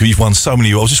fact, you've won so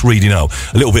many. I was just reading up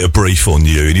a little bit of brief on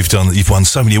you, and you've won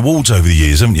so many awards over the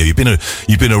years, haven't you? You've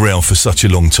been around for such a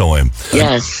long time.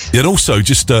 Yes. And also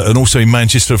in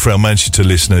Manchester, for our Manchester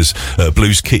listeners,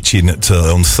 Blues Kitchen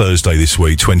on Thursday this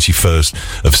week, 21st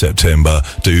of September.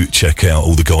 Do check out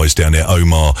all the guys down there.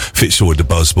 Omar, Fitzroy the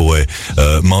Buzzboy,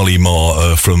 Marley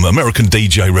Marl from American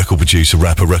DJ, record producer,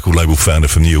 rapper, record label founder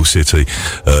from New York City.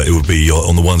 It would be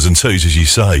on the ones and twos, as you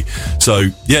say.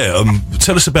 So,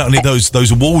 tell us about any of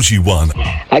those awards you won.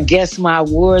 I guess my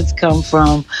awards come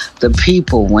from the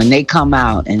people when they come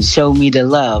out and show me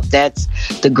the love. That's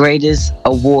the greatest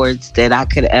awards that I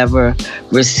could ever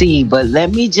receive. But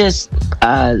let me just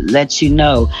let you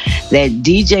know that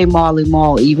DJ Marley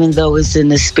Marl, even though it's in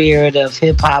the spirit of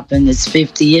hip-hop and its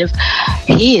 50th,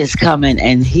 he is coming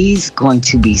and he's going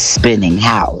to be spinning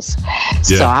house. Yeah.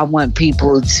 So I want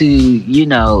people to,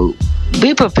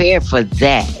 be prepared for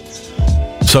that.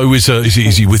 So is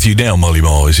he with you now, Marley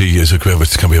Marl?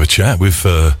 Can we have a chat with...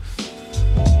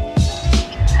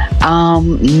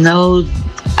 No,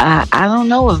 I don't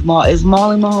know if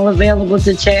Marley Marl available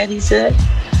to chat, he said.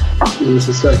 Just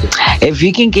a second. If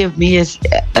you can give me a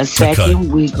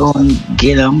second, we going to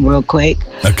get him real quick.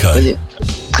 Okay.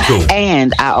 Cool.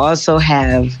 And I also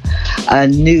have a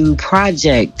new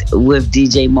project with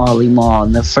DJ Marley Marl,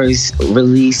 and the first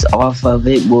release off of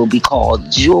it will be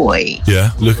called Joy.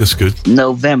 Yeah, look, that's good.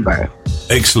 November.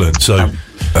 Excellent. So,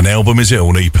 an album, is it,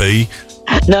 or an EP?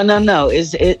 No.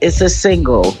 It's a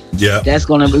single. Yeah. That's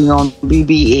going to be on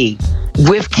BBE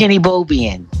with Kenny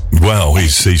Bobian. Wow,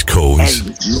 he's cool.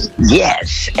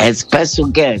 Yes, as special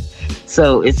guest.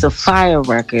 So it's a fire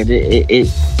record. It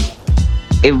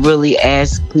really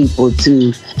asks people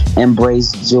to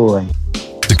embrace joy.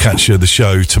 To catch the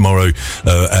show tomorrow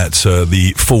at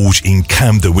the Forge in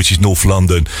Camden, which is North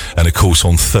London, and of course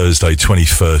on Thursday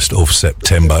 21st of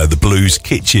September at the Blues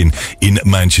Kitchen in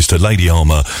Manchester. Lady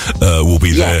Alma will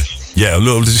be there. Yeah,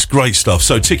 look, this is great stuff.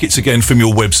 So tickets again from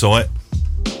your website,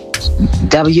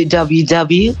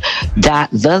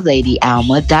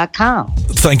 www.theladyalma.com.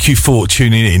 Thank you for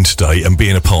tuning in today and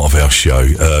being a part of our show,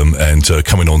 and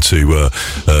coming on to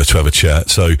have a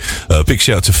chat. So big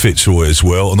shout out to Fitzroy as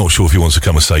well. I'm not sure if he wants to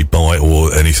come and say bye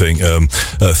or anything.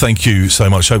 Thank you so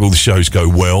much. Hope all the shows go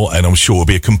well, and I'm sure it'll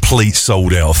be a complete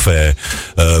sold out affair at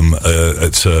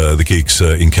the gigs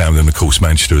in Camden, of course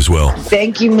Manchester as well.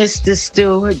 Thank you, Mr.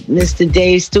 Stewart, Mr.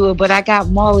 Dave Stewart. But I got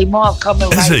Marley Marl coming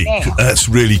now. That's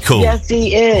really cool. Yes,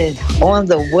 he is. On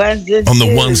the ones and twos.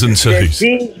 The ones and twos. The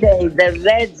DJ, the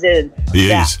legend,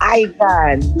 the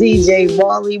icon, DJ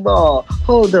Marley Marl.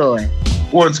 Hold on.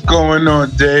 What's going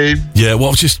on, Dave? Yeah,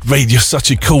 well, just made you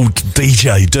such a cool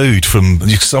DJ, dude, from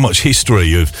so much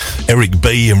history of Eric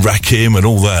B and Rakim and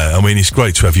all that. I mean, it's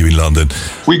great to have you in London.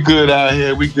 We good out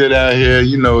here.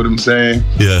 You know what I'm saying?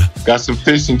 Yeah. Got some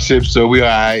fish and chips, so we all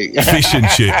right. Fish and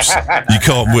chips. You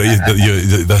can't wait.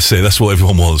 That's it. That's what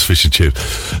everyone wants, fish and chips.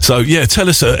 So, yeah, tell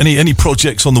us any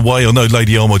projects on the way. I know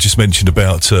Lady Alma just mentioned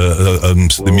about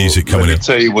the music coming in. Let me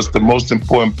tell you what's the most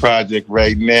important project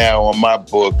right now on my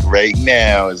book right now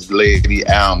is Lady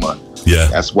Alma. Yeah.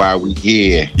 That's why we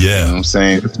here. Yeah. You know what I'm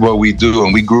saying? That's what we do,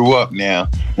 and we grew up now.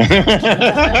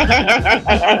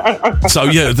 So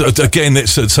again,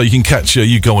 so you can catch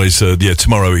you guys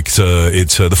tomorrow. It's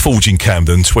the Forge in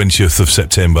Camden, 20th of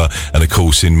September, and of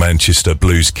course in Manchester,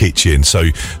 Blues Kitchen. So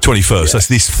 21st. That's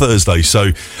this Thursday.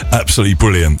 So absolutely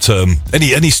brilliant.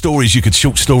 Any stories you could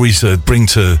short stories bring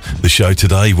to the show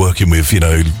today? Working with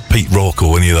Pete Rock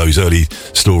or any of those early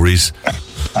stories.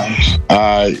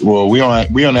 Well, we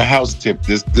on a house tip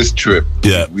this trip.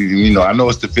 Yeah. I know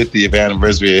it's the 50th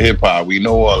anniversary of hip hop. We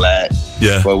know all that.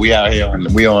 Yeah. But we out here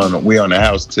on a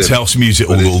house tip. It's house music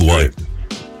all the way.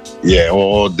 Yeah,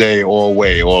 all day, all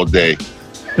way, all day.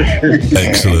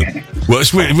 Excellent. Well,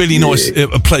 it's really nice.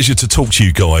 A pleasure to talk to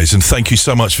you guys, and thank you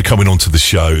so much for coming onto the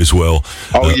show as well.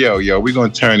 Yo, we're gonna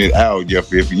turn it out. Yo,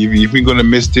 if you're gonna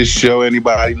miss this show,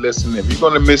 anybody listening, if you're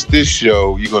gonna miss this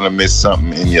show, you're gonna miss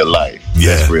something in your life.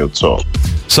 Yeah, that's real talk.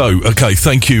 So, okay,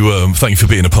 thank you for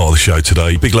being a part of the show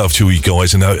today. Big love to all you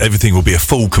guys, and everything will be a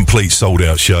full, complete,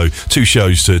 sold-out show. 2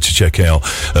 shows to check out.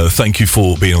 Thank you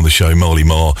for being on the show, Marley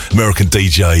Marr, American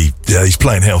DJ. He's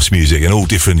playing house music and all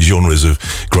different genres of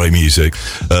great music.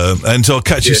 And I'll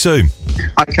catch you soon.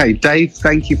 Okay, Dave,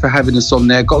 thank you for having us on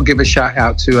there. Got to give a shout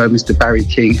out to Mr. Barry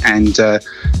King and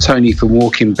Tony from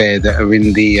Walking Bear that are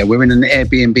in the. We're in an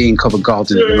Airbnb in Covent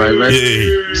Garden at the moment.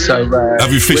 Yeah. So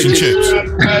have you fish and chips?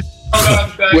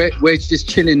 we're just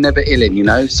chilling, never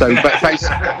illing, So, but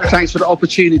thanks for the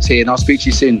opportunity, and I'll speak to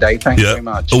you soon, Dave. Thank you very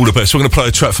much. All the best. We're going to play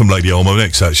a track from Lady Alma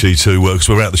next, actually, because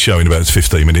we're out the show in about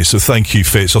 15 minutes. So thank you,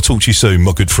 Fitz. I'll talk to you soon,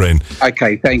 my good friend.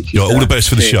 Okay, thank you. All the best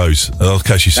for the shows. I'll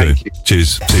catch you soon.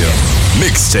 Cheers. See ya.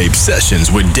 Mixtape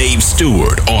Sessions with Dave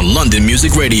Stewart on London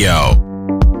Music Radio.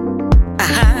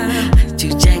 To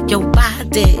check your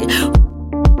body.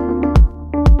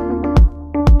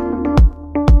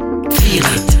 Feel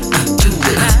it.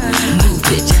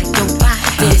 Check your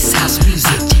body. This house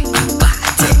music. Check your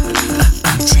body.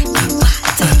 Check your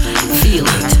body. Feel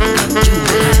it. Do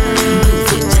it.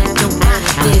 Move it. Check your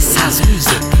body. This house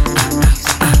music.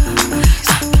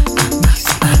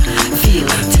 Feel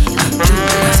it. Do it.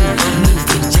 Move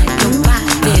it. Check your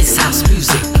body. This house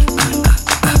music. Feel it. Do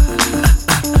it. Move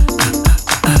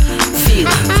it. Check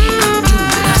your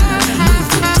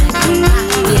body.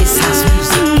 This house music.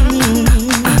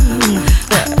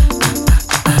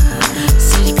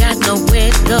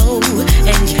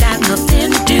 And you got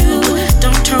nothing to do.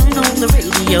 Don't turn on the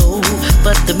radio,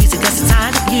 but the music that's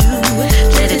inside of you.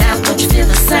 Let it out, don't you feel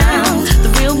the sound? The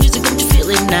real music, don't you feel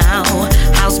it now?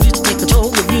 House music take control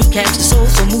of you, catch the soul,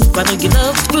 so move. I know you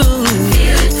love the groove.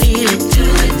 Feel it, do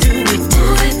it, do it, do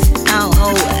it.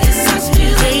 Oh, it's house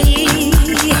music.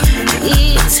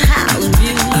 It's house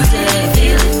music.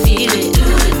 Feel it, do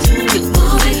it,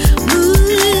 move it, move.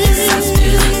 It's house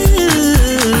music.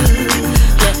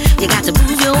 Yeah, you got to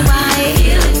move your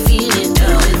body. Feel it, do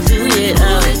it,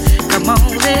 come on,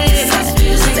 baby. It's house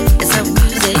music. House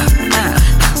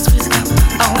music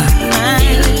all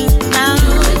night. Now.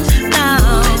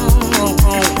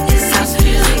 It's house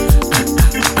music.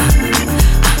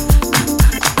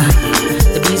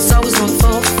 The beat's always on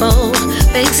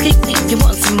 4/4. Bass kick me, you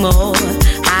want some more.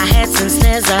 Hi-hats and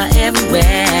snares are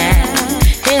everywhere.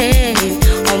 Hey,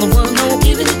 on the 1, no,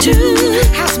 even the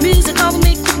 2. House music all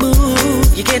make you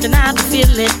move. You can't deny the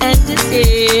feeling and it's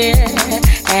here.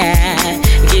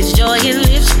 It gives joy and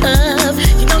lifts up.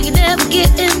 You know you never get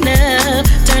enough.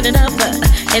 Turn it up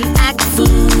and act a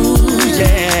fool.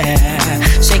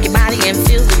 Yeah, shake your body and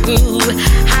feel the groove.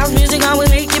 House music always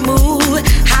make you move.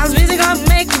 House music always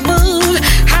make you move.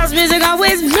 House music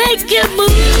always make you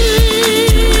move.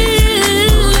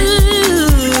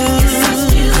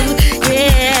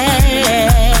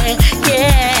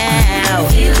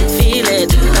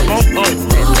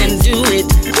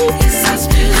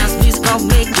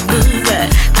 Make you move.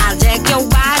 I'll jack your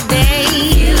body.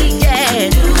 Yeah,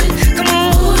 come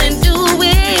on and do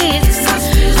it.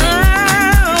 I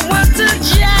want to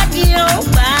jack your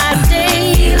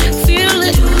body. Feel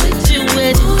it, do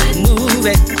it, move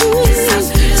it. Ooh,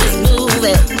 just move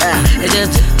it.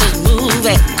 Just move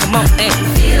it. Come on and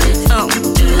feel it.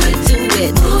 Do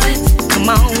it, move it. Come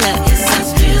on,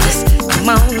 just come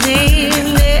on in.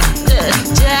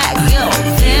 Jack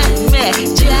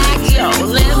your,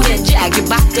 let me jack your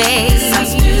body.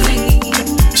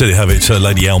 So there you have it,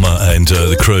 Lady Alma and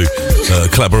the crew.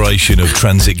 Collaboration of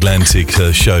transatlantic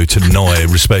show tonight.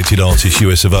 Respected artists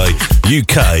US of A,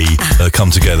 UK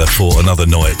come together for another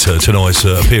night. Tonight's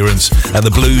appearance at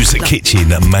the Blues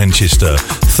Kitchen at Manchester,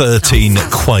 13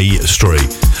 Quay Street.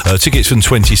 Tickets from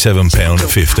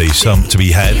 £27.50. Some to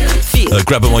be had.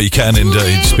 Grab them while you can and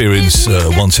experience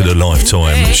once in a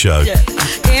lifetime show.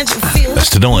 That's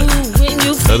tonight.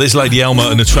 There's Lady Alma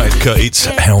and the track, it's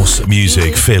house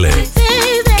music. Feel it.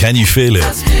 Can you feel it?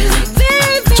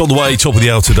 It's on the way, top of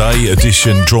the hour today,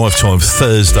 edition Drive Time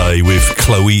Thursday with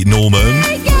Chloe Norman.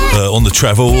 On the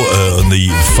travel, on the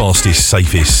fastest,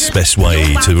 safest, best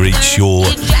way to reach your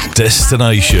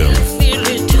destination.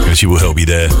 And she will help you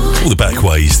there. All the back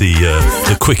ways,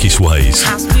 the quickest ways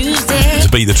to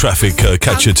beat the traffic.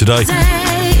 Catch her today.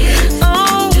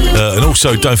 And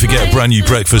also, don't forget a brand new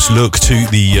breakfast look to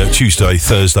the Tuesday,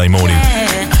 Thursday morning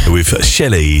with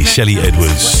Shelley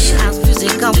Edwards. For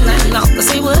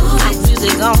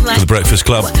the Breakfast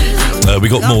Club. We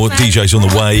got more DJs on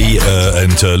the way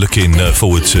and looking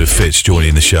forward to Fitz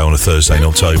joining the show on a Thursday in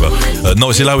October.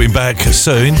 Noisy Lowing back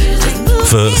soon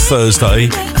for Thursday,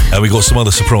 and we got some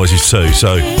other surprises too,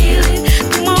 so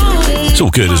it's all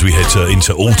good as we head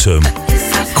into autumn.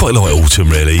 Quite like autumn,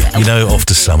 really. You know,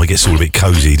 after summer it gets all a bit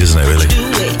cosy, doesn't it, really?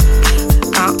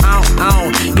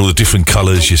 And all the different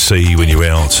colours you see when you're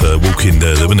out walking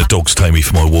when the dogs take me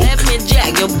for my walk.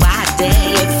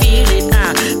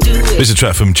 Here's a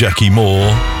track from Jackie Moore,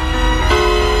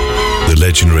 the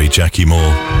legendary Jackie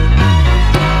Moore.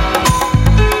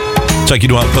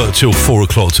 Taking you up till 4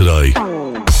 o'clock today.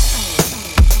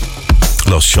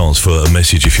 Last chance for a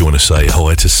message if you want to say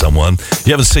hi to someone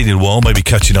you haven't seen in a while, maybe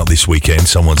catching up this weekend,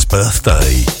 someone's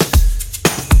birthday.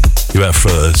 You're out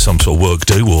for some sort of work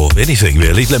do or anything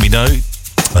really, let me know.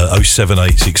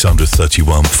 078 600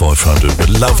 31 500.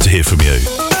 Would love to hear from you.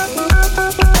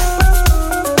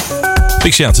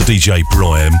 Big shout out to DJ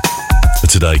Brian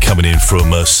today, coming in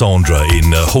from Sandra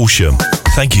in Horsham.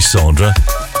 Thank you, Sandra.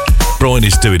 Brian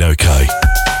is doing okay.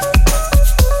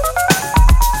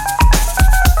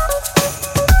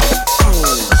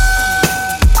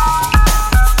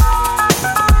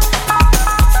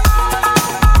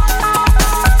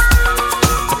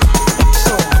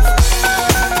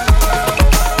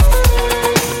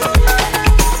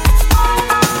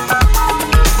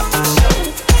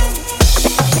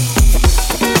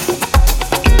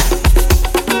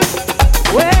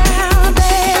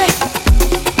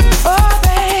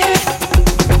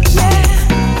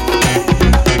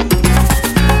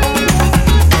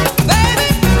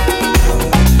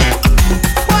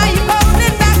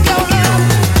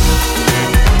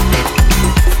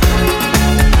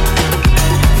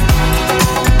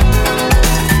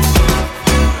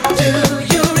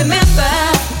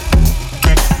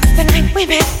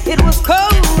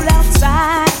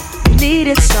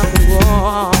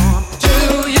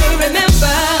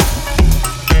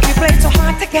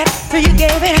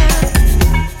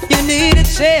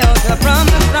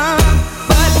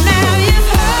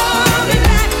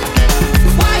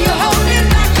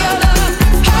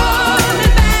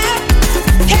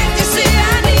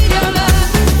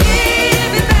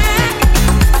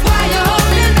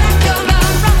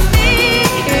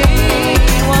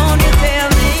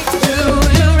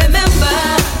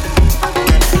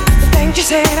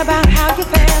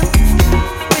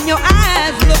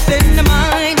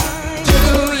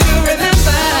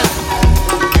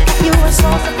 So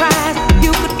surprised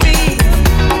you could be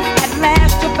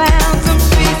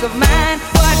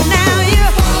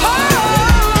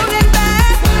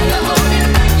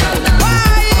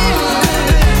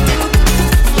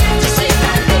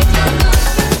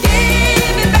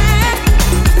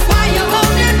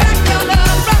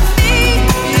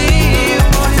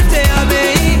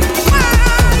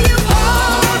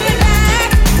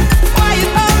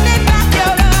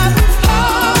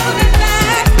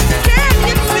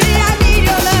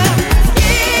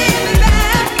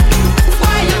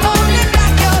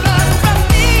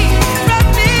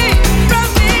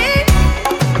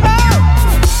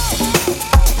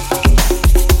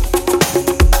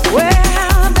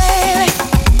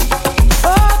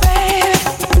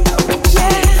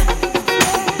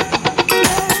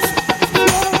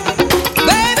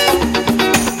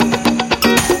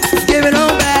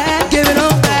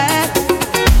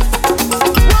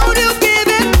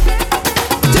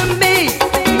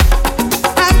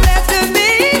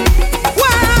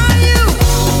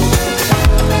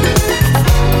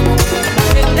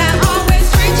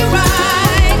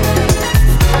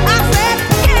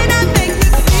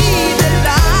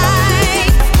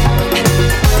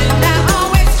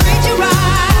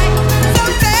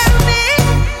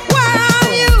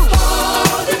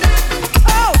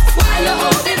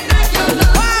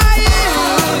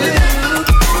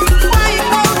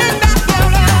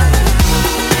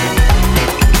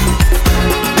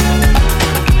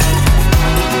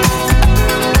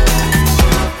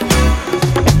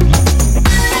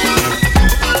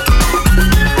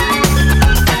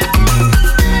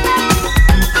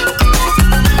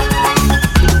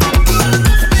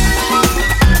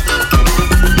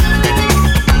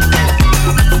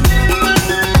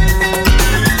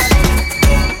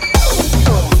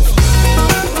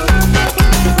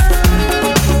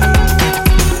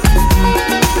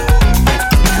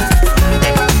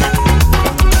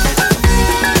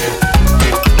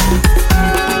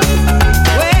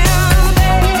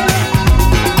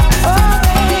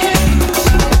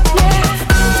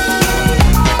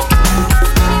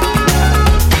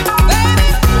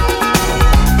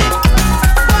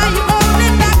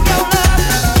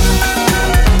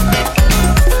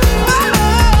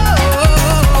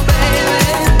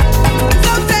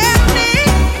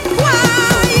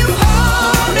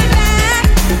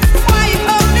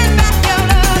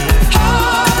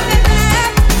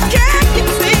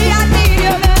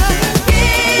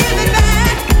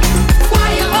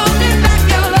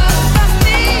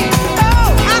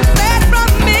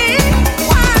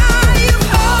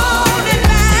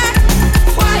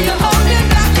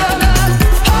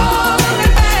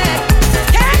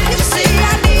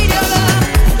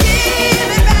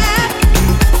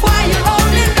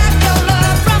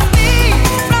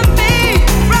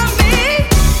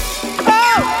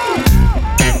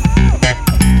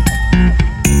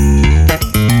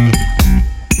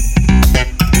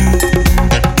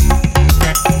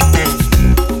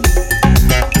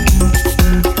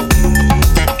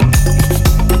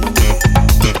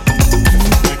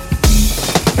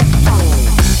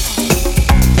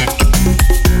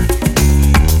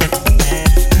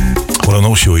I'm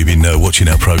not sure you've been watching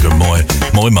our programme,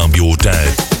 My Mum, Your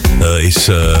Dad.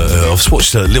 I've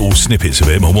watched little snippets of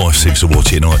it. My wife seems to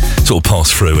watch it, and I sort of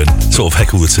pass through and sort of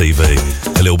heckle the TV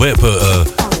a little bit.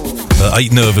 But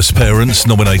 8 nervous parents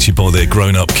nominated by their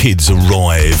grown-up kids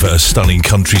arrive at a stunning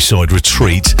countryside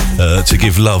retreat to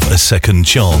give love a second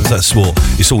chance. That's what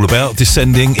it's all about,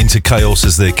 descending into chaos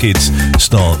as their kids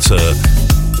start,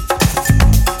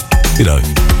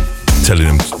 telling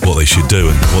them what they should do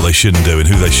and what they shouldn't do and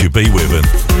who they should be with. And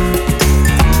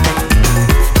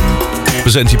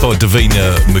presented by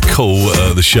Davina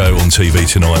McCall, the show on TV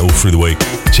tonight, all through the week.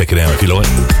 Check it out if you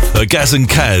like. Gaz and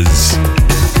Kaz,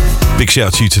 big shout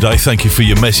out to you today. Thank you for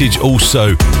your message.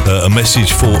 Also, a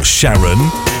message for Sharon.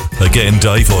 Again,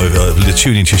 Dave, I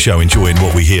tune into your show, enjoying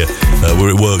what we hear.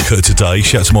 We're at work today.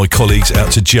 Shout out to my colleagues,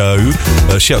 out to Joe.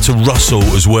 Shout out to Russell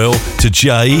as well, to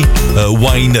Jay.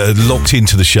 Wayne, locked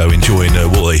into the show, enjoying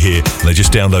what they hear. And they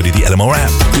just downloaded the LMR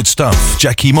app. Good stuff.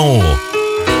 Jackie Moore.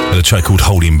 And a track called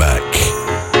Holding Back.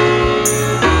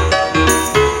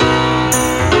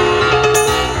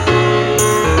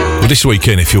 Well, this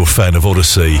weekend, if you're a fan of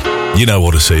Odyssey, you know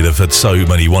Odyssey. They've had so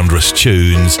many wondrous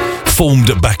tunes. Formed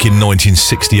back in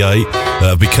 1968,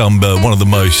 become one of the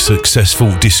most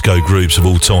successful disco groups of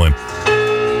all time.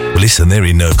 Well, listen, they're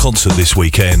in concert this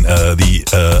weekend.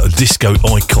 The Disco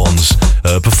Icons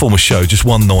perform a show just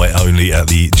one night only at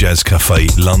the Jazz Cafe,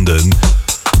 London.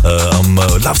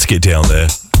 I'd love to get down there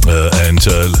and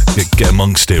get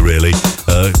amongst it, really.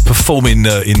 Performing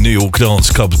in New York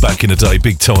dance clubs back in the day,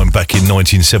 big time back in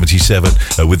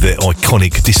 1977 with their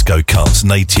iconic disco cuts,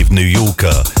 Native New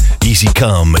Yorker, Easy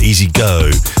Come, Easy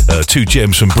Go. 2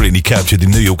 gems from brilliantly captured the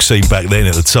New York scene back then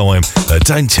at the time.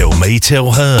 Don't Tell Me,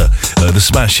 Tell Her. The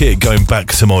smash hit, Going Back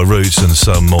to My Roots, and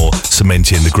some more,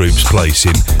 cementing the group's place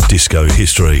in disco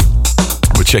history.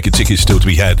 We're checking tickets still to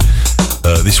be had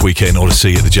this weekend,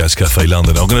 Odyssey at the Jazz Cafe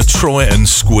London. I'm going to try and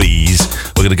squeeze.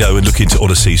 We're going to go and look into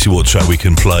Odyssey, see what track we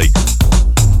can play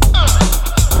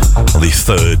on the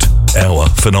 3rd hour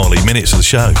finale minutes of the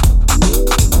show.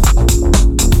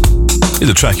 Here's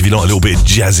a track if you like a little bit of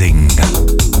jazzing.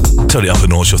 Turn it up a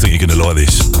notch, I think you're going to like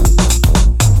this.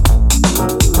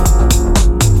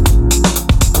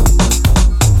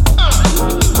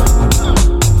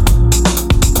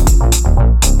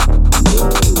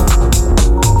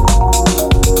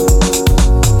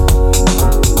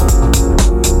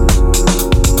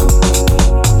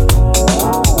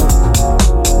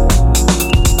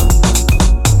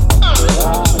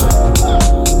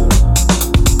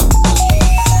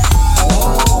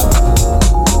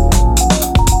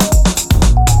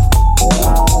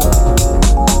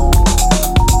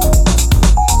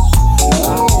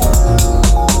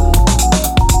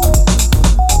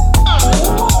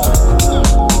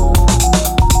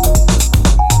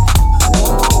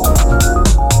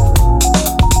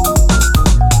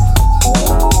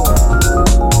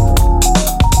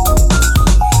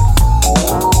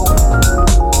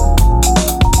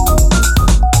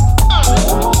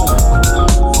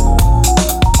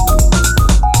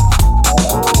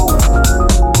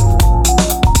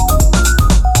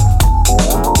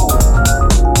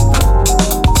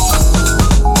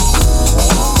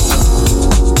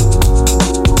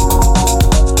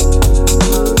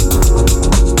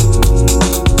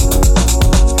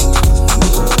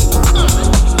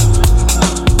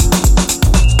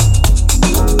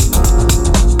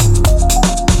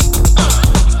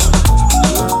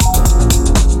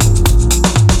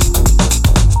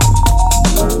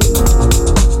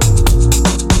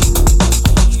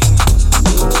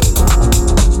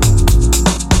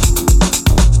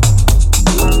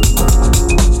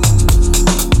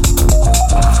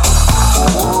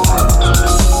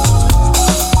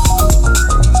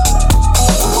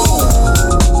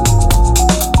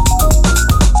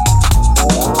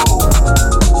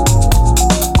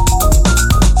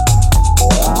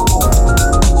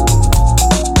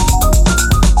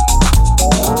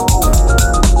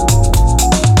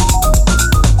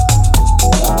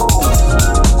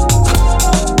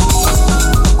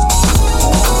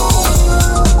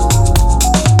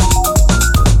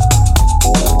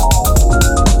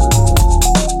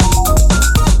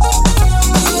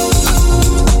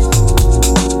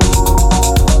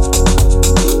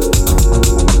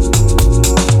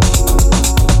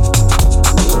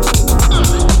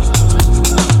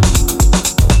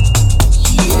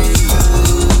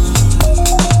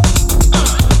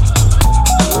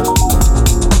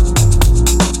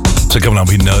 So coming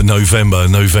up in November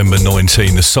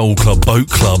 19, the Soul Club Boat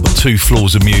Club, 2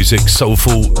 floors of music,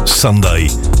 soulful Sunday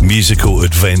musical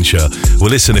adventure. Well,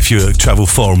 listen, if you travel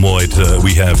far and wide,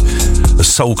 we have the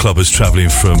Soul Clubbers travelling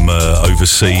from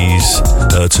overseas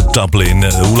to Dublin,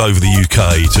 all over the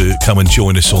UK, to come and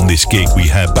join us on this gig we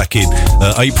had back in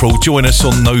April. Join us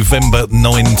on November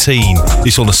 19.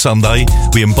 It's on a Sunday.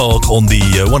 We embark on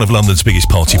the one of London's biggest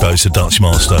party boats, the Dutch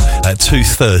Master, at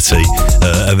 2:30,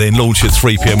 and then launch at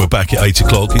 3 PM. We're back at 8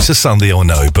 o'clock. It's a Sunday, I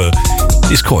know, but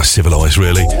it's quite civilised,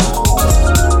 really.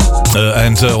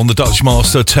 And on the Dutch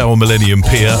Master, Tower Millennium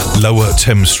Pier, Lower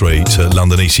Thames Street,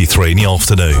 London EC3 in the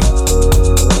afternoon.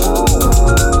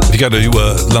 If you go to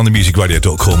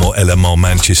londonmusicradio.com or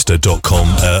lmrmanchester.com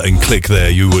and click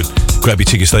there, you would grab your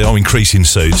tickets. They are increasing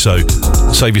soon, so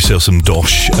save yourself some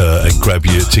dosh and grab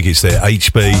your tickets there.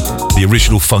 HB, the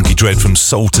original Funky Dread from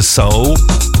Soul to Soul,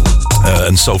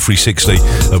 and Soul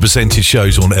 360 presented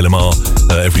shows on LMR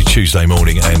every Tuesday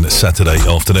morning and Saturday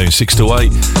afternoon, 6 to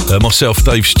 8. Myself,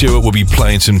 Dave Stewart, will be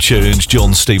playing some tunes.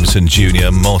 John Stevenson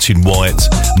Jr., Martin White,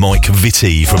 Mike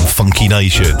Vitti from Funky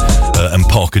Nation, and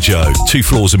Parker Joe. 2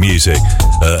 floors of music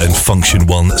and Function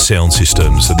One sound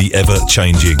systems. The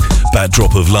ever-changing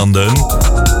backdrop of London.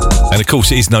 And of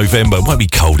course, it is November. It won't be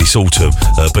cold, it's autumn,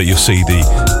 but you'll see the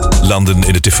London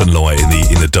in a different light,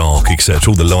 in the dark, etc.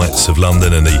 All the lights of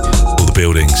London and all the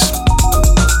buildings,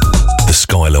 the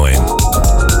skyline.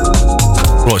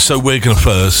 Right, so we're going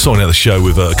to sign out the show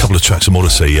with a couple of tracks from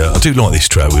Odyssey. I do like this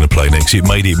track we're going to play next. It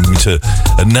made it into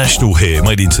a national hit, it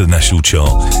made it into the national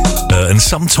chart. And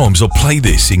sometimes I'll play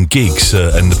this in gigs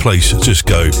and the place just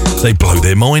they blow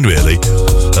their mind, really.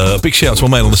 Big shout out to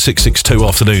my man on the 662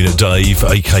 afternoon at Dave,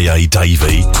 aka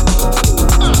Davey.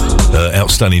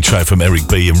 Outstanding track from Eric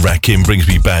B and Rakim brings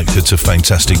me back to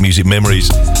fantastic music memories.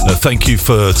 Thank you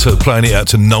for playing it out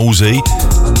to Nosey.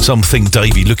 Some think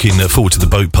Davey, looking forward to the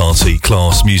boat party.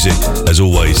 Class music as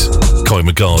always. Kind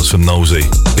regards from Nosey.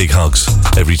 Big hugs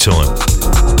every time.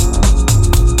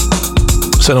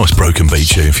 So nice broken beat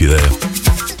tune if you're there.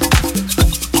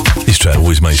 This track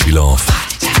always makes me laugh.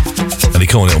 And it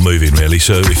can't help moving, really.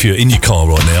 So if you're in your car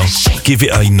right now, give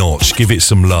it a notch, give it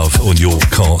some love on your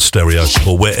car stereo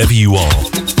or wherever you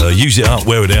are. Use it up,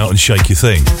 wear it out and shake your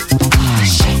thing.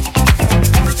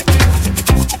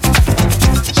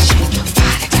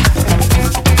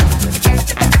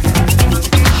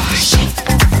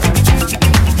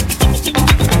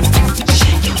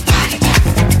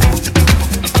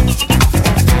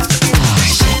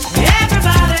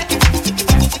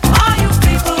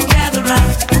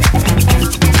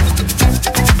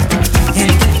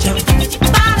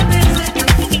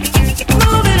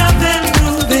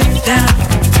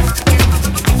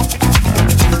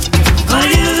 Are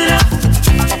you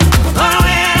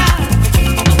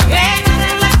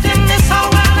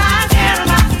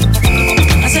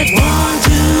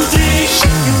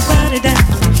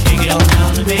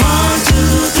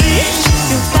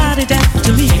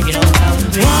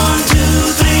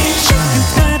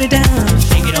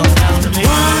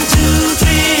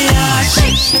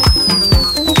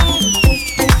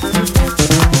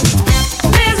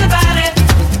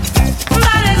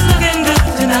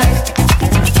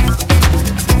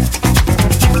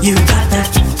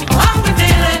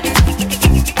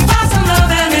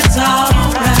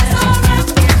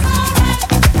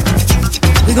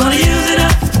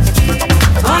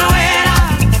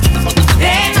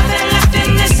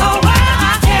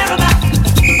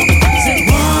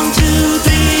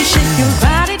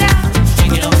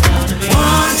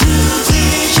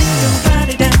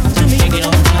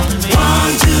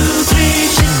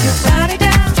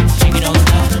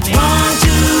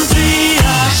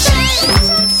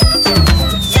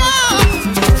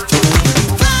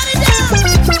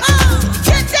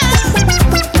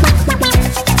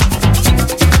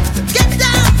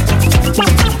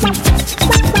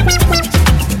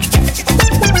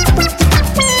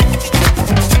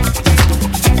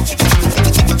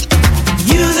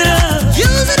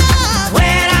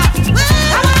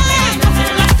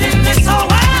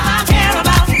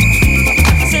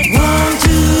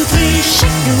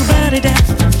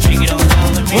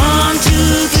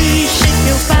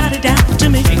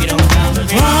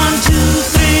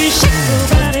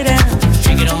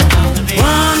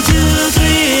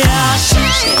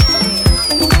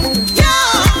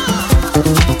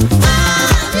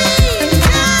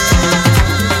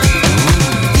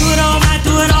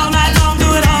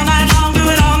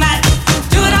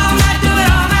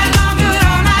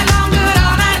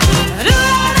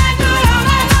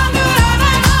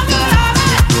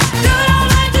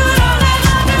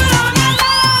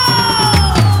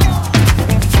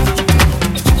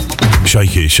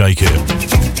Shake it, shake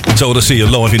it. So to see you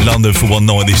live in London for one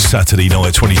night this Saturday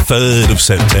night, 23rd of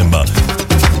September.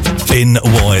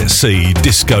 NYC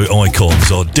disco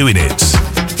icons are doing it.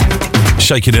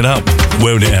 Shaking it up,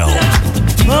 wearing it out.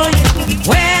 Oh, yeah.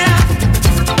 Well,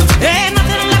 ain't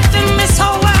nothing left in this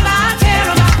whole world I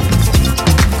care about.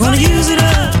 Gonna use it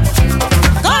up.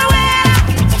 Gonna wear it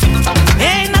out.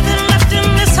 Ain't nothing left in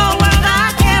this whole world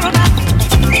I care about.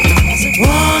 I said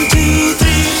 1, 2, 3,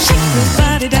 shake your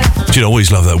body down. Do you know, I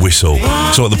always love that whistle?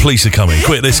 It's like the police are coming.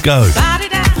 Quick, let's go. Body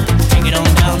down. Bring it on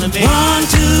down to me. 1,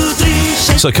 2,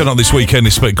 3. So coming up this weekend,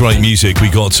 expect great music. We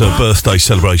got birthday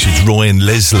celebrations, Ryan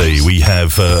Leslie. We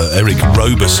have Eric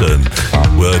Roberson,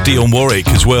 Dionne Warwick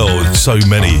as well. So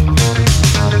many.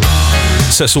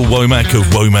 Cecil Womack of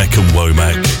Womack and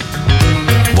Womack.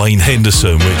 Wayne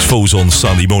Henderson, which falls on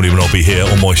Sunday morning when I'll be here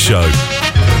on my show.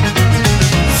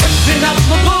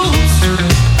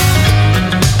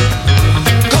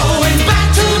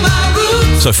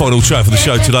 So final track for the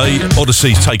show today,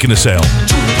 Odyssey's taking us out.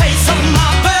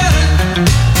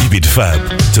 You've been fab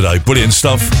today, brilliant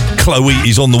stuff. Chloe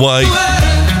is on the way.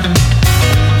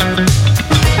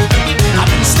 I've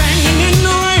been standing in the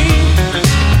rain,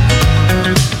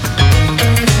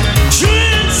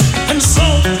 drenched and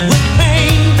soaked with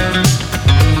pain,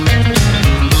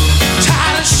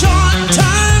 tired of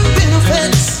short-term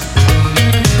benefits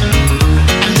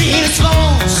and being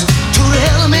exposed to the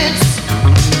elements.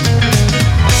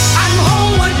 I'm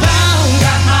homeward bound,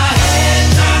 got my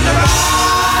head turned around.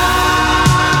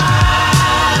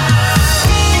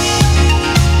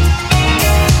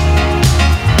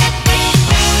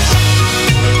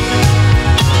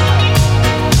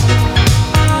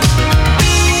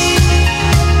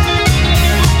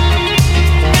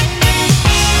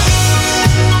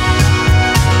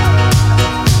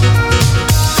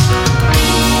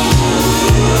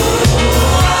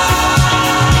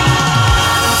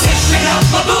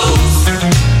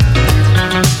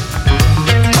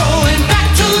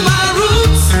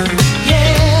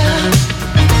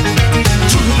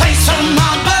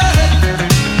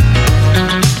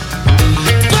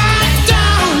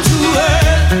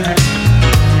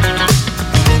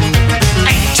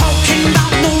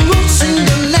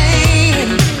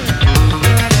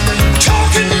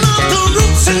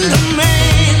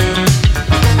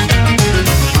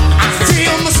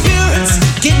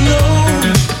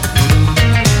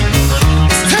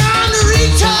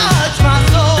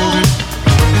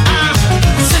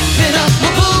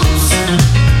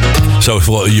 So if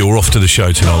you're off to the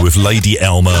show tonight with Lady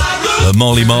Alma,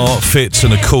 Marley Marr, Fitz,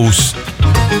 and of course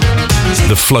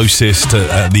the Flowcist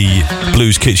at the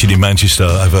Blues Kitchen in Manchester.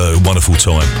 Have a wonderful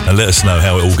time and let us know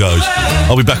how it all goes.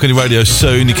 I'll be back on your radio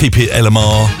soon. You keep it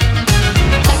LMR.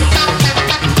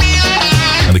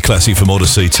 And the classic from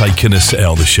Odyssey taking us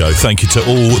out of the show. Thank you to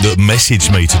all that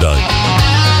messaged me today.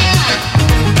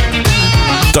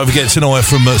 Don't forget tonight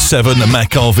from 7,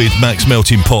 Mac Arvid, Max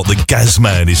Melting Pot, the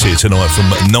Gazman is here tonight from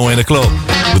 9 o'clock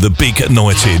with a big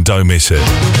night in. Don't miss it.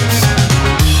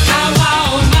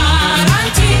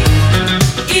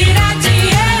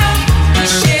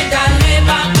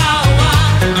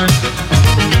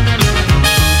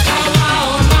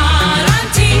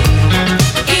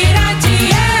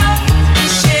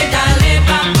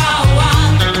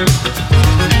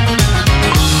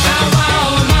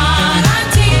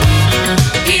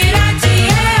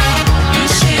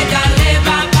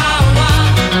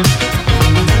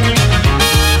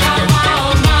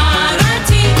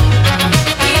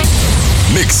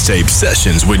 Mixtape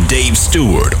Sessions with Dave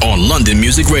Stewart on London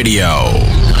Music Radio.